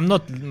 I mean, I'm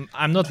not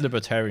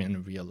libertarian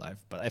in real life,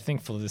 but I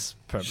think for this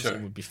purpose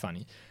it would be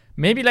funny.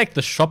 Maybe like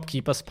the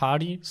shopkeepers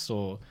party.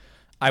 So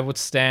I would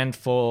stand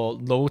for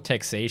low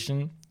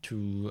taxation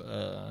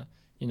to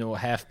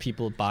have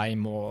people buy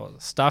more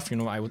stuff.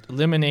 I would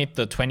eliminate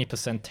the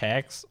 20%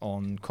 tax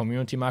on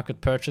community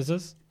market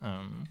purchases.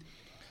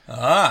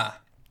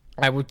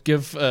 I would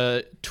give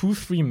 2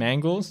 free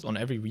mangoes on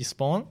every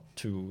respawn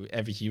to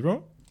every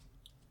hero.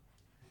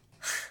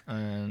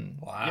 And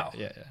wow.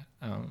 Yeah.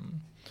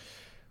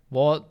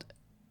 What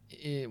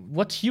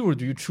hero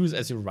do you choose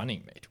as your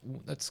running mate?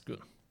 Ooh, that's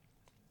good.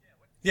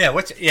 Yeah,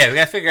 we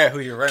gotta figure out who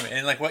you're running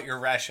and like what your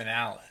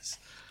rationale is.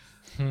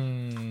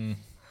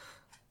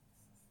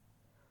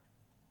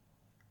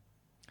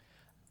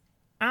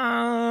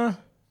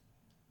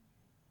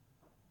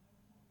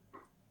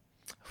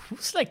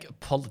 Who's like a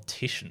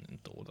politician in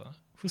Dota?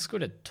 Who's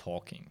good at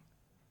talking?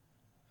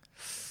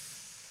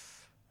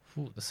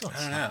 Ooh, this I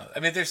don't know.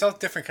 I mean, there's all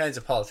different kinds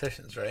of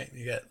politicians, right?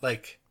 You got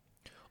like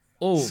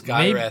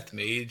Skywrath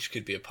Mage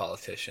could be a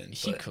politician,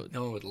 but could.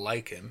 No one would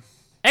like him.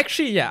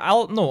 Actually, yeah,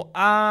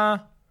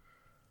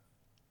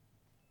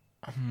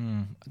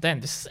 damn,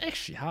 this is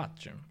actually hard,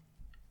 Jim.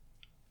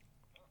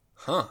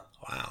 Huh?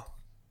 Wow.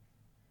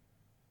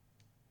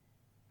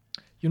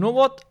 You know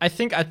what? I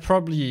think I'd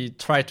probably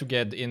try to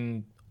get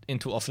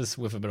into office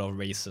with a bit of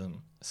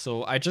racism.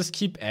 So I just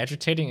keep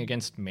agitating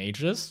against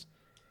mages.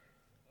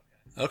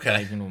 Okay.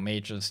 Like,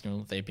 mages,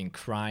 they bring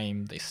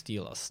crime, they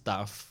steal our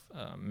stuff.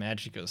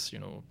 Magic is,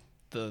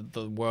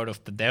 the word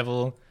of the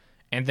devil.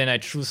 And then I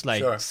choose,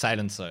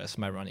 Silencer as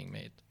my running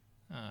mate.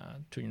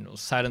 To,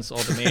 silence all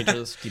the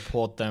mages,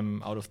 deport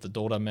them out of the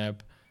Dota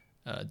map,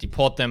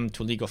 deport them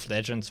to League of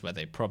Legends, where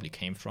they probably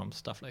came from,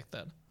 stuff like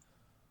that.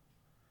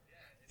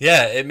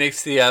 Yeah, it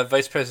makes the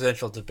vice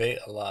presidential debate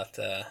a lot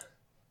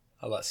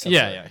simpler.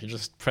 Yeah, he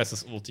just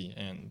presses ulti,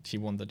 and he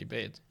won the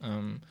debate.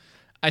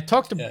 I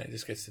talked he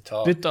just gets to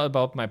talk. bit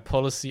about my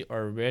policy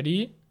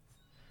already.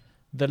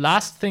 The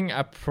last thing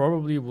I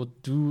probably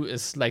would do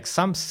is like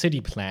some city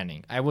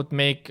planning. I would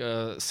make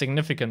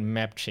significant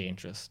map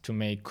changes to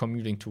make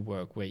commuting to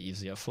work way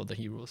easier for the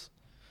heroes.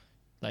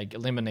 Like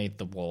eliminate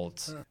the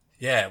walls.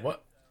 Yeah,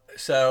 what?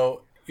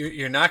 So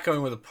you're not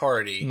going with a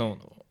party. No.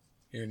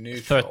 You're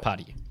neutral. Third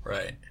party.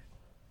 Right.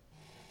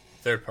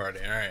 Third party,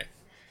 all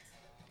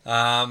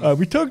right.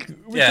 We talked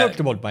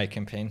about my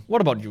campaign. What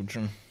about you,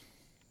 Jim?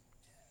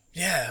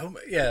 Yeah,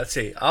 let's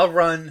see. I'll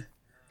run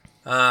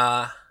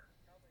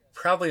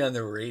probably on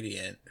the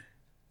Radiant.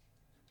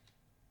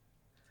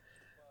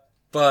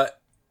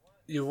 But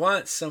you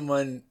want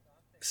someone,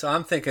 so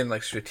I'm thinking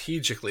like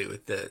strategically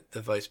with the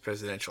vice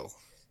presidential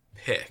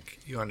pick.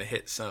 You want to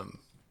hit some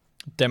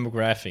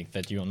demographic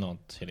that you're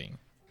not hitting.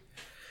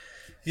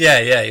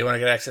 Yeah, you want to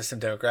get access to some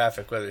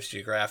demographic, whether it's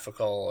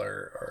geographical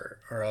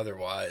or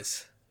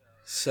otherwise.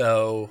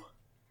 So,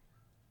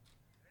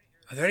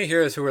 are there any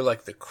heroes who are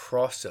like the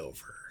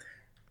crossover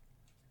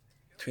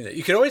between that?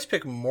 You could always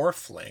pick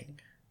Morphling.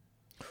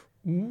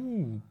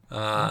 Ooh,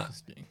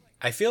 interesting.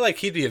 I feel like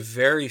he'd be a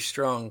very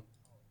strong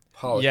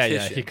politician.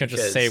 Yeah, he could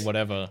just say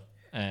whatever,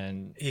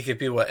 and he could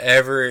be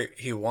whatever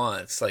he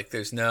wants. Like,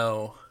 there's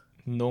no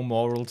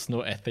morals,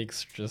 no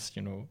ethics, just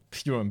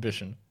pure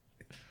ambition.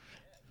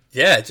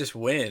 Yeah, just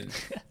win.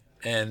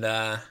 And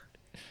I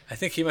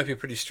think he might be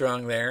pretty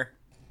strong there.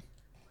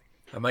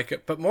 But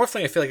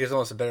Morphling, I feel like is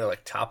almost a better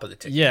like top of the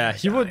ticket. Yeah,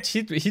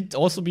 he'd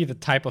also be the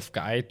type of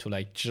guy to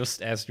like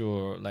just as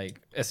you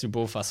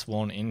both are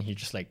sworn in, he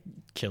just like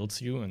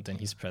kills you and then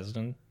he's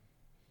president.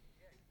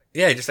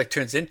 Yeah, he just like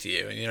turns into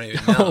you and you don't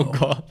even know. Oh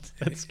god,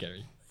 that's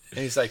scary.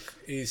 And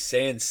he's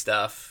saying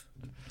stuff.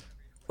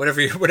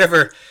 Whatever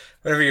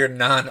your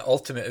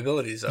non-ultimate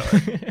abilities are,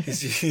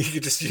 you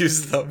can just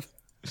use them.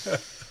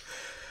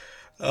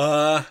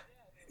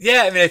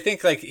 Yeah, I mean, I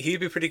think like he'd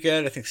be pretty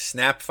good. I think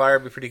Snapfire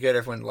would be pretty good.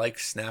 Everyone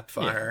likes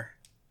Snapfire.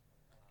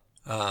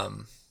 Yeah.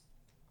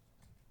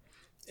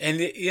 And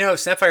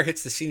Snapfire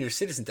hits the senior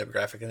citizen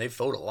demographic, and they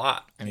vote a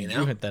lot. I mean,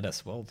 you hit that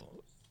as well,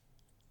 though.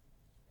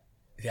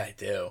 Yeah, I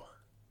do.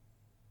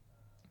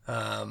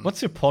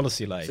 What's your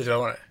policy like? So do I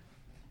want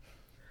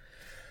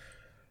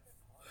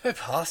to? My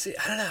policy?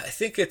 I don't know. I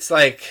think it's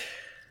like,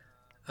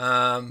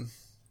 I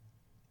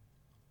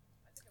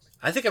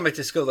think I might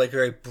just go like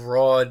very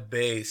broad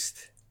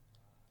based.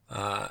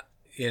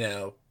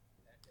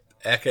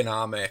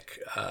 Economic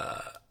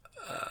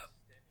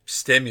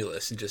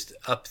stimulus and just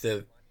up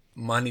the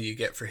money you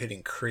get for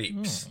hitting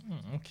creeps.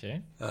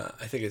 Okay.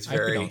 I think it's I'd be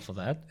very down for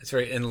that. it's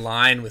very in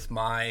line with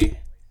my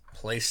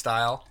play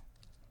style.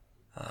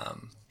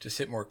 Just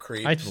hit more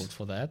creeps. I'd vote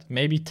for that.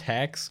 Maybe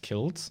tags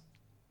kills.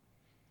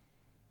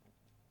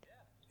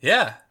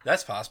 Yeah,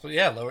 that's possible.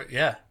 Yeah, lower.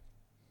 Yeah,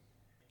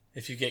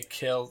 if you get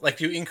killed, like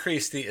you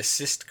increase the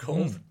assist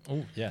gold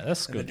Oh, yeah,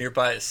 that's and the good.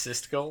 nearby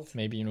assist gold.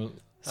 Maybe,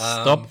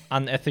 stop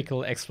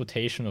unethical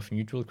exploitation of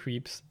neutral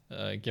creeps.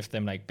 Give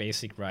them like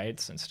basic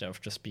rights instead of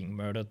just being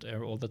murdered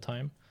there all the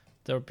time.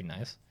 That would be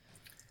nice.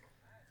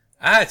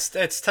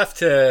 It's tough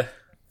to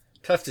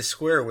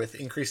square with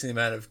increasing the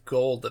amount of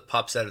gold that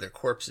pops out of their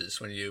corpses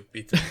when you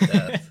beat them to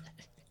death.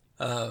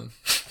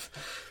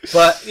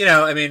 But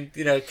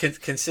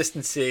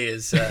consistency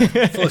is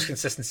foolish.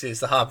 Consistency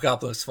is the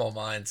hobgoblin of small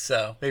minds.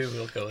 So maybe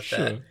we'll go with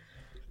that.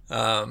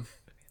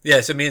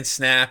 So me and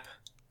Snap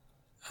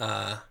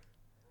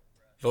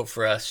vote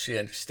for us. She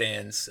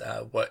understands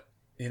what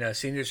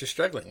seniors are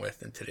struggling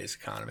with in today's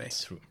economy.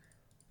 It's true.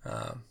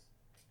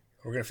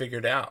 We're gonna figure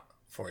it out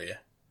for you.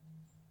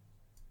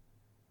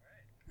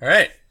 All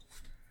right,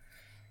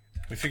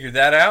 we figured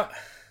that out.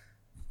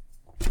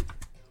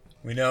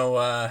 We know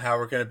how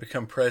we're going to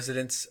become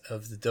presidents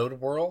of the Dota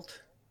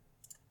world.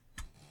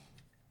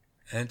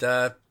 And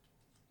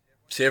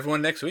see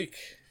everyone next week.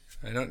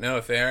 I don't know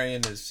if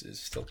Arian is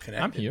still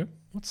connected. I'm here.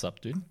 What's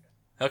up, dude?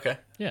 Okay.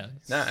 Yeah.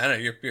 No, I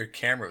don't know. Your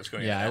camera was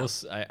going. Yeah, in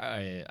and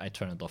out. I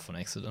turned it off on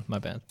accident. My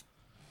bad.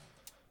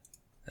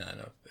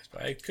 No,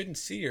 I couldn't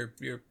see your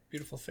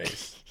beautiful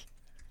face.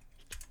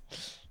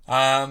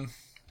 On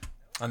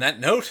that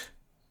note,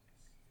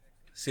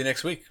 see you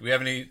next week. We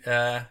have any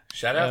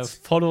shout outs?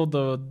 Follow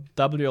the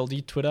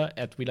WLD Twitter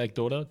at We Like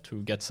Dota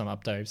to get some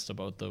updates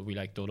about the We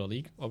Like Dota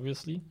League,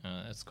 obviously.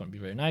 It's going to be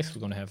very nice. We're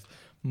going to have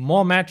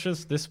more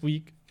matches this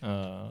week.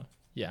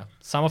 Yeah,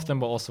 some of them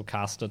were also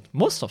casted.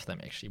 Most of them,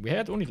 actually. We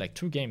had only like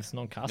 2 games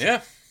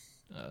non-casted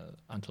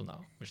until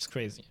now, which is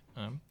crazy.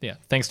 Yeah,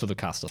 thanks to the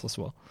casters as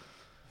well.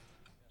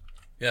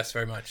 Yes,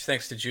 very much.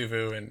 Thanks to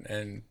Juvu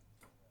and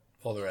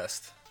all the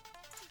rest.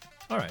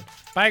 All right.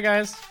 Bye,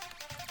 guys.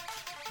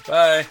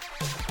 Bye.